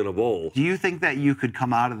a bowl. Do you think that you could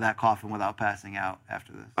come out of that coffin without passing out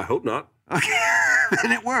after this? I hope not. Okay,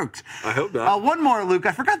 then it works. I hope not. One more, Luke.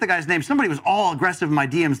 I forgot the guy's name. Somebody was all aggressive in my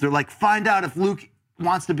DMs. They're like, find out if Luke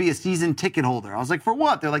wants to be a season ticket holder. I was like, for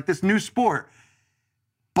what? They're like, this new sport.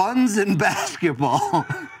 Buns and basketball.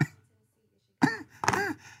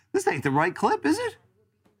 This ain't the right clip, is it?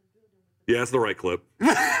 Yeah, it's the right clip.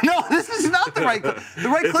 No, this is not the right clip. The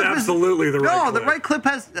right It's clip absolutely is, the right No, clip. the right clip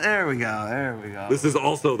has. There we go. This is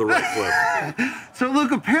also the right clip. So,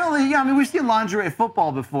 Luke, apparently, we've seen lingerie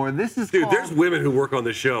football before. This is Dude, called, there's women who work on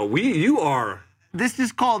this show. You are. This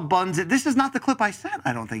is called Buns. This is not the clip I sent,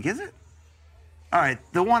 I don't think, is it? All right,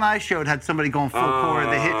 the one I showed had somebody going full court.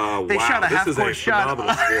 They shot a half-court shot.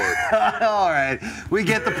 All right, we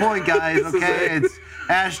get the point, guys. Okay, it's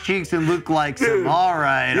ass cheeks and Luke likes him. All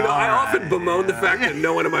right. I often bemoan the fact that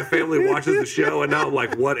no one in my family watches the show, and now I'm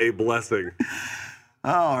like, what a blessing.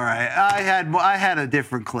 All right, I had a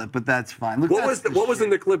different clip, but that's fine. Luke, What was in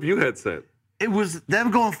the clip you had sent? It was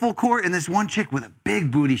them going full court, and this one chick with a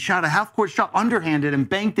big booty shot a half-court shot underhanded and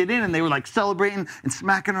banked it in, and they were like celebrating and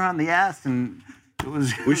smacking her on the ass, and it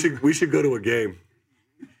was. We should go to a game.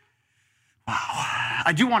 Wow,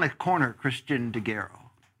 I do want to corner Christian DeGuerro.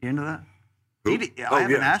 You into that? Who? I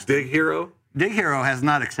haven't asked him. Dig Hero? Dig Hero has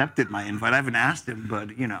not accepted my invite. I haven't asked him,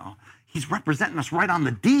 but he's representing us right on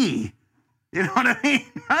the D. You know what I mean,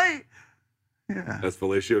 right? Yeah. As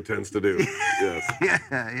Felicio tends to do. Yes.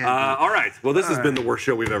 Yeah. All right. Well, this has been the worst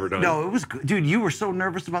show we've ever done. No, it was good. Dude, you were so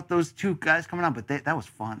nervous about those two guys coming on, but that was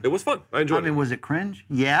fun. It was fun. I enjoyed it. Was it cringe?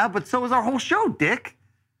 Yeah, but so was our whole show, Dick.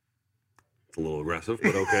 It's a little aggressive,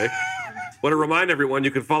 but okay. Want to remind everyone,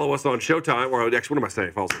 you can follow us on Showtime, or actually, what am I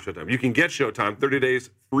saying? Follow us on Showtime. You can get Showtime, 30 days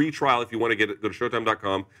free trial if you want to get it. Go to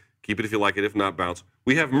Showtime.com. Keep it if you like it. If not, bounce.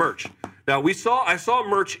 We have merch. Now, I saw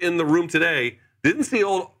merch in the room today. Didn't see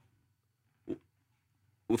old.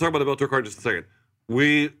 We'll talk about the Bellator card in just a second.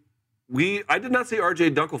 I did not see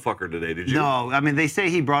RJ Dunkelfucker today, did you? No, I mean, they say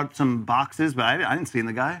he brought some boxes, but I didn't see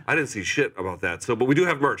the guy. I didn't see shit about that. But we do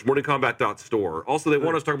have merch, morningcombat.store. Also, they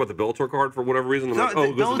want us to talk about the Bellator card for whatever reason.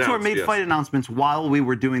 Bellator made fight announcements while we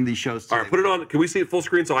were doing these shows today. All right, put it on. Can we see it full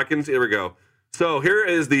screen so I can see? Here we go. So here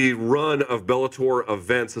is the run of Bellator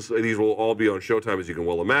events. These will all be on Showtime, as you can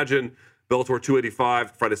well imagine. Bellator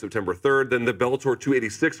 285, Friday, September 3rd. Then the Bellator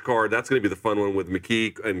 286 card, that's going to be the fun one with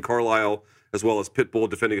McKee and Carlisle, as well as Pitbull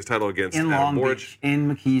defending his title against in Adam Long Boric. Beach,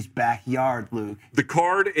 in McKee's backyard, Luke. The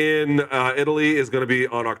card in Italy is going to be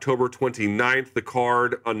on October 29th. The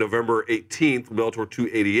card on November 18th, Bellator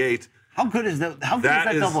 288. How good is that? How good is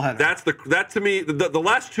that doubleheader? That to me, the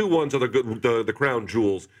last two ones are the crown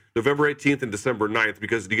jewels. November 18th and December 9th,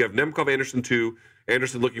 because you have Nemkov Anderson 2.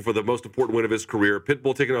 Anderson looking for the most important win of his career.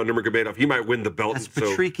 Pitbull taking on Nurmagomedov. He might win the belt. That's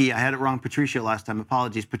Patricky. I had it wrong. Patricio last time.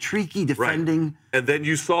 Apologies. Patricky defending. Right. And then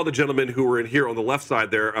you saw the gentlemen who were in here on the left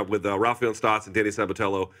side there with Rafael Stotts and Danny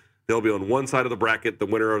Sabatello. They'll be on one side of the bracket. The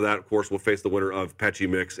winner of that, of course, will face the winner of Patchy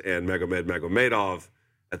Mix and Magomedov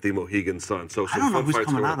at the Mohegan Sun. So I don't know who's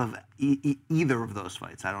coming out of either of those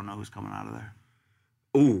fights. I don't know who's coming out of there.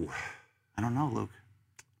 Ooh. I don't know, Luke.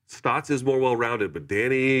 Stotts is more well-rounded, but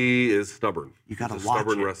Danny is stubborn. You got to watch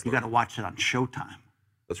it. Wrestler. You got to watch it on Showtime.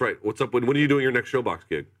 That's right. What's up? When are you doing your next Showbox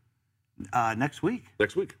gig? Next week.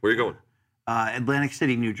 Next week. Where are you going? Atlantic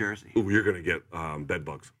City, New Jersey. Ooh, you're going to get bed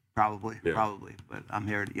bugs. Probably. But I'm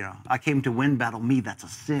here. I came to win. Battle me. That's a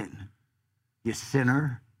sin. You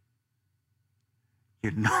sinner.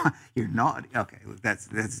 You're not. You're not. Okay,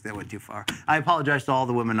 that went too far. I apologize to all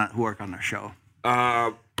the women who work on their show.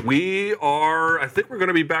 I think we're going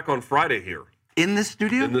to be back on Friday here. In this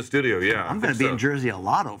studio? In the studio, yeah. I'm going to be in Jersey a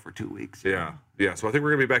lot over 2 weeks. Yeah. So I think we're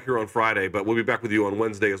going to be back here on Friday, but we'll be back with you on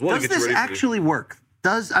Wednesday as well. Does this actually work?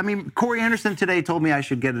 Corey Anderson today told me I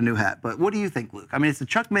should get a new hat, but what do you think, Luke? I mean, it's the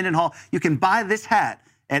Chuck Mindenhall. You can buy this hat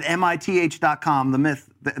at mith.com,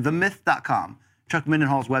 themyth.com, Chuck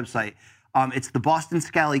Mindenhall's website. It's the Boston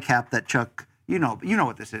Scally cap that Chuck, you know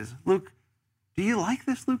what this is. Luke, do you like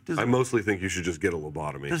this, Luke? I mostly think you should just get a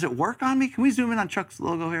lobotomy. Does it work on me? Can we zoom in on Chuck's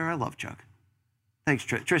logo here? I love Chuck. Thanks,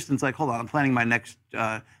 Tristan's like, hold on, I'm planning my next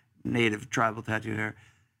native tribal tattoo here.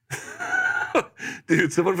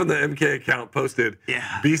 Dude, someone from the MK account posted,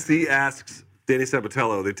 BC asks Danny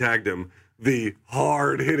Sabatello, they tagged him, the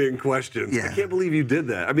hard-hitting questions. Yeah. I can't believe you did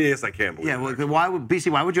that. I mean, yes, I can believe that. Well, why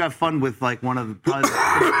would you have fun with like one of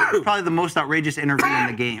the, probably the most outrageous interview in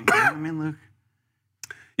the game? You know what I mean, Luke?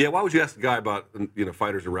 Yeah, why would you ask the guy about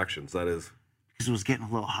fighters' erections? That is because it was getting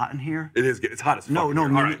a little hot in here. It is. It's hot as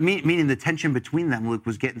fuck. Meaning the tension between them, Luke,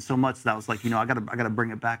 was getting so much that I was like, I gotta bring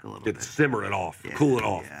it back a little bit. Simmer it off, cool it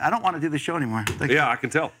off. Yeah. I don't want to do the show anymore. I can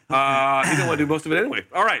tell. You don't want to do most of it anyway.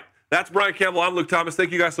 All right, that's Brian Campbell. I'm Luke Thomas.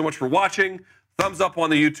 Thank you guys so much for watching. Thumbs up on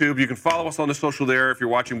the YouTube. You can follow us on the social there if you're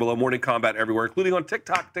watching below. Morning Combat everywhere, including on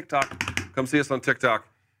TikTok. Come see us on TikTok.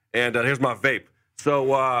 And here's my vape.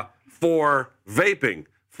 So for vaping,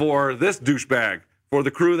 for this douchebag, for the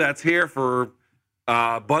crew that's here, for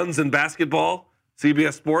Buns and Basketball,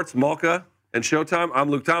 CBS Sports, Malka, and Showtime, I'm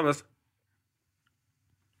Luke Thomas.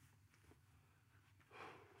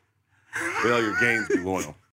 Well, your gains be loyal.